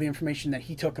to give all the information that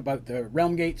he took about the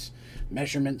Realm Gates,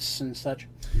 measurements and such,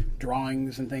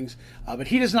 drawings and things. But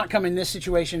he does not come in this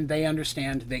situation. They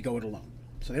understand. They go it alone.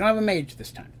 So they don't have a mage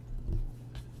this time.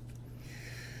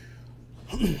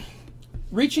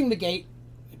 Reaching the gate,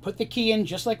 they put the key in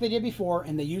just like they did before,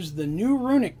 and they use the new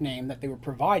runic name that they were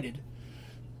provided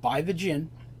by the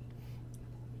Djinn.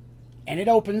 And it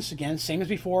opens, again, same as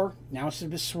before. Now it's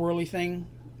this swirly thing,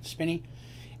 spinny,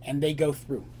 and they go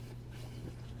through.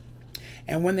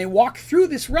 And when they walk through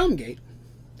this realm gate,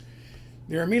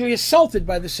 they're immediately assaulted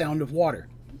by the sound of water.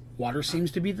 Water seems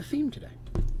to be the theme today.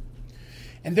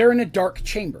 And they're in a dark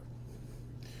chamber.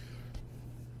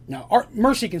 Now,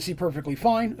 Mercy can see perfectly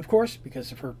fine, of course,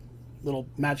 because of her little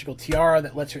magical tiara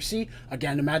that lets her see.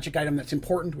 Again, a magic item that's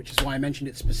important, which is why I mentioned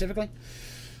it specifically.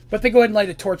 But they go ahead and light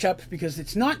a torch up because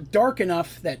it's not dark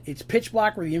enough that it's pitch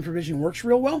black where the infravision works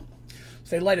real well.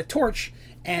 So they light a torch,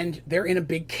 and they're in a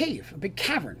big cave, a big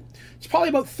cavern. It's probably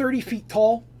about 30 feet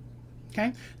tall, okay?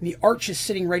 And the arch is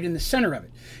sitting right in the center of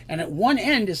it. And at one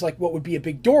end is like what would be a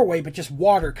big doorway, but just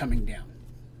water coming down.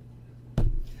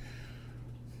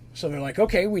 So they're like,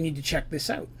 okay, we need to check this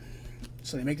out.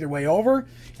 So they make their way over,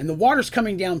 and the water's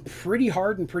coming down pretty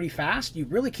hard and pretty fast. You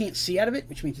really can't see out of it,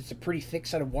 which means it's a pretty thick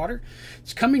set of water.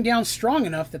 It's coming down strong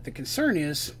enough that the concern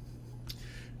is,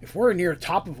 if we're near the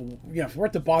top of, if we're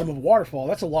at the bottom of a waterfall,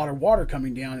 that's a lot of water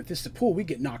coming down. If this is a pool, we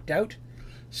get knocked out.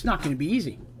 It's not going to be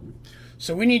easy.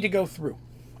 So we need to go through.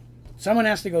 Someone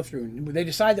has to go through. And they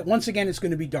decide that once again it's going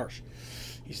to be Darsh.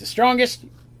 He's the strongest.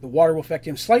 The water will affect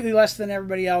him slightly less than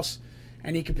everybody else,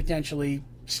 and he could potentially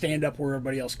stand up where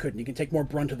everybody else couldn't. He can take more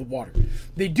brunt of the water.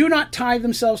 They do not tie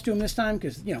themselves to him this time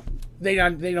because, they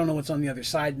don't know what's on the other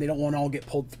side, and they don't want to all get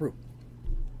pulled through.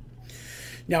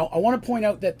 Now, I want to point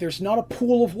out that there's not a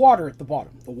pool of water at the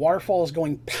bottom. The waterfall is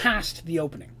going past the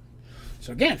opening.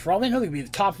 So again, for all they know, they could be at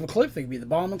the top of a cliff, they could be at the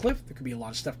bottom of a cliff, there could be a lot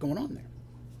of stuff going on there.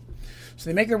 So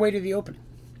they make their way to the opening.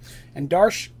 And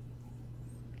Darsh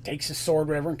takes his sword,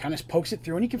 whatever, and kind of pokes it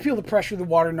through, and he can feel the pressure of the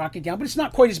water knock it down, but it's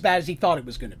not quite as bad as he thought it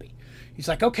was going to be. He's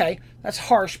like, okay, that's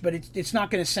harsh, but it's not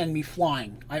going to send me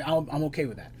flying. I'm okay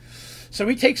with that. So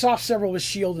he takes off several of his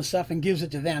shield and stuff and gives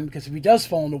it to them, because if he does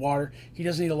fall into water, he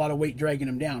doesn't need a lot of weight dragging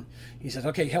him down. He says,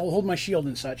 okay, hold my shield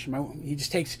and such. He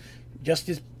just takes just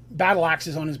his battle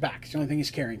axes on his back. It's the only thing he's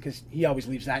carrying, because he always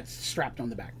leaves that strapped on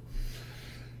the back.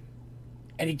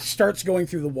 And he starts going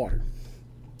through the water.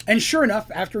 And sure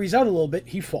enough, after he's out a little bit,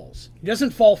 he falls. He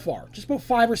doesn't fall far, just about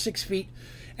 5 or 6 feet,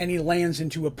 and he lands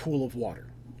into a pool of water.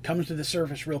 Comes to the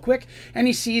surface real quick, and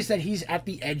he sees that he's at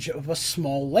the edge of a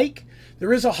small lake.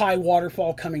 There is a high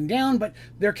waterfall coming down, but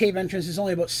their cave entrance is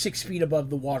only about 6 feet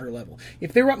above the water level.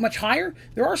 If they were up much higher,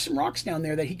 there are some rocks down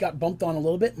there that he got bumped on a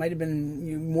little bit. Might have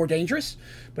been more dangerous,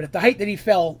 but at the height that he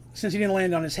fell, since he didn't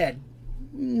land on his head,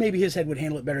 maybe his head would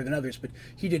handle it better than others, but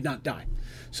he did not die.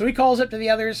 So he calls up to the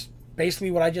others,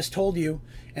 basically what I just told you,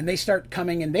 and they start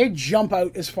coming, and they jump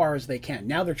out as far as they can.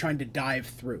 Now they're trying to dive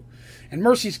through. And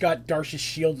Mercy's got Darsh's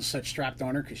shield and such strapped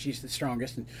on her because she's the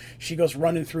strongest, and she goes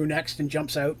running through next and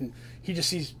jumps out, and he just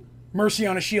sees Mercy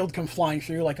on a shield come flying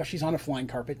through like she's on a flying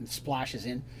carpet, and splashes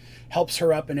in, helps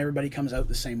her up, and everybody comes out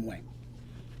the same way.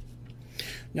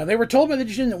 Now, they were told by the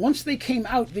Djinn that once they came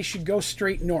out, they should go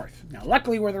straight north. Now,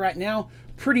 luckily, where they're at now,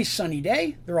 pretty sunny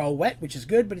day. They're all wet, which is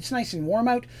good, but it's nice and warm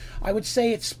out. I would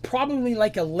say it's probably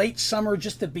like a late summer,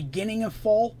 just the beginning of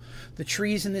fall. The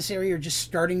trees in this area are just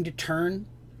starting to turn.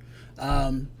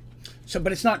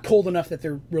 But it's not cold enough that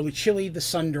they're really chilly. The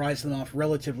sun dries them off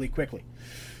relatively quickly.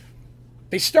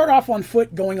 They start off on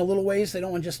foot, going a little ways. They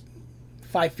don't want to just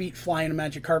 5 feet fly in a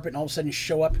magic carpet and all of a sudden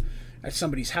show up at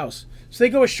somebody's house. So they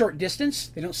go a short distance.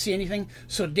 They don't see anything.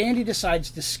 So Dandy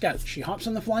decides to scout. She hops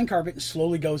on the flying carpet and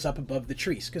slowly goes up above the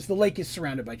trees because the lake is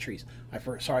surrounded by trees. I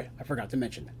forgot to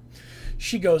mention that.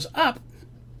 She goes up,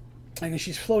 and as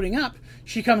she's floating up,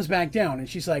 she comes back down, and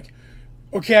she's like,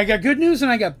 okay, I got good news and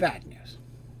I got bad news.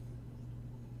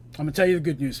 I'm going to tell you the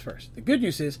good news first. The good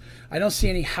news is I don't see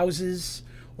any houses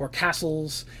or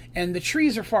castles, and the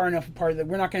trees are far enough apart that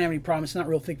we're not going to have any problem. It's not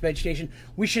real thick vegetation.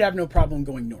 We should have no problem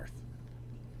going north.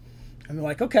 And they're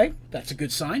like, okay, that's a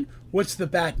good sign. What's the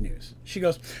bad news? She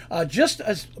goes, just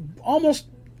as almost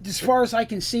as far as I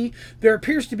can see, there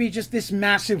appears to be just this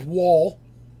massive wall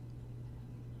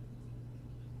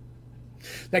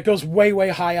that goes way, way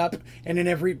high up and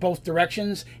in both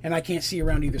directions, and I can't see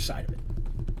around either side of it.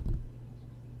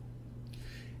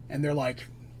 And they're like,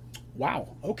 wow,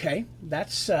 okay,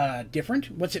 that's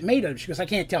different. What's it made of? She goes, I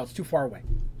can't tell. It's too far away.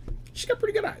 She's got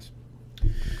pretty good eyes.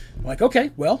 I'm like,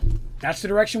 okay, well, that's the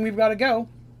direction we've got to go.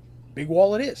 Big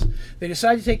wall it is. They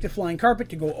decide to take the flying carpet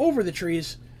to go over the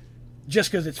trees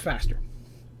just because it's faster.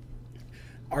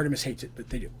 Artemis hates it, but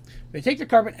they do. They take the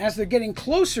carpet. As they're getting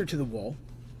closer to the wall,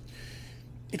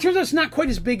 it turns out it's not quite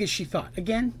as big as she thought.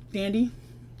 Again, Dandy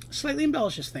slightly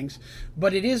embellishes things,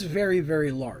 but it is very,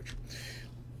 very large.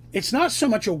 It's not so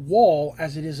much a wall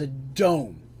as it is a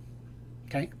dome.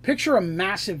 Okay? Picture a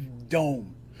massive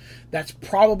dome that's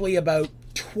probably about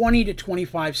 20 to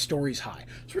 25 stories high.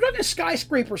 So we're talking a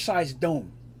skyscraper-sized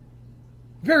dome.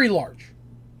 Very large.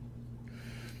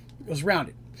 It was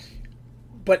rounded.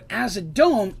 But as a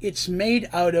dome, it's made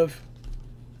out of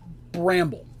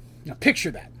bramble. Now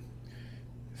picture that.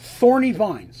 Thorny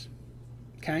vines.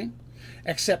 Okay?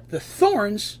 Except the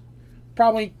thorns,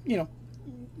 probably,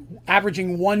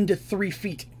 averaging 1 to 3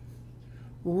 feet.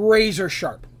 Razor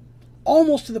sharp.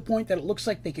 Almost to the point that it looks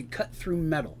like they could cut through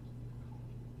metal.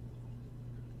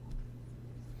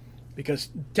 Because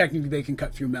technically they can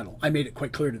cut through metal. I made it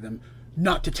quite clear to them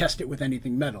not to test it with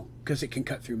anything metal, because it can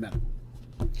cut through metal.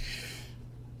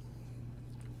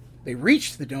 They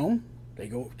reach the dome.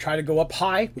 They try to go up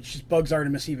high, which just bugs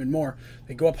Artemis even more.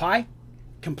 They go up high,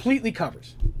 completely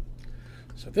covers.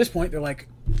 So at this point, they're like,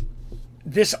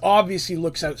 this obviously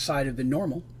looks outside of the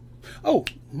normal. Oh,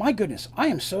 my goodness, I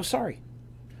am so sorry.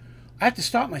 I have to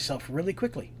stop myself really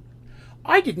quickly.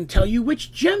 I didn't tell you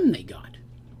which gem they got.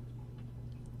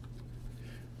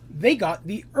 They got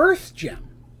the Earth Gem.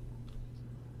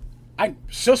 I'm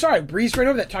so sorry, I breezed right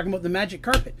over that talking about the magic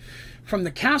carpet. From the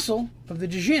castle of the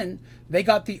Djinn, they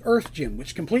got the Earth Gem,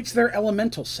 which completes their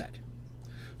elemental set.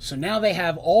 So now they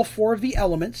have all 4 of the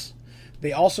elements.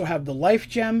 They also have the Life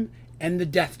Gem and the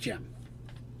Death Gem.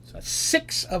 So that's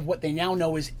 6 of what they now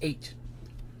know is 8.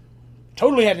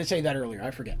 Totally had to say that earlier, I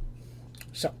forget.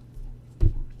 So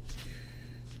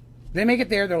they make it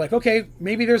there. They're like, okay,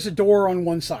 maybe there's a door on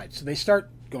one side. So they start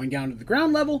going down to the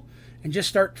ground level and just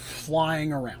start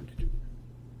flying around it.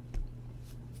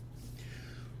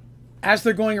 As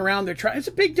they're going around, it's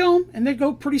a big dome, and they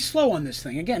go pretty slow on this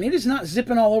thing. Again, it is not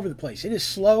zipping all over the place. It is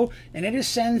slow, and it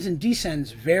ascends and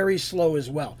descends very slow as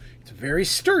well. It's very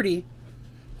sturdy.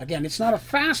 Again, it's not a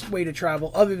fast way to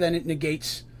travel other than it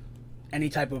negates any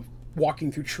type of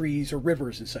walking through trees or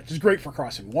rivers and such. It's great for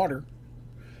crossing water,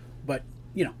 but,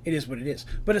 it is what it is.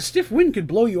 But a stiff wind could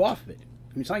blow you off of it.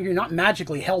 I mean, it's like you're not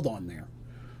magically held on there.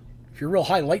 If you're real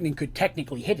high, lightning could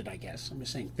technically hit it, I guess. I'm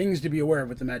just saying, things to be aware of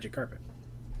with the magic carpet.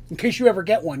 In case you ever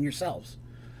get one yourselves,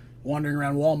 wandering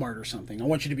around Walmart or something. I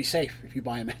want you to be safe if you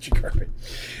buy a magic carpet.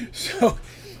 So,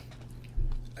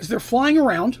 as they're flying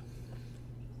around,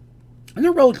 and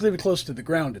they're relatively close to the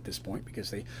ground at this point,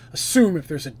 because they assume if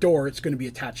there's a door, it's going to be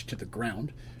attached to the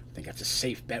ground. I think that's a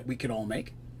safe bet we could all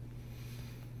make.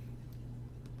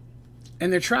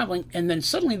 And they're traveling, and then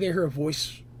suddenly they hear a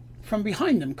voice from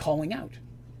behind them calling out.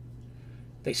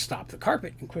 They stop the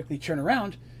carpet and quickly turn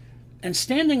around, and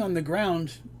standing on the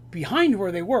ground behind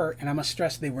where they were, and I must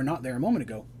stress they were not there a moment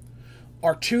ago,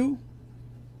 are 2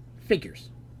 figures.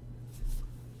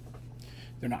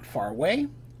 They're not far away,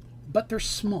 but they're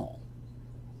small.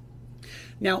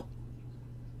 Now,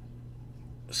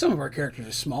 some of our characters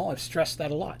are small. I've stressed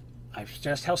that a lot. I've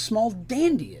stressed how small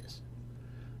Dandy is.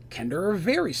 Kender are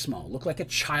very small, look like a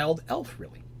child elf,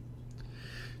 really.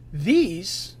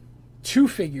 These 2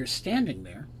 figures standing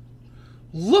there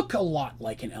look a lot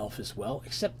like an elf as well,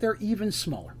 except they're even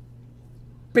smaller.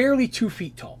 Barely 2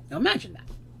 feet tall. Now imagine that.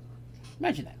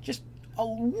 Imagine that. Just a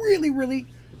really, really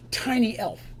tiny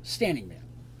elf standing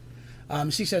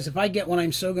there. She says, if I get one,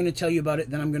 I'm so going to tell you about it,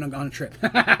 then I'm going to go on a trip.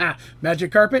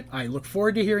 Magic carpet, I look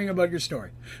forward to hearing about your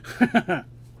story.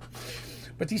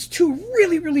 But these 2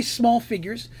 really, really small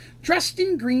figures, dressed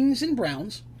in greens and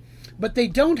browns, but they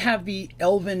don't have the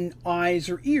elven eyes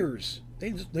or ears.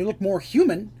 They look more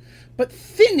human, but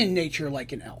thin in nature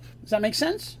like an elf. Does that make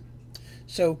sense?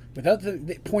 So without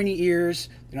the pointy ears,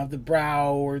 they don't have the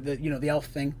brow or the elf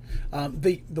thing.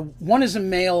 The one is a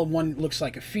male, and one looks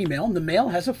like a female. And the male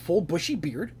has a full bushy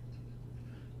beard,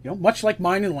 much like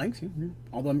mine in length.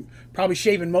 Although I'm probably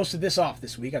shaving most of this off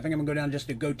this week. I think I'm gonna go down just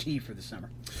to goatee for the summer.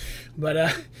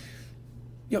 But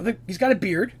he's got a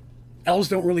beard. Elves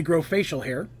don't really grow facial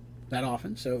hair that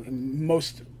often, so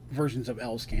most versions of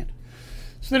elves can't.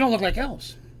 So they don't look like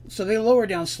elves. So they lower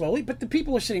down slowly, but the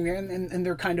people are sitting there and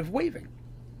they're kind of waving.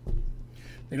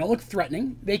 They don't look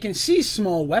threatening. They can see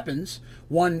small weapons.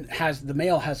 The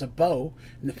male has a bow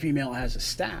and the female has a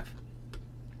staff.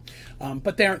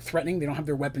 But they aren't threatening. They don't have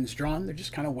their weapons drawn. They're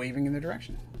just kind of waving in their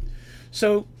direction.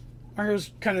 So our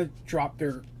heroes kind of drop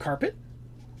their carpet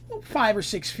 5 or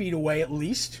 6 feet away at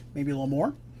least, maybe a little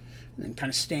more, and then kind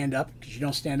of stand up, because you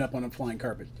don't stand up on a flying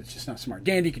carpet. It's just not smart.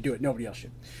 Dandy could do it. Nobody else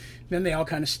should. Then they all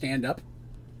kind of stand up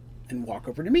and walk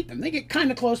over to meet them. They get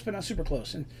kind of close, but not super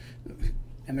close. And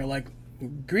they're like,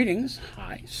 greetings.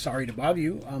 Hi. Sorry to bother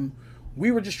you.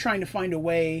 We were just trying to find a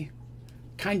way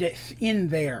kind of in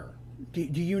there. Do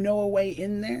you know a way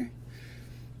in there?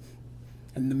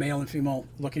 And the male and female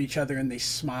look at each other and they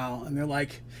smile and they're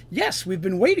like, yes, we've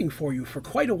been waiting for you for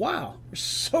quite a while. We're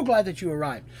so glad that you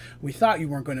arrived. We thought you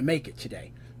weren't going to make it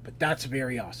today, but that's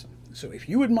very awesome. So if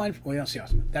you would mind, well, you don't see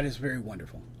awesome. That is very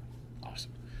wonderful.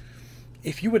 Awesome.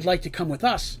 If you would like to come with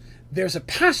us, there's a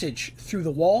passage through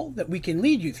the wall that we can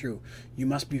lead you through. You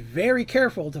must be very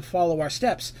careful to follow our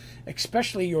steps,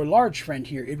 especially your large friend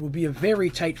here. It will be a very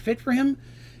tight fit for him,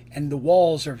 and the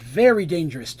walls are very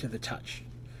dangerous to the touch.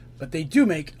 But they do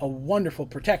make a wonderful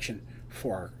protection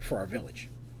for our village.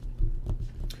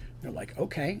 They're like,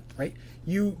 okay, right?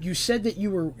 You said that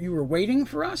you were waiting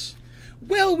for us?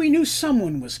 Well, we knew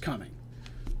someone was coming.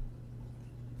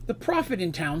 The prophet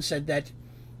in town said that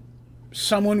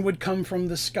someone would come from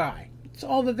the sky. It's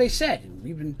all that they said. And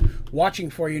we've been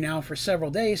watching for you now for several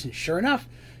days, and sure enough,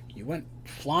 you went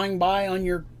flying by on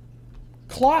your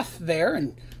cloth there,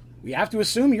 and we have to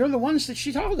assume you're the ones that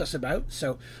she told us about.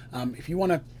 So if you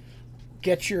want to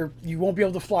you won't be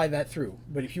able to fly that through.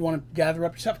 But if you want to gather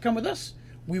up yourself, come with us,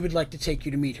 we would like to take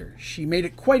you to meet her. She made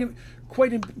it quite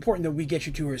important that we get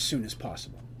you to her as soon as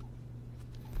possible.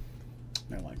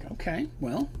 They're like, okay,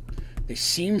 well, they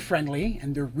seem friendly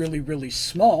and they're really, really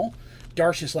small.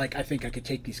 Darsh is like, I think I could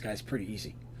take these guys pretty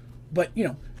easy. But,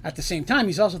 at the same time,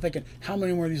 he's also thinking, how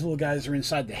many more of these little guys are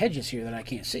inside the hedges here that I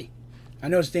can't see? I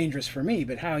know it's dangerous for me,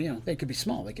 but how, they could be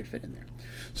small. They could fit in there.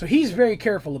 So he's very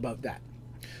careful about that.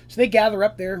 So they gather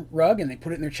up their rug and they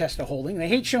put it in their chest of holding. They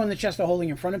hate showing the chest of holding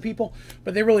in front of people,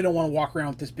 but they really don't want to walk around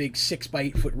with this big 6 by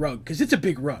 8 foot rug, because it's a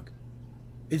big rug.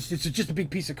 It's just a big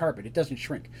piece of carpet. It doesn't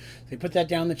shrink. They put that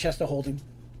down in the chest of holding,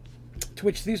 to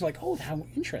which these are like, oh, how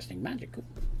interesting, magical.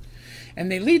 And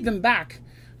they lead them back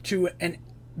to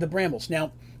the brambles.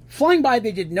 Now, flying by,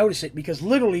 they did notice it, because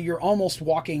literally you're almost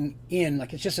walking in,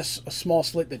 like it's just a small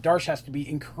slit that Darsh has to be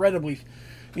incredibly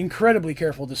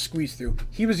careful to squeeze through.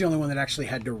 He was the only one that actually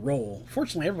had to roll.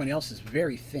 Fortunately, everyone else is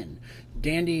very thin.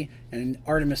 Dandy and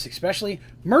Artemis especially.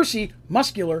 Mercy,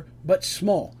 muscular, but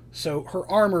small. So her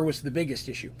armor was the biggest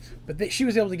issue. But she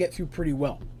was able to get through pretty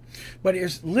well. But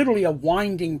there's literally a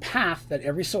winding path that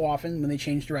every so often, when they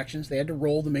changed directions, they had to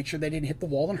roll to make sure they didn't hit the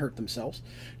wall and hurt themselves.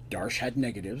 Darsh had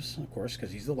negatives, of course,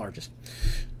 because he's the largest.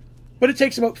 But it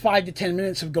takes about 5 to 10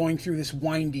 minutes of going through this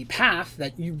windy path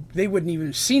that they wouldn't even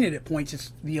have seen it at points.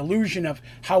 It's the illusion of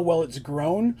how well it's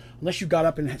grown. Unless you got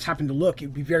up and happened to look, it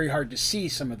would be very hard to see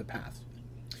some of the path.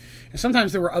 And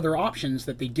sometimes there were other options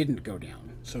that they didn't go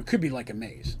down. So it could be like a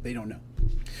maze. They don't know.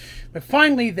 But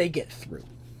finally, they get through.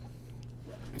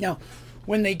 Now,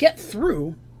 when they get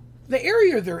through, the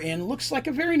area they're in looks like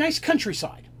a very nice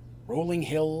countryside. Rolling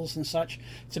hills and such.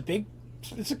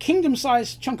 It's a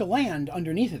kingdom-sized chunk of land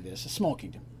underneath of this, a small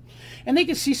kingdom. And they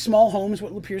can see small homes,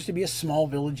 what appears to be a small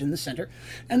village in the center.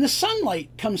 And the sunlight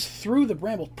comes through the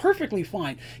brambles perfectly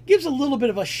fine. Gives a little bit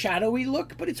of a shadowy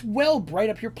look, but it's well bright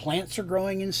up here. Plants are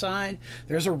growing inside.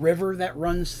 There's a river that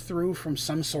runs through from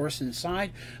some source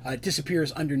inside. It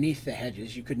disappears underneath the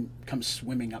hedges. You couldn't come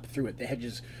swimming up through it. The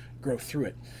hedges grow through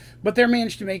it. But they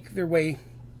managed to make their way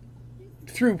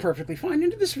through perfectly fine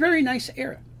into this very nice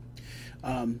area.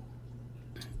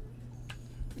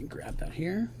 Grab that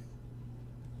here.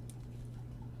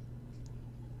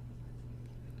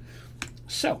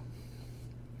 So,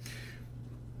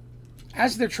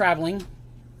 as they're traveling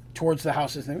towards the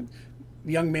houses, the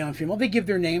young male and female, they give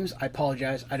their names. I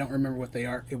apologize. I don't remember what they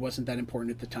are. It wasn't that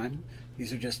important at the time.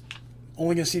 These are just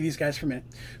only going to see these guys for a minute.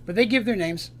 But they give their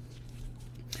names,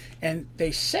 and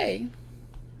they say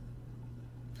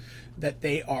that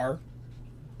they are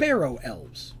barrow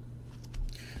elves.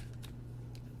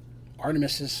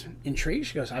 Artemis is intrigued.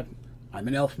 She goes, I'm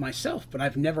an elf myself, but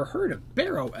I've never heard of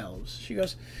barrow elves. She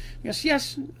goes,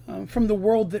 yes, from the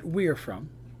world that we're from.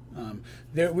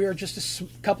 We are just a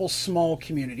couple small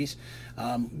communities.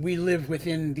 We live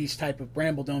within these type of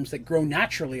bramble domes that grow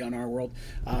naturally on our world.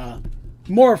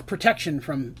 More of protection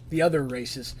from the other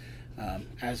races,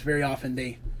 as very often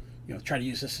they, try to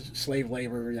use this as slave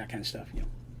labor, that kind of stuff.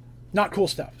 Not cool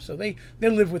stuff. So they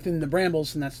live within the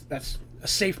brambles, and that's a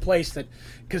safe place, that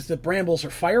because the brambles are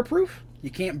fireproof, you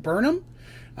can't burn them.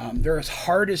 They're as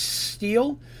hard as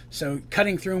steel, so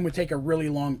cutting through them would take a really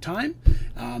long time.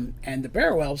 And the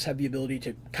barrow elves have the ability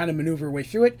to kind of maneuver their way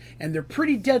through it, and they're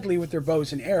pretty deadly with their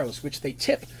bows and arrows, which they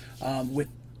tip with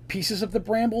pieces of the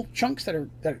bramble chunks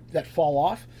that fall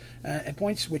off at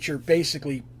points, which are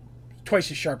basically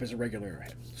twice as sharp as a regular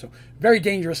arrowhead. So very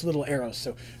dangerous little arrows.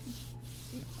 So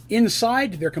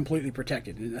inside, they're completely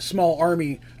protected. And a small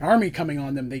army coming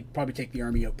on them, they'd probably take the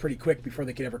army out pretty quick before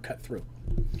they could ever cut through.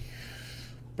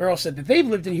 Beryl said that they've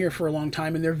lived in here for a long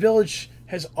time, and their village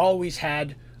has always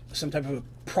had some type of a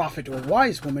prophet or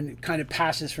wise woman. It kind of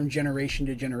passes from generation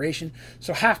to generation.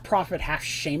 So half prophet, half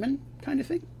shaman kind of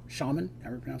thing. Shaman,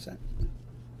 however you pronounce that.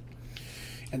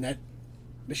 And that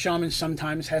the shaman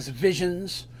sometimes has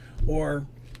visions or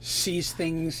sees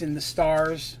things in the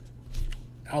stars.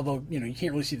 Although, you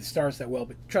can't really see the stars that well,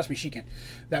 but trust me, she can.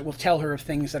 That will tell her of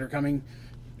things that are coming,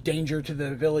 danger to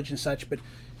the village and such. But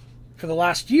for the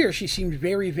last year, she seemed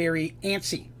very, very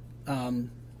antsy,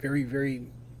 very, very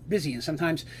busy. And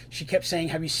sometimes she kept saying,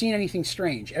 "Have you seen anything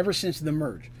strange?" Ever since the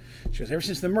merge. She goes, ever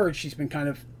since the merge, she's been kind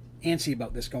of antsy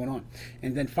about this going on.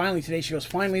 And then finally today, she goes,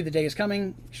 finally the day is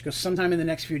coming. She goes, sometime in the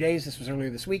next few days, this was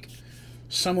earlier this week,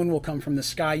 someone will come from the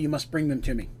sky. You must bring them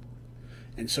to me.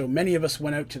 And so many of us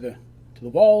went out to the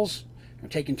walls, and we're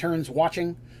taking turns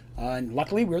watching. And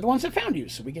luckily, we're the ones that found you,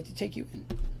 so we get to take you in.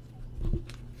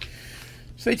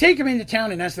 So they take them into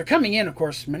town, and as they're coming in, of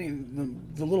course, many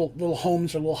the little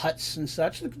homes or little huts and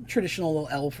such, the traditional little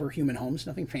elf or human homes,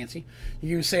 nothing fancy.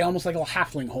 You can say almost like little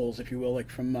halfling holes, if you will,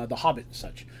 like from The Hobbit and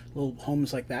such, little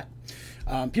homes like that.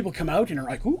 People come out and are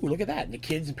like, "Ooh, look at that!" And the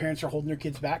kids and parents are holding their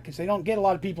kids back because they don't get a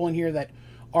lot of people in here that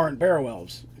aren't barrow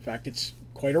elves. In fact, it's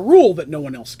quite a rule that no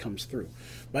one else comes through.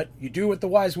 But you do what the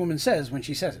wise woman says when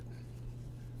she says it.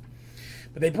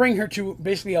 But they bring her to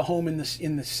basically a home in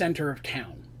the center of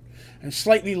town, and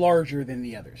slightly larger than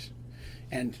the others.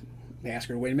 And they ask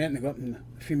her to wait a minute, and they go up, and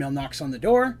the female knocks on the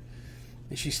door,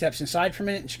 and she steps inside for a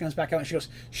minute, and she comes back out, and she goes,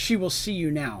 "She will see you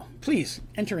now. Please,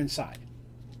 enter inside."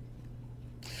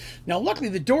 Now, luckily,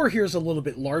 the door here is a little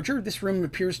bit larger. This room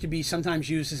appears to be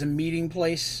sometimes used as a meeting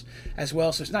place as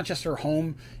well, so it's not just her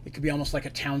home. It could be almost like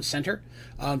a town center.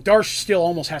 Darsh still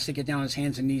almost has to get down on his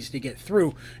hands and knees to get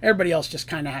through. Everybody else just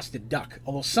kind of has to duck,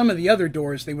 although some of the other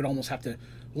doors, they would almost have to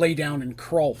lay down and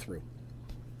crawl through.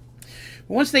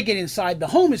 But once they get inside, the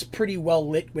home is pretty well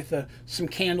lit with some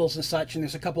candles and such, and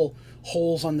there's a couple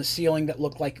holes on the ceiling that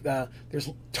look like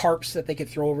there's tarps that they could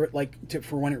throw over it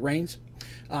for when it rains.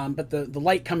 But the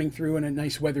light coming through in a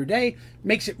nice weather day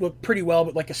makes it look pretty well,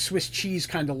 but like a Swiss cheese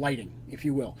kind of lighting, if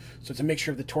you will. So it's a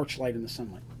mixture of the torchlight and the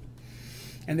sunlight.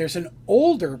 And there's an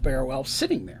older barrow elf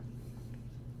sitting there.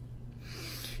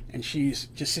 And she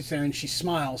just sits there and she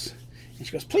smiles. And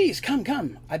she goes, "Please,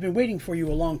 come. I've been waiting for you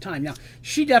a long time." Now,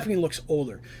 she definitely looks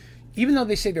older. Even though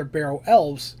they say they're barrow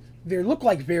elves, they look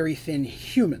like very thin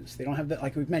humans. They don't have that,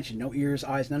 like we've mentioned, no ears,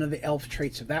 eyes, none of the elf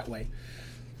traits of that way.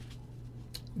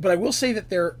 But I will say that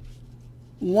they're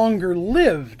longer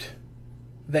lived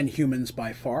than humans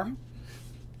by far.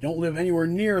 They don't live anywhere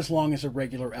near as long as a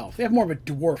regular elf. They have more of a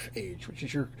dwarf age, which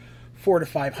is your 400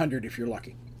 to 500 if you're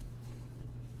lucky.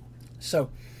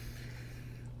 So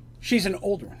she's an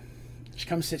older one. She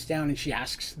comes, sits down, and she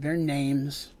asks their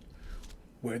names,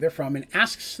 where they're from, and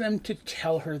asks them to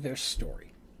tell her their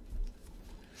story.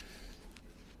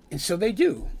 And so they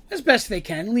do, as best they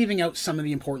can, leaving out some of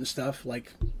the important stuff,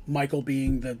 like Michael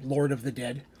being the Lord of the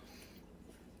Dead,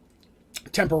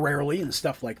 temporarily, and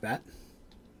stuff like that.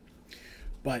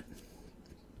 But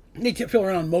they fill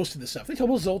around most of the stuff. They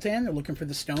tell Zoltan they're looking for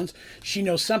the stones. She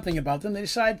knows something about them. They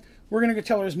decide, we're going to go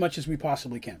tell her as much as we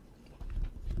possibly can.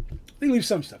 They leave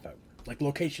some stuff out, like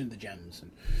location of the gems,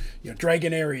 and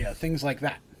dragon area, things like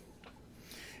that.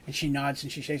 And she nods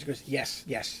and she shakes and goes,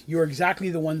 yes, you're exactly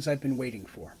the ones I've been waiting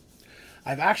for.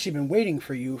 I've actually been waiting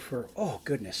for you for, oh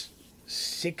goodness,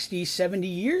 60, 70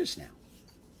 years now.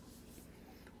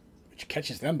 Which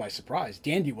catches them by surprise.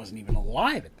 Dandy wasn't even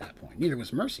alive at that point. Neither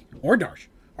was Mercy or Darsh.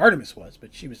 Artemis was,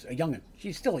 but she was a young'un.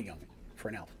 She's still a young'un for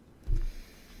an elf.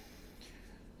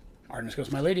 Artemis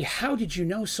goes, "My lady, how did you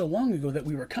know so long ago that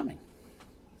we were coming?"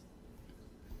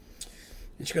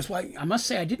 And she goes, "Well, I must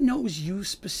say I didn't know it was you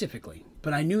specifically,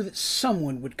 but I knew that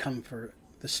someone would come for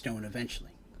the stone eventually.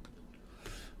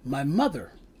 My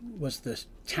mother was the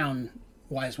town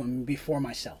wise woman before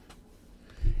myself.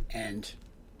 And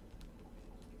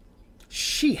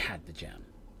she had the gem.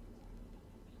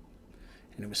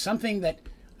 And it was something that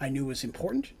I knew was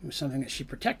important. It was something that she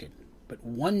protected. But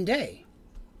one day,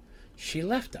 she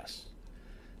left us.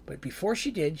 But before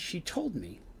she did, she told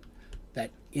me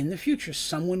that in the future,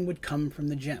 someone would come from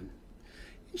the gem.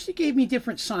 And she gave me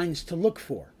different signs to look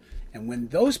for. And when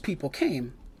those people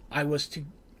came, I was to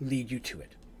lead you to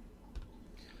it.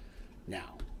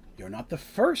 Now, you're not the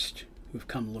first who've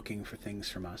come looking for things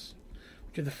from us.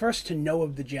 But you're the first to know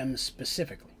of the gems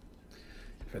specifically.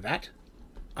 For that,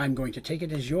 I'm going to take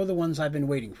it as you're the ones I've been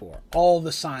waiting for. All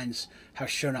the signs have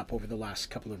shown up over the last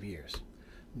couple of years.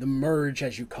 The merge,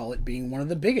 as you call it, being one of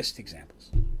the biggest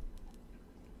examples.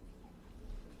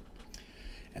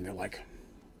 And they're like,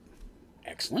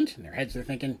 excellent. In their heads, they're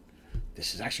thinking,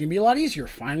 this is actually going to be a lot easier.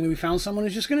 Finally, we found someone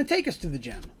who's just going to take us to the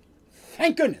gem.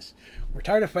 Thank goodness. We're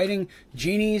tired of fighting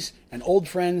genies and old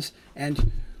friends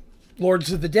and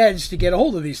lords of the dead to get a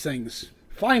hold of these things.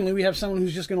 Finally, we have someone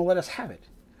who's just going to let us have it.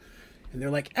 And they're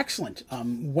like, excellent.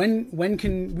 When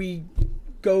can we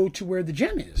go to where the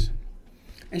gem is?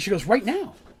 And she goes, right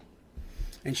now.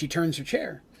 And she turns her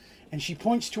chair and she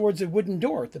points towards a wooden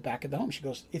door at the back of the home. She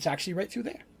goes, it's actually right through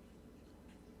there.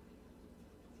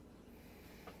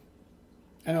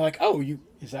 And they're like, oh,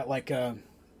 is that like a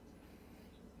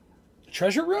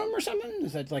treasure room or something?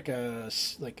 Is that like a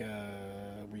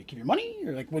where you keep your money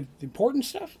or like what important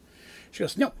stuff? She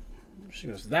goes, no. She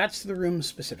goes, that's the room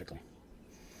specifically.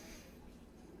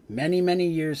 Many, many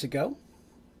years ago,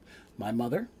 my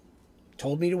mother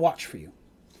told me to watch for you.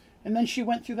 And then she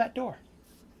went through that door.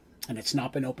 And it's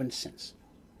not been opened since.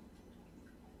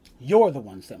 You're the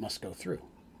ones that must go through.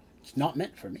 It's not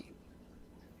meant for me.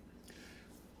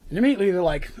 And immediately they're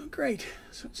like, oh, great.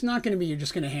 So it's not going to be you're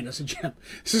just going to hand us a gem.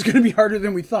 This is going to be harder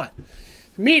than we thought.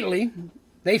 Immediately,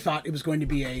 they thought it was going to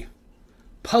be a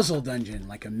puzzle dungeon,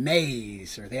 like a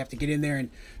maze, or they have to get in there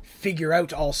and figure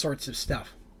out all sorts of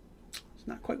stuff. It's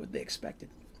not quite what they expected.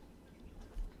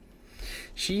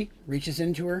 She reaches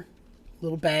into her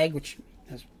little bag, which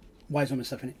has wise woman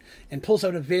stuff in it, and pulls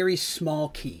out a very small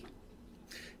key.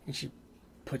 And she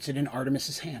puts it in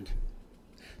Artemis's hand.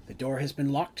 The door has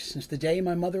been locked since the day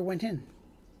my mother went in.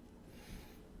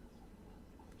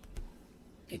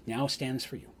 It now stands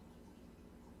for you.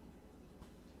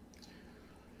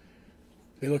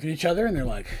 They look at each other and they're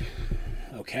like,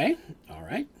 okay, all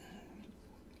right.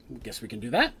 Guess we can do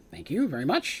that. Thank you very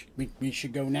much. We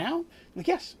should go now? I'm like,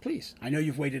 yes, please. I know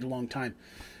you've waited a long time,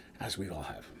 as we all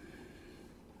have.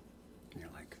 And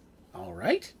you're like, all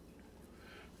right.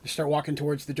 They start walking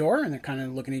towards the door, and they're kind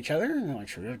of looking at each other, and they're like,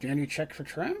 should we have Danny check for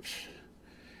traps?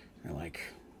 And they're like,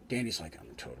 Danny's like,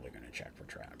 I'm totally going to check for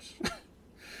traps.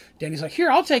 Danny's like, here,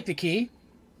 I'll take the key.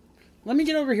 Let me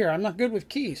get over here. I'm not good with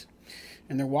keys.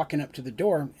 And they're walking up to the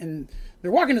door, and they're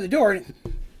walking to the door, and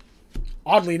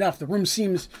oddly enough, the room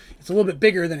seems, it's a little bit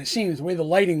bigger than it seems. The way the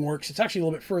lighting works, it's actually a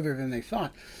little bit further than they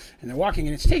thought. And they're walking,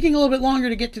 and it's taking a little bit longer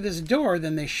to get to this door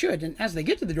than they should. And as they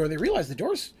get to the door, they realize the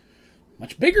door's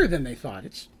much bigger than they thought.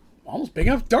 It's almost big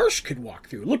enough Darsh could walk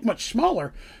through. It looked much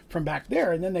smaller from back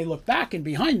there. And then they look back, and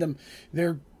behind them,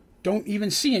 they don't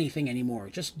even see anything anymore.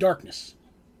 Just darkness.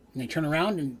 And they turn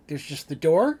around, and there's just the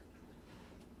door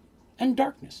and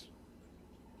darkness.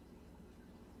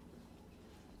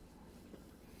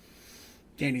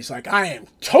 Danny's like, I am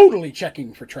totally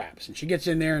checking for traps. And she gets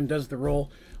in there and does the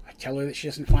roll. I tell her that she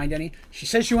doesn't find any. She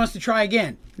says she wants to try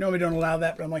again. No, we don't allow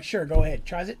that, but I'm like, sure, go ahead.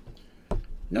 Tries it.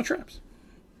 No traps.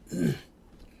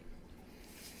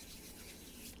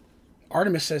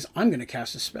 Artemis says, I'm going to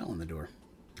cast a spell on the door.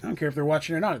 I don't care if they're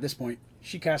watching or not at this point.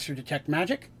 She casts her Detect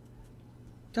Magic.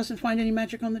 Doesn't find any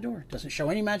magic on the door. Doesn't show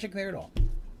any magic there at all.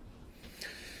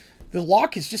 The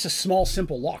lock is just a small,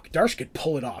 simple lock. Darsh could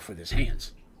pull it off with his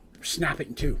hands. Or snap it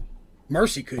in two.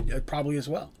 Mercy could probably as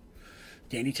well.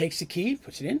 Danny takes the key,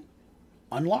 puts it in,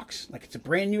 unlocks like it's a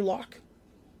brand new lock.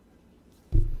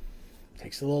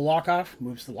 Takes the little lock off,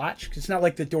 moves the latch. It's not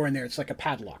like the door in there, it's like a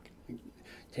padlock.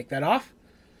 Take that off,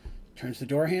 turns the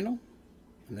door handle,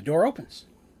 and the door opens.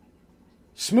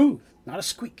 Smooth, not a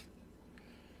squeak.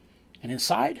 And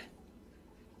inside,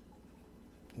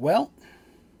 well,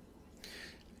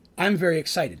 I'm very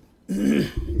excited.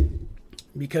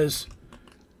 Because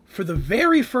for the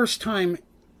very first time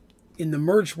in the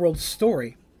Merge World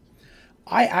story,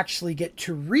 I actually get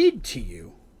to read to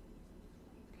you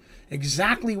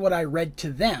exactly what I read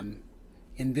to them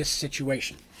in this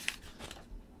situation.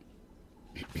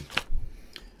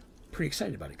 Pretty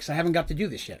excited about it because I haven't got to do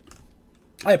this yet.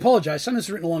 I apologize. Some of this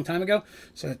was written a long time ago,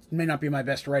 so it may not be my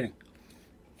best writing.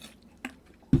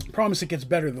 I promise it gets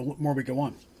better the more we go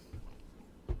on.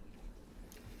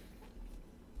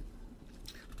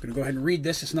 I'm going to go ahead and read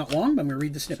this. It's not long, but I'm going to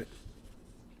read the snippet.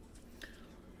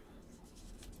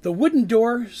 The wooden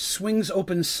door swings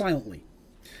open silently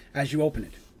as you open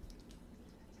it.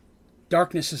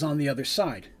 Darkness is on the other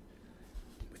side.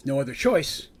 With no other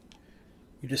choice,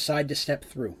 you decide to step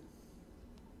through.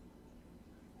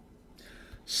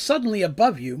 Suddenly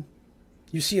above you,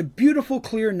 you see a beautiful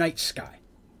clear night sky.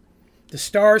 The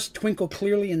stars twinkle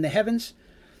clearly in the heavens.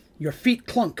 Your feet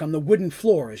clunk on the wooden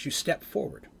floor as you step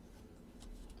forward.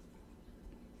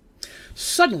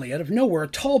 Suddenly, out of nowhere, a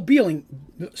tall being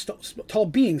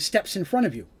steps in front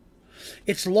of you.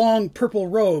 Its long purple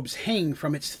robes hang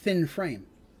from its thin frame.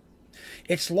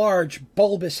 Its large,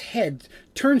 bulbous head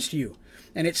turns to you,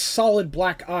 and its solid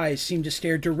black eyes seem to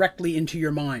stare directly into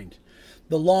your mind.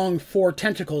 The long 4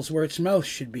 tentacles where its mouth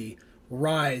should be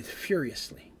writhe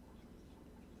furiously.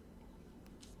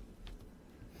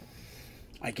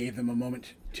 I gave them a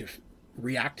moment to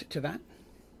react to that.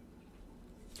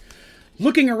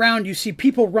 Looking around, you see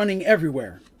people running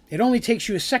everywhere. It only takes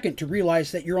you a second to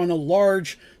realize that you're on a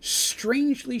large,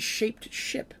 strangely shaped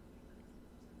ship.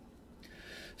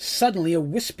 Suddenly, a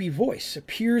wispy voice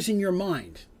appears in your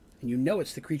mind, and you know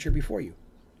it's the creature before you.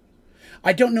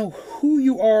 I don't know who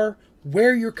you are,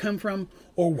 where you come from,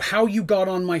 or how you got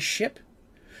on my ship,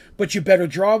 but you better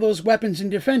draw those weapons and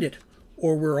defend it,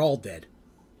 or we're all dead.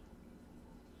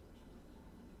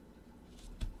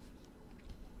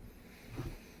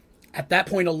 At that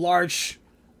point, a large,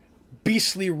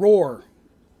 beastly roar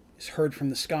is heard from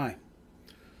the sky.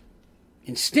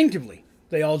 Instinctively,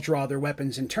 they all draw their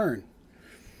weapons in turn.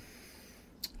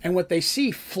 And what they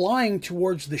see flying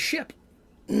towards the ship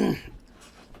is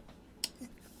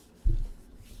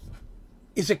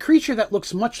a creature that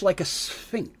looks much like a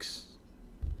sphinx.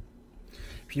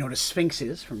 If you know what a sphinx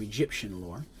is from Egyptian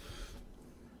lore,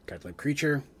 god-like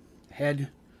creature, head,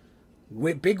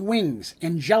 big wings,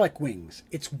 angelic wings.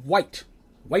 It's white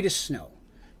as snow,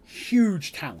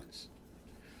 huge talons.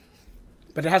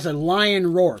 But it has a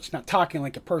lion roar. It's not talking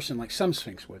like a person like some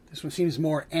sphinx would. This one seems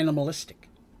more animalistic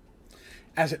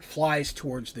as it flies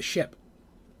towards the ship.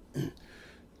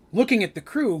 Looking at the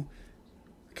crew,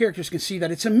 the characters can see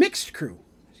that it's a mixed crew.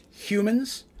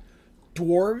 Humans,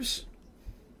 dwarves,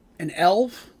 an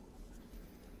elf,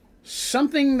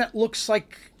 something that looks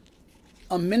like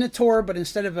a minotaur, but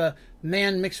instead of a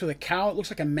man mixed with a cow, it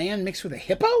looks like a man mixed with a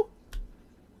hippo.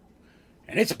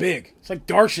 And it's big. It's like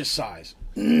Darsh's size.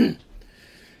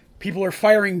 People are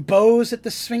firing bows at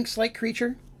the sphinx-like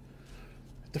creature.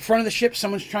 At the front of the ship,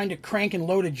 someone's trying to crank and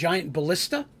load a giant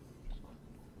ballista.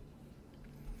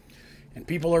 And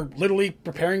people are literally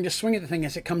preparing to swing at the thing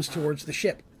as it comes towards the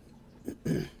ship.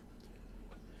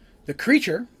 The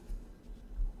creature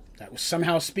that was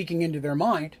somehow speaking into their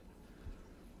mind,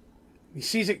 he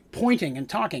sees it pointing and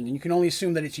talking, and you can only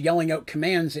assume that it's yelling out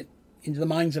commands into the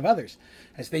minds of others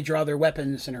as they draw their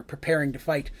weapons and are preparing to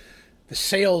fight. The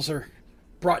sails are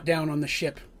brought down on the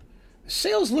ship. The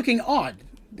sails looking odd.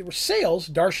 There were sails,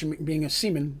 Darsh being a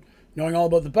seaman, knowing all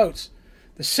about the boats.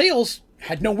 The sails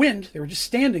had no wind. They were just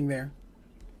standing there.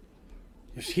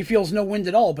 He feels no wind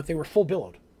at all, but they were full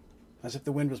billowed, as if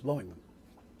the wind was blowing them.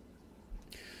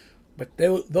 But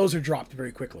those are dropped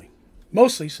very quickly,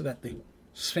 mostly so that the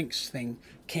Sphinx thing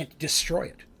can't destroy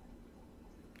it.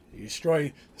 You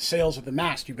destroy the sails of the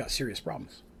mast, you've got serious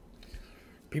problems.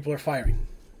 People are firing.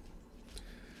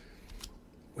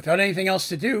 Without anything else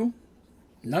to do,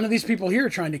 none of these people here are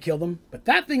trying to kill them, but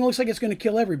that thing looks like it's going to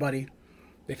kill everybody.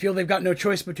 They feel they've got no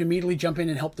choice but to immediately jump in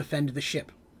and help defend the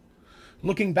ship.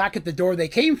 Looking back at the door they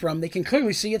came from, they can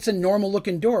clearly see it's a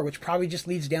normal-looking door, which probably just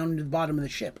leads down into the bottom of the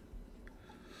ship.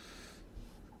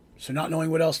 So not knowing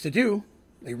what else to do,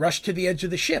 they rush to the edge of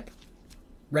the ship,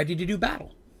 ready to do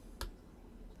battle.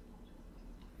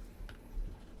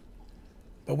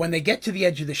 But when they get to the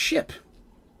edge of the ship,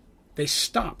 they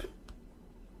stop,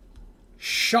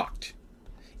 shocked,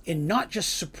 in not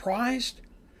just surprised,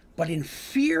 but in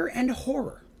fear and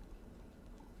horror.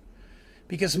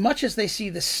 Because much as they see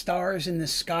the stars in the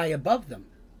sky above them,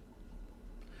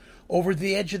 over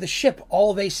the edge of the ship,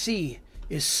 all they see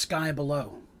is sky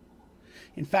below.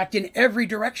 In fact, in every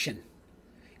direction,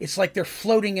 it's like they're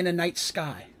floating in a night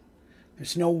sky.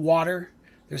 There's no water,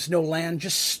 there's no land,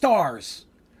 just stars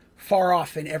far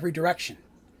off in every direction.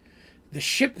 The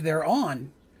ship they're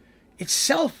on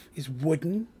itself is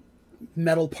wooden,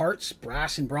 metal parts,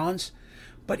 brass and bronze,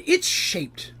 but it's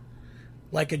shaped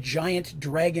like a giant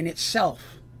dragon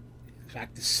itself. In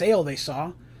fact, the sail they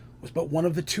saw was but one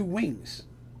of the 2 wings.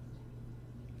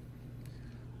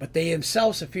 But they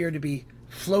themselves appear to be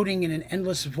floating in an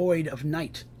endless void of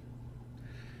night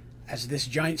as this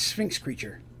giant sphinx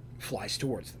creature flies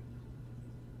towards them.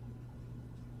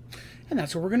 And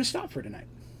that's where we're going to stop for tonight.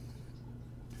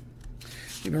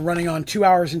 We've been running on 2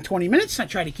 hours and 20 minutes. I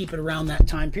try to keep it around that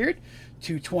time period,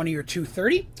 2:20 or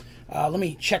 2:30. Let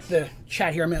me check the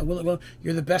chat here.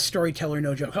 You're the best storyteller,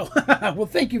 no joke. Oh, well,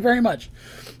 thank you very much.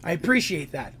 I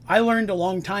appreciate that. I learned a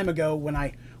long time ago when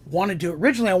I wanted to,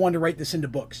 originally I wanted to write this into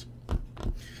books.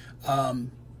 I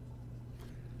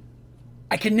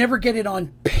can never get it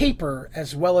on paper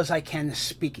as well as I can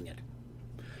speaking it.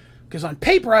 Because on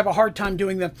paper, I have a hard time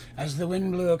doing as the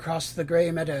wind blew across the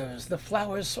gray meadows, the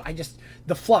flowers,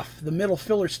 the fluff, the middle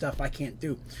filler stuff I can't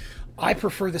do. I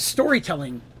prefer the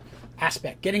storytelling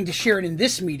aspect, getting to share it in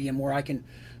this medium where I can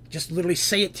just literally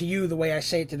say it to you the way I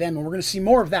say it to them. And we're going to see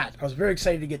more of that. I was very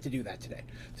excited to get to do that today.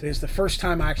 Today's the first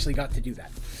time I actually got to do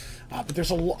that. But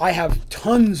I have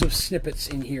tons of snippets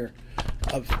in here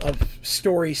of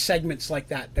story segments like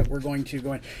that we're going to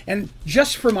go in. And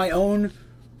just for my own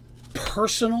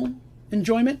personal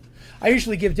enjoyment, I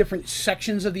usually give different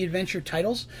sections of the adventure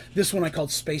titles. This one I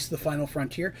called Space: The Final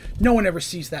Frontier. No one ever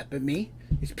sees that but me.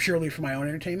 It's purely for my own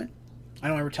entertainment. I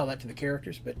don't ever tell that to the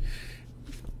characters, but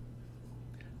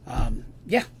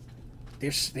yeah,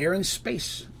 they're in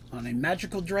space on a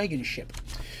magical dragon ship.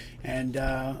 And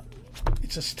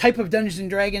it's a type of Dungeons and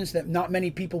Dragons that not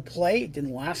many people play. It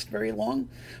didn't last very long,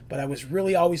 but I was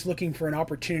really always looking for an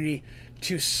opportunity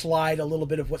to slide a little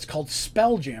bit of what's called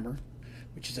Spelljammer,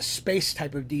 which is a space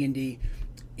type of D&D,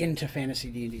 into fantasy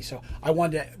D&D. So I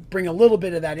wanted to bring a little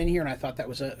bit of that in here, and I thought that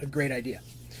was a great idea.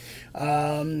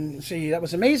 See, that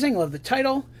was amazing. I love the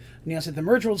title. Neil said the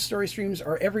Merge Worlds story streams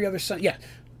are every other Sunday. Yeah,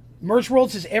 Merge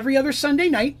Worlds is every other Sunday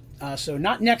night. So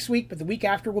not next week, but the week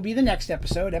after will be the next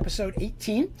episode, episode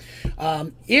 18.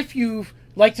 If you've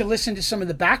like to listen to some of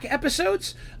the back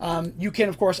episodes, you can,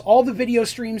 of course, all the video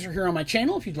streams are here on my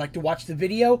channel if you'd like to watch the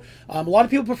video. A lot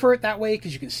of people prefer it that way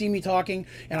because you can see me talking,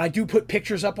 and I do put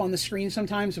pictures up on the screen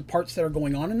sometimes of parts that are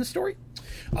going on in the story.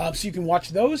 So you can watch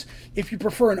those. If you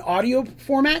prefer an audio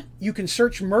format, you can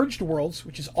search Merged Worlds,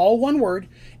 which is all one word,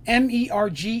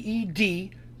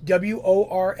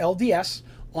 MERGEDWORLDS,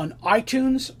 on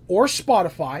iTunes or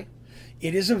Spotify.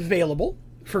 It is available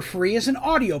for free as an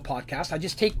audio podcast. I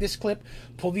just take this clip,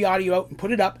 pull the audio out, and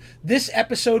put it up. This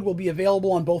episode will be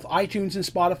available on both iTunes and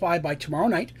Spotify by tomorrow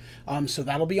night, so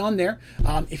that'll be on there.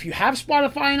 If you have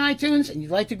Spotify and iTunes and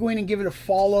you'd like to go in and give it a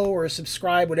follow or a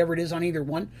subscribe, whatever it is on either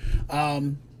one,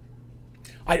 I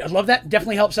love that.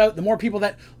 Definitely helps out. The more people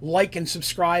that like and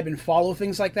subscribe and follow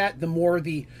things like that, the more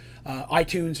the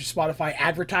iTunes or Spotify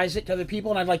advertise it to other people,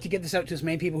 and I'd like to get this out to as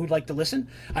many people who'd like to listen.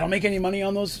 I don't make any money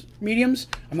on those mediums.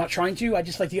 I'm not trying to. I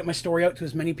just like to get my story out to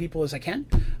as many people as I can.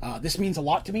 This means a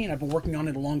lot to me, and I've been working on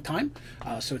it a long time,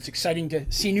 so it's exciting to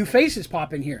see new faces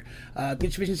pop in here.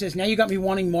 Bitch Vision says, now you got me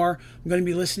wanting more. I'm going to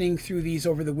be listening through these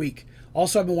over the week.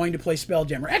 Also, I've been wanting to play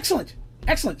Spelljammer. Excellent.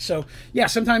 Excellent. So, yeah,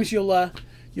 sometimes you'll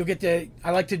get to, I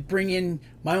like to bring in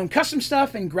my own custom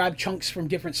stuff and grab chunks from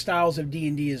different styles of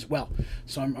D&D as well.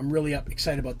 So I'm really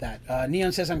excited about that.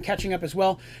 Neon says, I'm catching up as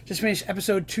well. Just finished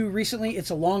episode 2 recently. It's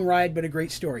a long ride, but a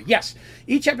great story. Yes,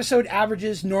 each episode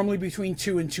averages normally between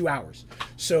 2 and 2 hours.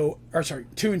 2 and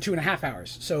 2.5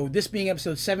 hours. So this being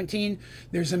episode 17,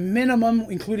 there's a minimum,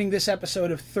 including this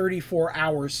episode, of 34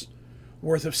 hours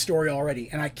worth of story already.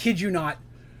 And I kid you not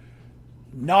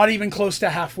even close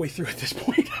to halfway through at this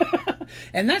point.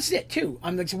 And that's it too.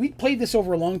 So we played this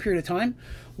over a long period of time.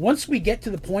 Once we get to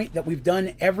the point that we've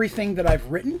done everything that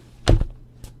I've written,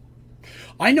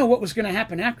 I know what was going to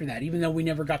happen after that, even though we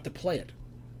never got to play it.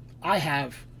 I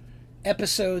have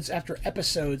episodes after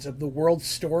episodes of the world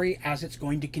story as it's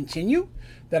going to continue,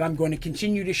 that I'm going to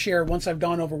continue to share once I've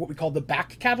gone over what we call the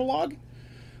back catalog.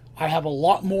 I have a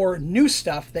lot more new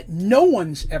stuff that no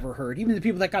one's ever heard, even the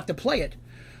people that got to play it.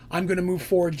 I'm going to move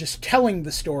forward just telling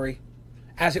the story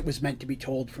as it was meant to be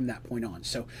told from that point on.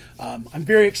 So I'm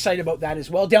very excited about that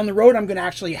as well. Down the road, I'm going to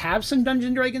actually have some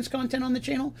Dungeons & Dragons content on the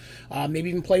channel. Maybe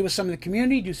even play with some of the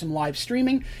community, do some live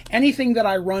streaming. Anything that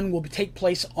I run will take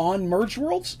place on Merge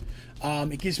Worlds.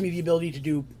 It gives me the ability to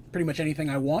do pretty much anything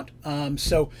I want.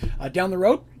 So down the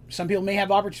road, some people may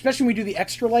have opportunities, especially when we do the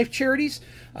Extra Life charities,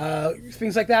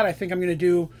 things like that. I think I'm going to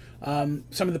do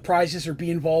some of the prizes or be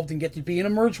involved and get to be in a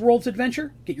Merge Worlds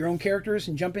adventure, get your own characters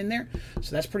and jump in there.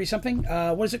 So that's pretty something.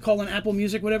 What is it called on Apple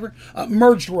Music, whatever?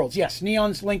 Merged Worlds, yes.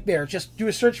 Neon's link there. Just do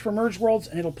a search for Merge Worlds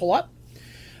and it'll pull up.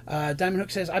 Diamond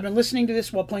Hook says, I've been listening to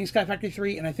this while playing Sky Factory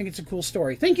 3 and I think it's a cool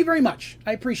story. Thank you very much.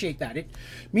 I appreciate that. It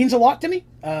means a lot to me.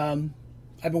 I've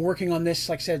been working on this,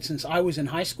 like I said, since I was in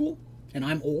high school, and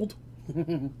I'm old.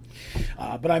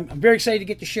 But I'm very excited to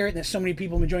get to share it, and that so many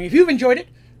people have enjoying it. If you've enjoyed it,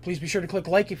 please be sure to click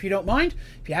like if you don't mind.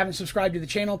 If you haven't subscribed to the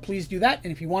channel, please do that.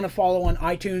 And if you want to follow on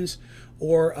iTunes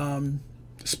or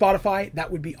Spotify,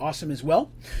 that would be awesome as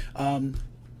well.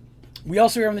 We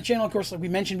also here on the channel, of course, like we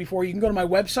mentioned before, you can go to my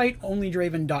website,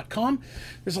 onlydraven.com.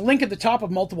 There's a link at the top of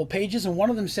multiple pages, and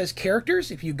one of them says characters.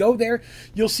 If you go there,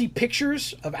 you'll see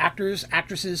pictures of actors,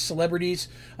 actresses, celebrities.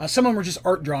 Some of them are just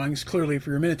art drawings, clearly, if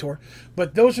you're a Minotaur.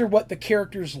 But those are what the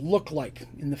characters look like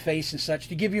in the face and such,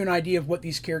 to give you an idea of what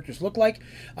these characters look like.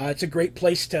 It's a great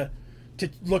place to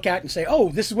look at and say, oh,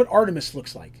 this is what Artemis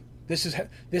looks like. This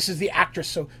is the actress,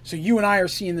 so you and I are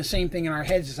seeing the same thing in our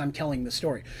heads as I'm telling the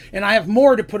story. And I have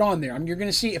more to put on there. You're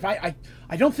going to see, if I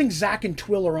don't think Zach and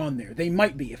Twill are on there. They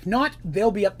might be. If not,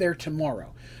 they'll be up there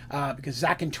tomorrow, because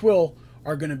Zach and Twill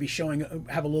are going to be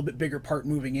have a little bit bigger part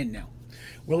moving in now.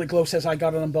 Willie Glow says I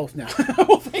got it on both now.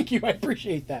 Well, thank you. I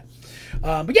appreciate that.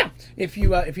 But yeah, if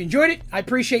you enjoyed it, I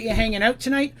appreciate you hanging out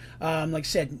tonight. Like I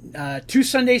said, 2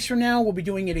 Sundays from now, we'll be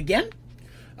doing it again.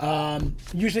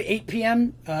 Usually 8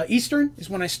 p.m. Eastern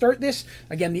is when I start this.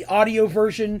 Again, the audio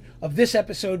version of this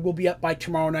episode will be up by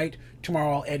tomorrow night.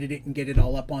 Tomorrow I'll edit it and get it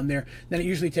all up on there. Then it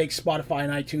usually takes Spotify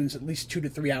and iTunes at least 2 to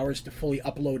 3 hours to fully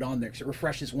upload on there, because it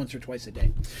refreshes once or twice a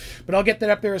day. But I'll get that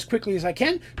up there as quickly as I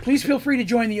can. Please feel free to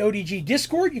join the ODG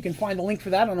Discord. You can find the link for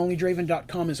that on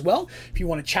onlydraven.com as well. If you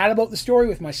want to chat about the story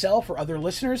with myself or other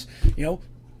listeners,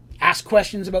 ask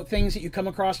questions about things that you come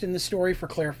across in the story for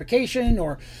clarification,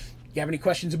 or you have any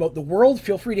questions about the world,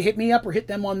 feel free to hit me up or hit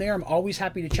them on there. I'm always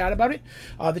happy to chat about it.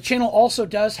 The channel also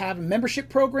does have a membership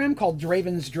program called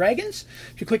Draven's Dragons.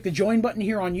 If you click the join button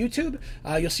here on YouTube,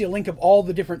 you'll see a link of all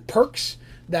the different perks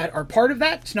that are part of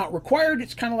that. It's not required.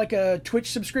 It's kind of like a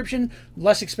Twitch subscription,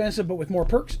 less expensive, but with more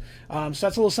perks. So that's a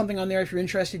little something on there if you're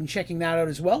interested in checking that out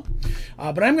as well.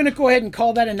 But I'm going to go ahead and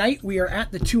call that a night. We are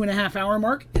at the 2.5 hour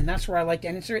mark, and that's where I like to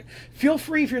answer it. Feel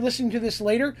free, if you're listening to this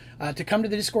later, to come to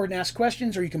the Discord and ask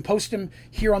questions, or you can post them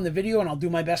here on the video, and I'll do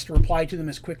my best to reply to them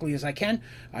as quickly as I can.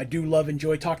 I do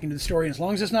enjoy talking to the story, and as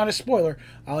long as it's not a spoiler,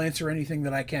 I'll answer anything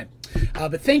that I can.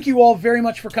 But thank you all very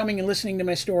much for coming and listening to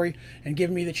my story and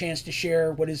giving me the chance to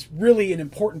share what is really an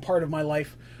important part of my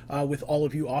life with all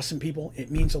of you awesome people.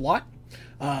 It means a lot.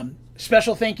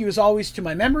 Special thank you as always to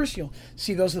my members. You'll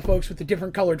see those are the folks with the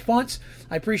different colored fonts.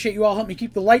 I appreciate you all helping me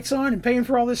keep the lights on and paying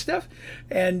for all this stuff.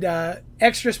 And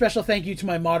extra special thank you to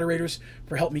my moderators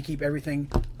for helping me keep everything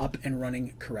up and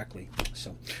running correctly.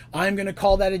 So I'm going to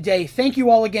call that a day. Thank you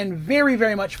all again very,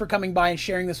 very much for coming by and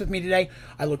sharing this with me today.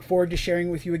 I look forward to sharing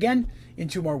with you again in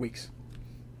 2 more weeks.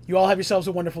 You all have yourselves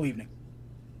a wonderful evening.